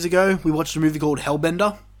couple of years ago, we watched a movie called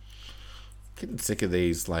Hellbender. Getting sick of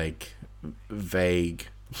these, like, vague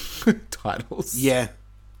titles. Yeah.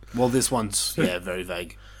 Well, this one's, very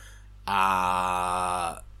vague.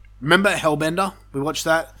 Remember Hellbender? We watched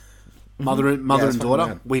that. Mother and daughter.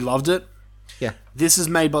 mad. We loved it. Yeah. This is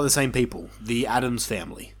made by the same people, the Addams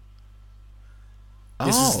Family.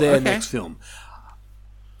 This is their next film.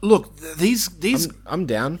 Look, these I'm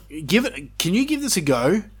down. Can you give this a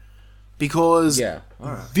go? Because Yeah.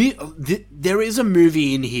 All right. there is a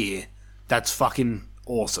movie in here that's fucking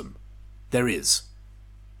awesome. There is.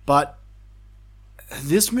 But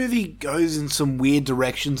this movie goes in some weird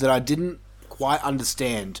directions that I didn't quite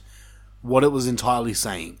understand what it was entirely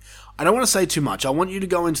saying. I don't want to say too much. I want you to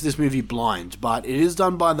go into this movie blind, but it is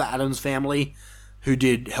done by the Addams Family, who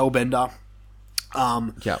did Hellbender.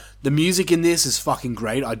 Yep. The music in this is fucking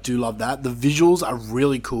great. I do love that. The visuals are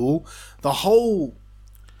really cool. The whole...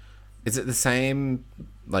 Is it the same?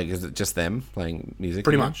 Like, is it just them playing music?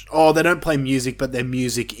 Pretty again? much. Oh, they don't play music, but their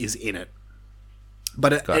music is in it.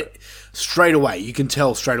 But Got it. straight away, you can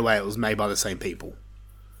tell straight away it was made by the same people.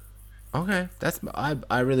 Okay,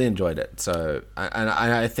 I really enjoyed it. So,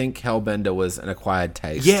 I think Hellbender was an acquired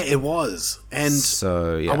taste. Yeah, it was. And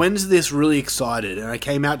So yeah. I went into this really excited, and I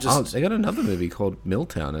came out just... Oh, they got another movie called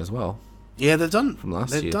Milltown as well. yeah, they've done... From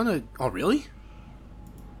last they've year. done it... Oh, really?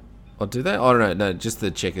 Oh, do they? Oh no, just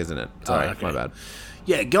the chick, isn't it? Sorry, okay. my bad.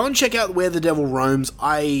 Yeah, go and check out Where the Devil Roams.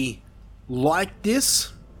 I liked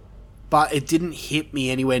this, but it didn't hit me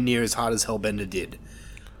anywhere near as hard as Hellbender did.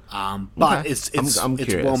 But Okay. it's I'm it's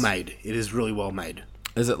curious. well made. It is really well made.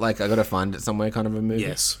 Is it like I gotta find it somewhere kind of a movie?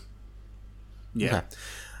 Yes. Yeah.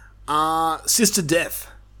 Okay. Sister Death.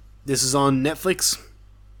 This is on Netflix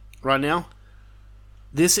right now.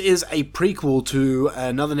 This is a prequel to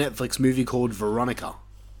another Netflix movie called Veronica.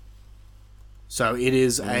 So it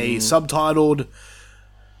is a subtitled...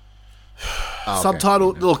 Oh, okay.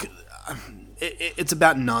 Subtitled... Look, it's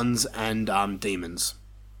about nuns and demons.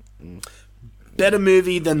 Better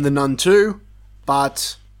movie than The Nun 2,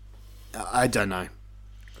 but I don't know.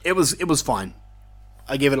 It was fine.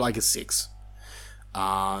 I give it like a 6.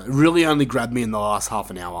 It really only grabbed me in the last half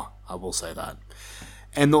an hour, I will say that.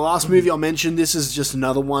 And the last movie I'll mention, this is just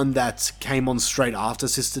another one that came on straight after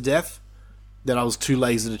Sister Death, that I was too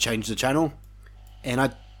lazy to change the channel, and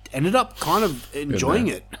I ended up kind of enjoying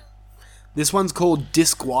it. This one's called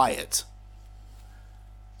Disquiet.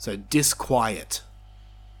 So, Disquiet.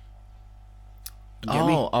 You get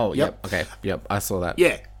me? Yep. Okay, yep, I saw that.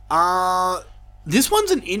 Yeah. This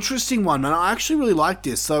one's an interesting one, and I actually really like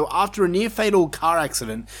this. So, after a near-fatal car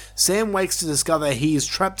accident, Sam wakes to discover he is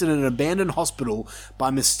trapped in an abandoned hospital by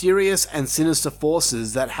mysterious and sinister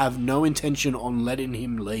forces that have no intention on letting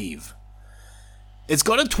him leave. It's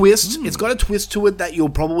got a twist. It's got a twist to it that you'll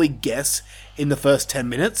probably guess in the first 10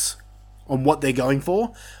 minutes on what they're going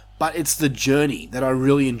for, but it's the journey that I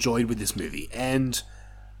really enjoyed with this movie, and...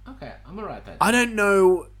 Okay, I'm gonna write that. I don't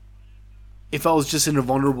know if I was just in a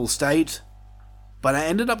vulnerable state, but I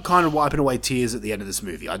ended up kind of wiping away tears at the end of this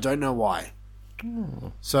movie. I don't know why.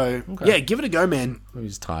 So, yeah, give it a go, man. Maybe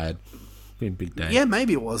he's tired. Been a big day. Yeah,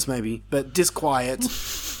 maybe it was, maybe. But Disquiet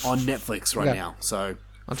on Netflix right Okay. now. So,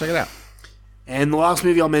 I'll check it out. and the last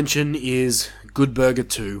movie I'll mention is Good Burger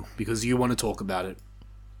 2, because you want to talk about it.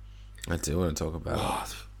 I do want to talk about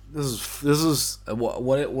it. This is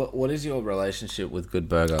What is your relationship with Good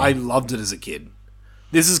Burger? I loved it as a kid.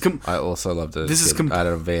 This is I also loved it. This is I had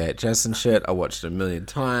it on VHS and shit. I watched it a million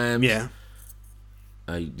times. yeah.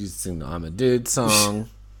 I used to sing the I'm a Dude song.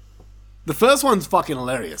 The first one's fucking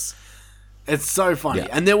hilarious. It's so funny. Yeah.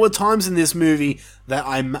 And there were times in this movie that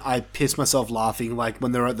I pissed myself laughing, like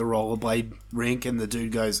when they're at the rollerblade rink and the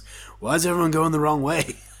dude goes, "Why is everyone going the wrong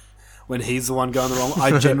way?" When he's the one going the wrong way.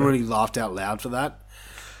 I genuinely laughed out loud for that.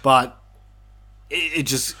 But it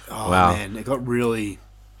just... Oh, Wow. man. It got really,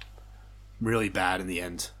 really bad in the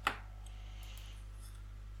end.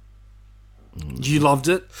 You loved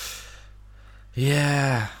it?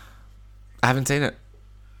 Yeah. I haven't seen it.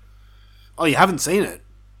 Oh, you haven't seen it?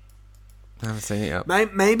 I haven't seen it yet.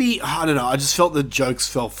 Maybe... I don't know. I just felt the jokes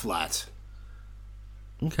fell flat.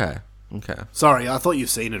 Okay. Sorry, I thought you've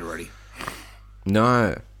seen it already.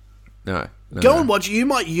 No. No. Go and watch it. You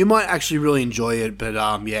might actually really enjoy it, but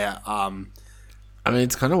yeah. I mean,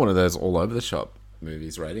 it's kind of one of those all over the shop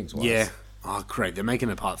movies, ratings wise. Yeah. Oh, great. They're making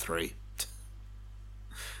a part 3.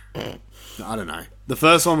 I don't know. The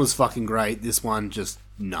first one was fucking great. This one, just,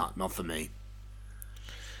 not for me.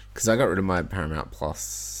 Because I got rid of my Paramount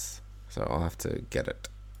Plus, so I'll have to get it.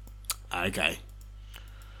 Okay.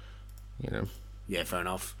 You know. Yeah, fair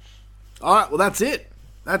enough. Alright, well, that's it.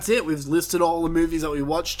 That's it. We've listed all the movies that we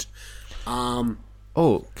watched.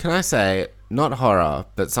 Oh, can I say, not horror,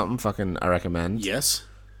 but something fucking I recommend. Yes.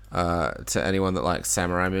 To anyone that likes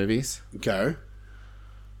samurai movies. Go.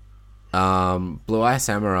 Blue Eye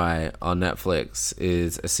Samurai on Netflix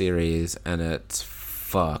is a series, and it's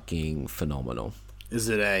fucking phenomenal. Is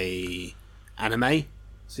it a anime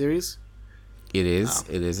series? It is.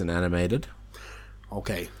 It is an animated.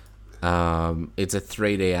 Okay. It's a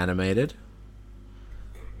 3D animated.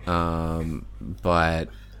 But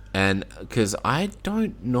because I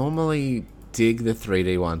don't normally dig the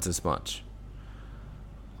 3D ones as much,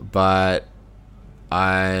 but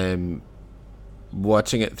I'm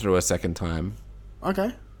watching it through a second time.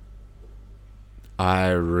 Okay. I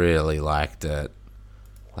really liked it.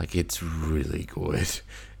 Like, it's really good.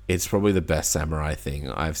 It's probably the best samurai thing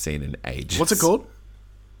I've seen in ages. What's it called?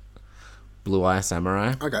 Blue Eye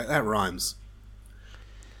Samurai. Okay, that rhymes.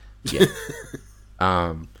 Yeah.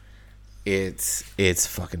 It's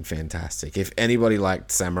fucking fantastic. If anybody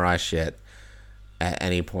liked samurai shit at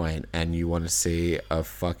any point and you want to see a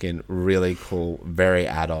fucking really cool, very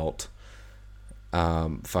adult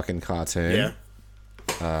fucking cartoon,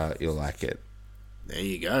 you'll like it. There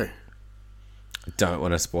you go. Don't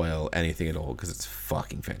want to spoil anything at all because it's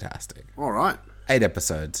fucking fantastic. All right. 8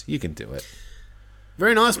 episodes. You can do it.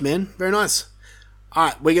 Very nice, man. Very nice. All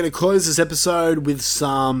right, we're going to close this episode with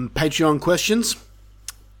some Patreon questions.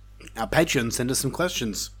 Our Patreon send us some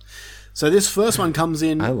questions. So this first one comes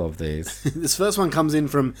in... I love these. This first one comes in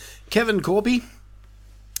from Kevin Corby.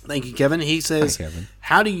 Thank you, Kevin. He says, Hi, Kevin.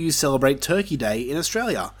 how do you celebrate Turkey Day in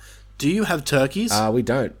Australia? Do you have turkeys? We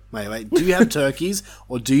don't. Wait. Do you have turkeys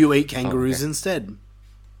or do you eat kangaroos instead?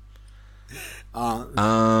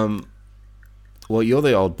 Well, you're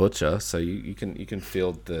the old butcher, so you can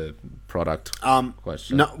field the product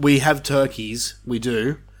question. No, we have turkeys. We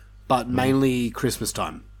do, but mainly Christmas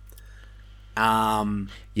time.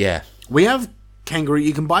 Yeah. We have kangaroo.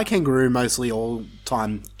 You can buy kangaroo mostly all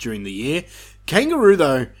time during the year. Kangaroo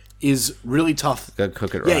though is really tough. Gotta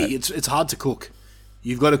cook it Yeah, right. it's hard to cook.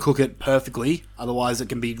 You've got to cook it perfectly, otherwise it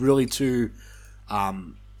can be really too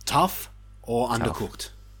tough or undercooked.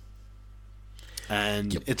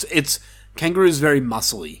 And it's kangaroo is very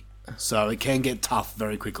muscly, so it can get tough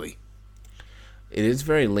very quickly. It is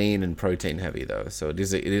very lean and protein heavy though, so it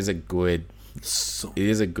is a good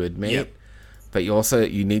meat. Yep. But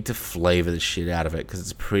you need to flavor the shit out of it because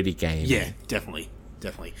it's pretty gamey. Yeah, definitely.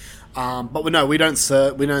 But no, we don't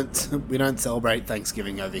celebrate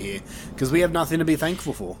Thanksgiving over here because we have nothing to be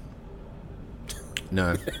thankful for.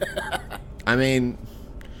 No. I mean,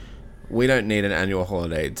 we don't need an annual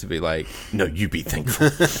holiday to be like, no, you be thankful.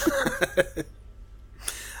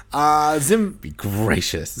 Be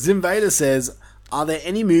gracious. Zimvader says, are there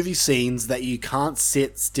any movie scenes that you can't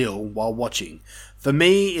sit still while watching? For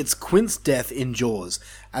me, it's Quint's death in Jaws.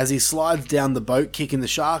 As he slides down the boat kicking the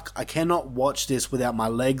shark, I cannot watch this without my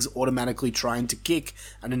legs automatically trying to kick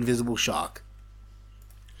an invisible shark.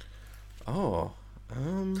 Oh.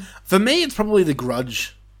 For me, it's probably The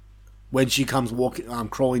Grudge. When she comes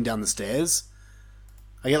crawling down the stairs.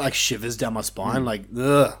 I get like shivers down my spine, like,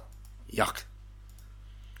 ugh, yuck.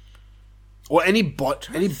 Or any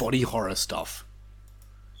body horror stuff.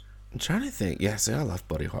 I'm trying to think. Yeah, see, I love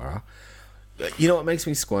body horror. You know what makes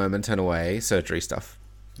me squirm and turn away? Surgery stuff.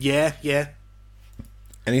 Yeah.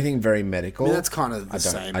 Anything very medical. I mean, that's kind of the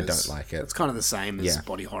same. I don't like it. It's kind of the same as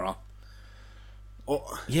body horror.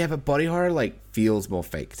 Yeah, but body horror like feels more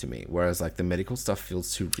fake to me, whereas like the medical stuff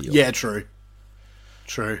feels too real. Yeah, true.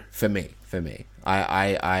 For me,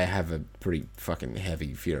 I have a pretty fucking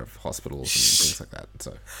heavy fear of hospitals and things like that.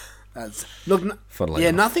 So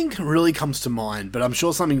nothing really comes to mind, but I'm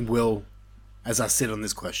sure something will as I sit on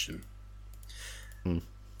this question.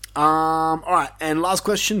 All right, and last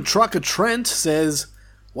question. Trucker Trent says,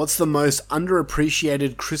 "What's the most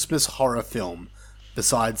underappreciated Christmas horror film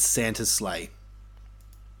besides Santa's Sleigh?"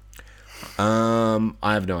 I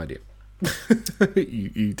have no idea.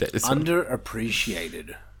 you take this one.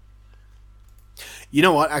 Underappreciated. You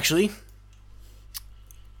know what? Actually,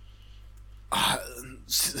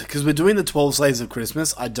 because we're doing the 12 Slaves of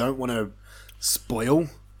Christmas, I don't want to spoil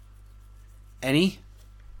any.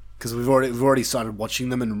 because we've already started watching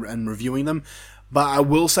them and reviewing them. But I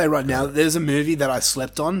will say right now, there's a movie that I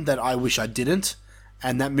slept on that I wish I didn't,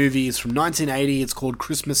 and that movie is from 1980. It's called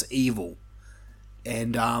Christmas Evil,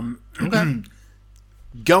 and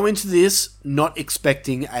go into this not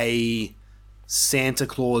expecting a Santa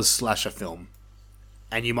Claus slasher film,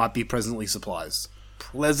 and you might be pleasantly surprised.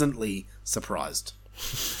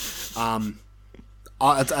 I'll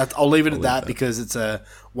leave it at that because it's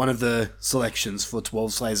one of the selections for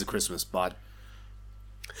 12 Sleighs of Christmas, but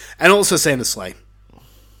and also Santa's Sleigh.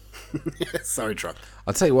 Sorry, Truck.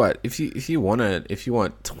 I'll tell you what. If you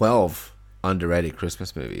want 12 underrated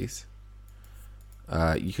Christmas movies,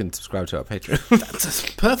 you can subscribe to our Patreon. That's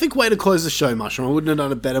a perfect way to close the show, Mushroom. I wouldn't have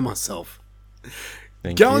done it better myself.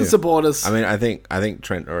 Thank Go you. and support us. I mean, I think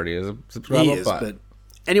Trent already is a subscriber. He is, but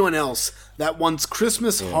anyone else that wants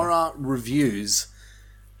Christmas horror reviews,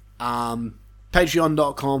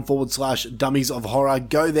 patreon.com/dummies of horror.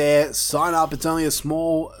 Go there, sign up. It's only a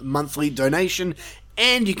small monthly donation,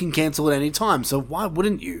 and you can cancel at any time. So why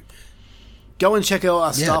wouldn't you? Go and check out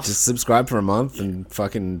our stuff. Just subscribe for a month and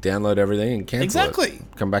fucking download everything and cancel Exactly. it.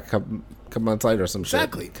 Come back a couple months later or some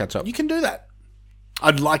Exactly. shit. Catch up. You can do that.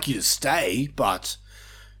 I'd like you to stay, but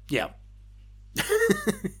yeah.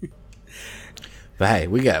 But hey,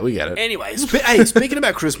 we get it. Anyway, hey, speaking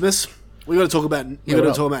about Christmas, we got to talk about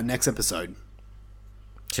what up? next episode.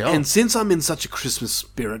 Chill. And since I'm in such a Christmas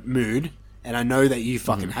spirit mood, and I know that you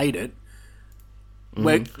fucking hate it,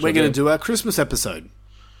 we're going to do our Christmas episode.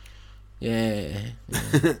 Yeah.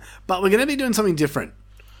 But we're going to be doing something different.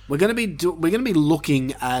 We're going to be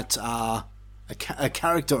looking at a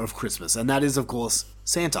character of Christmas, and that is, of course,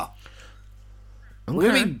 Santa. Okay.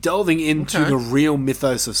 We're going to be delving into the real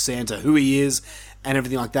mythos of Santa, who he is, and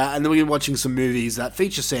everything like that. And then we're going to be watching some movies that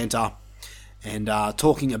feature Santa and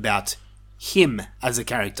talking about him as a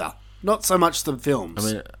character. Not so much the films.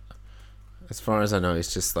 I mean, as far as I know,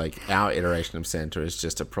 it's just like our iteration of Santa is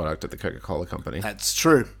just a product of the Coca-Cola company. That's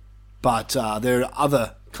true. But there are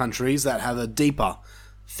other countries that have a deeper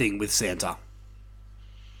thing with Santa.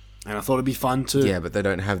 And I thought it'd be fun to... Yeah, but they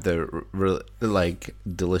don't have the like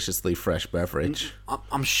deliciously fresh beverage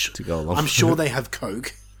I'm to go along. I'm sure they have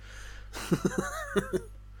Coke.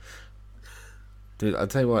 Dude, I'll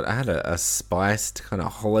tell you what, I had a spiced kind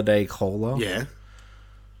of holiday cola. Yeah. It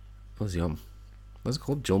was yum. What's it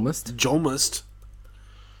called? Julmust? Jolmust.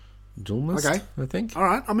 Julmust? Okay. I think. All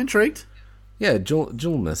right, I'm intrigued. Yeah,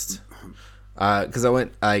 Julmust. Because I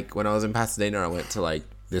went, like, when I was in Pasadena, I went to, like,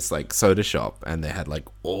 this, like, soda shop, and they had, like,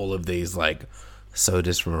 all of these, like,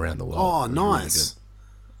 sodas from around the world. Oh, It was really nice. good.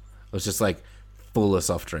 It was just, like, full of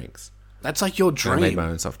soft drinks. That's like your And I made dream. my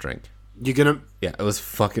own soft drink. You're going to... Yeah, it was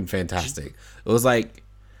fucking fantastic. It was like,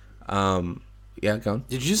 yeah, go on.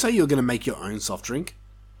 Did you say you were going to make your own soft drink?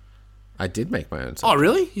 I did make my own soft Oh,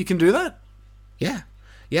 really? You can do that? Yeah.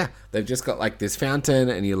 Yeah. They've just got like this fountain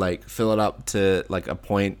and you like fill it up to like a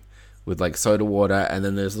point with like soda water and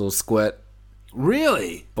then there's little squirt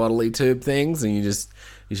Really? bodily tube things and you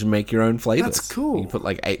should make your own flavors. That's cool. You put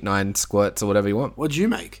like 8-9 squirts or whatever you want. What'd you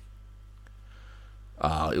make?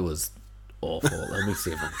 It was awful. Let me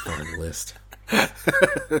see if I can find the list.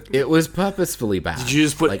 It was purposefully bad. Did you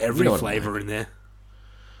just put Like, every you know what I flavour mean? in there?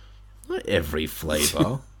 Not every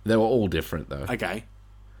flavor. They were all different though. Okay.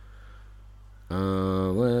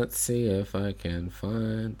 Let's see if I can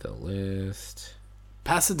find the list.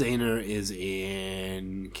 Pasadena is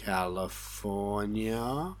in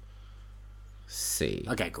California. See.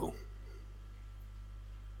 Okay, cool.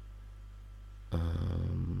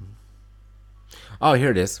 Oh, here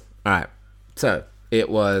it is. All right. So it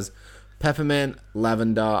was peppermint,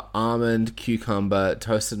 lavender, almond, cucumber,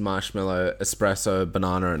 toasted marshmallow, espresso,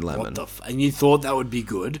 banana, and lemon. What the and you thought that would be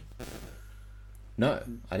good? No,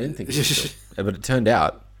 I didn't think it was good. But it turned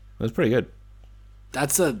out it was pretty good.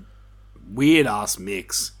 That's a weird ass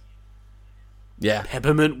mix. Yeah.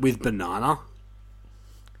 Peppermint with banana.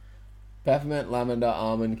 Peppermint, lavender,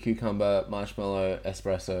 almond, cucumber, marshmallow,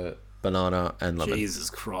 espresso, banana, and lemon.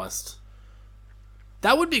 Jesus Christ.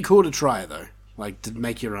 That would be cool to try, though. Like, to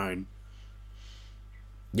make your own.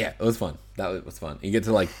 Yeah, it was fun. That was fun. You get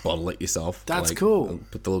to, like, bottle it yourself. That's like, cool.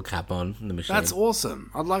 Put the little cap on in the machine. That's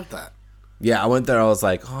awesome. I'd like that. Yeah, I went there. I was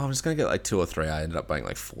like, oh, I'm just going to get, like, 2 or 3. I ended up buying,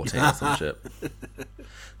 like, 14 or some shit.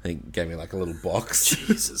 He gave me, like, a little box.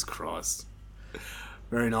 Jesus Christ.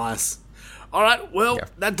 Very nice. All right, well, Yeah.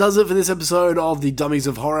 that does it for this episode of the Dummies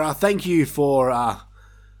of Horror. Thank you for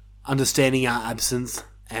understanding our absence.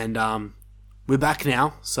 And we're back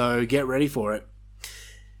now, so get ready for it.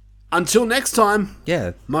 Until next time,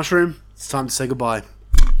 Yeah. Mushroom, it's time to say goodbye.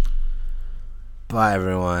 Bye,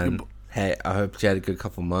 everyone. Hey, I hope you had a good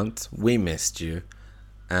couple months. We missed you.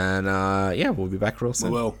 And yeah, we'll be back real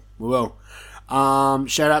soon. We will.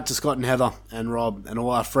 Shout out to Scott and Heather and Rob and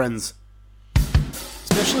all our friends,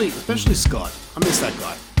 especially Scott. I miss that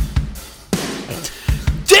guy.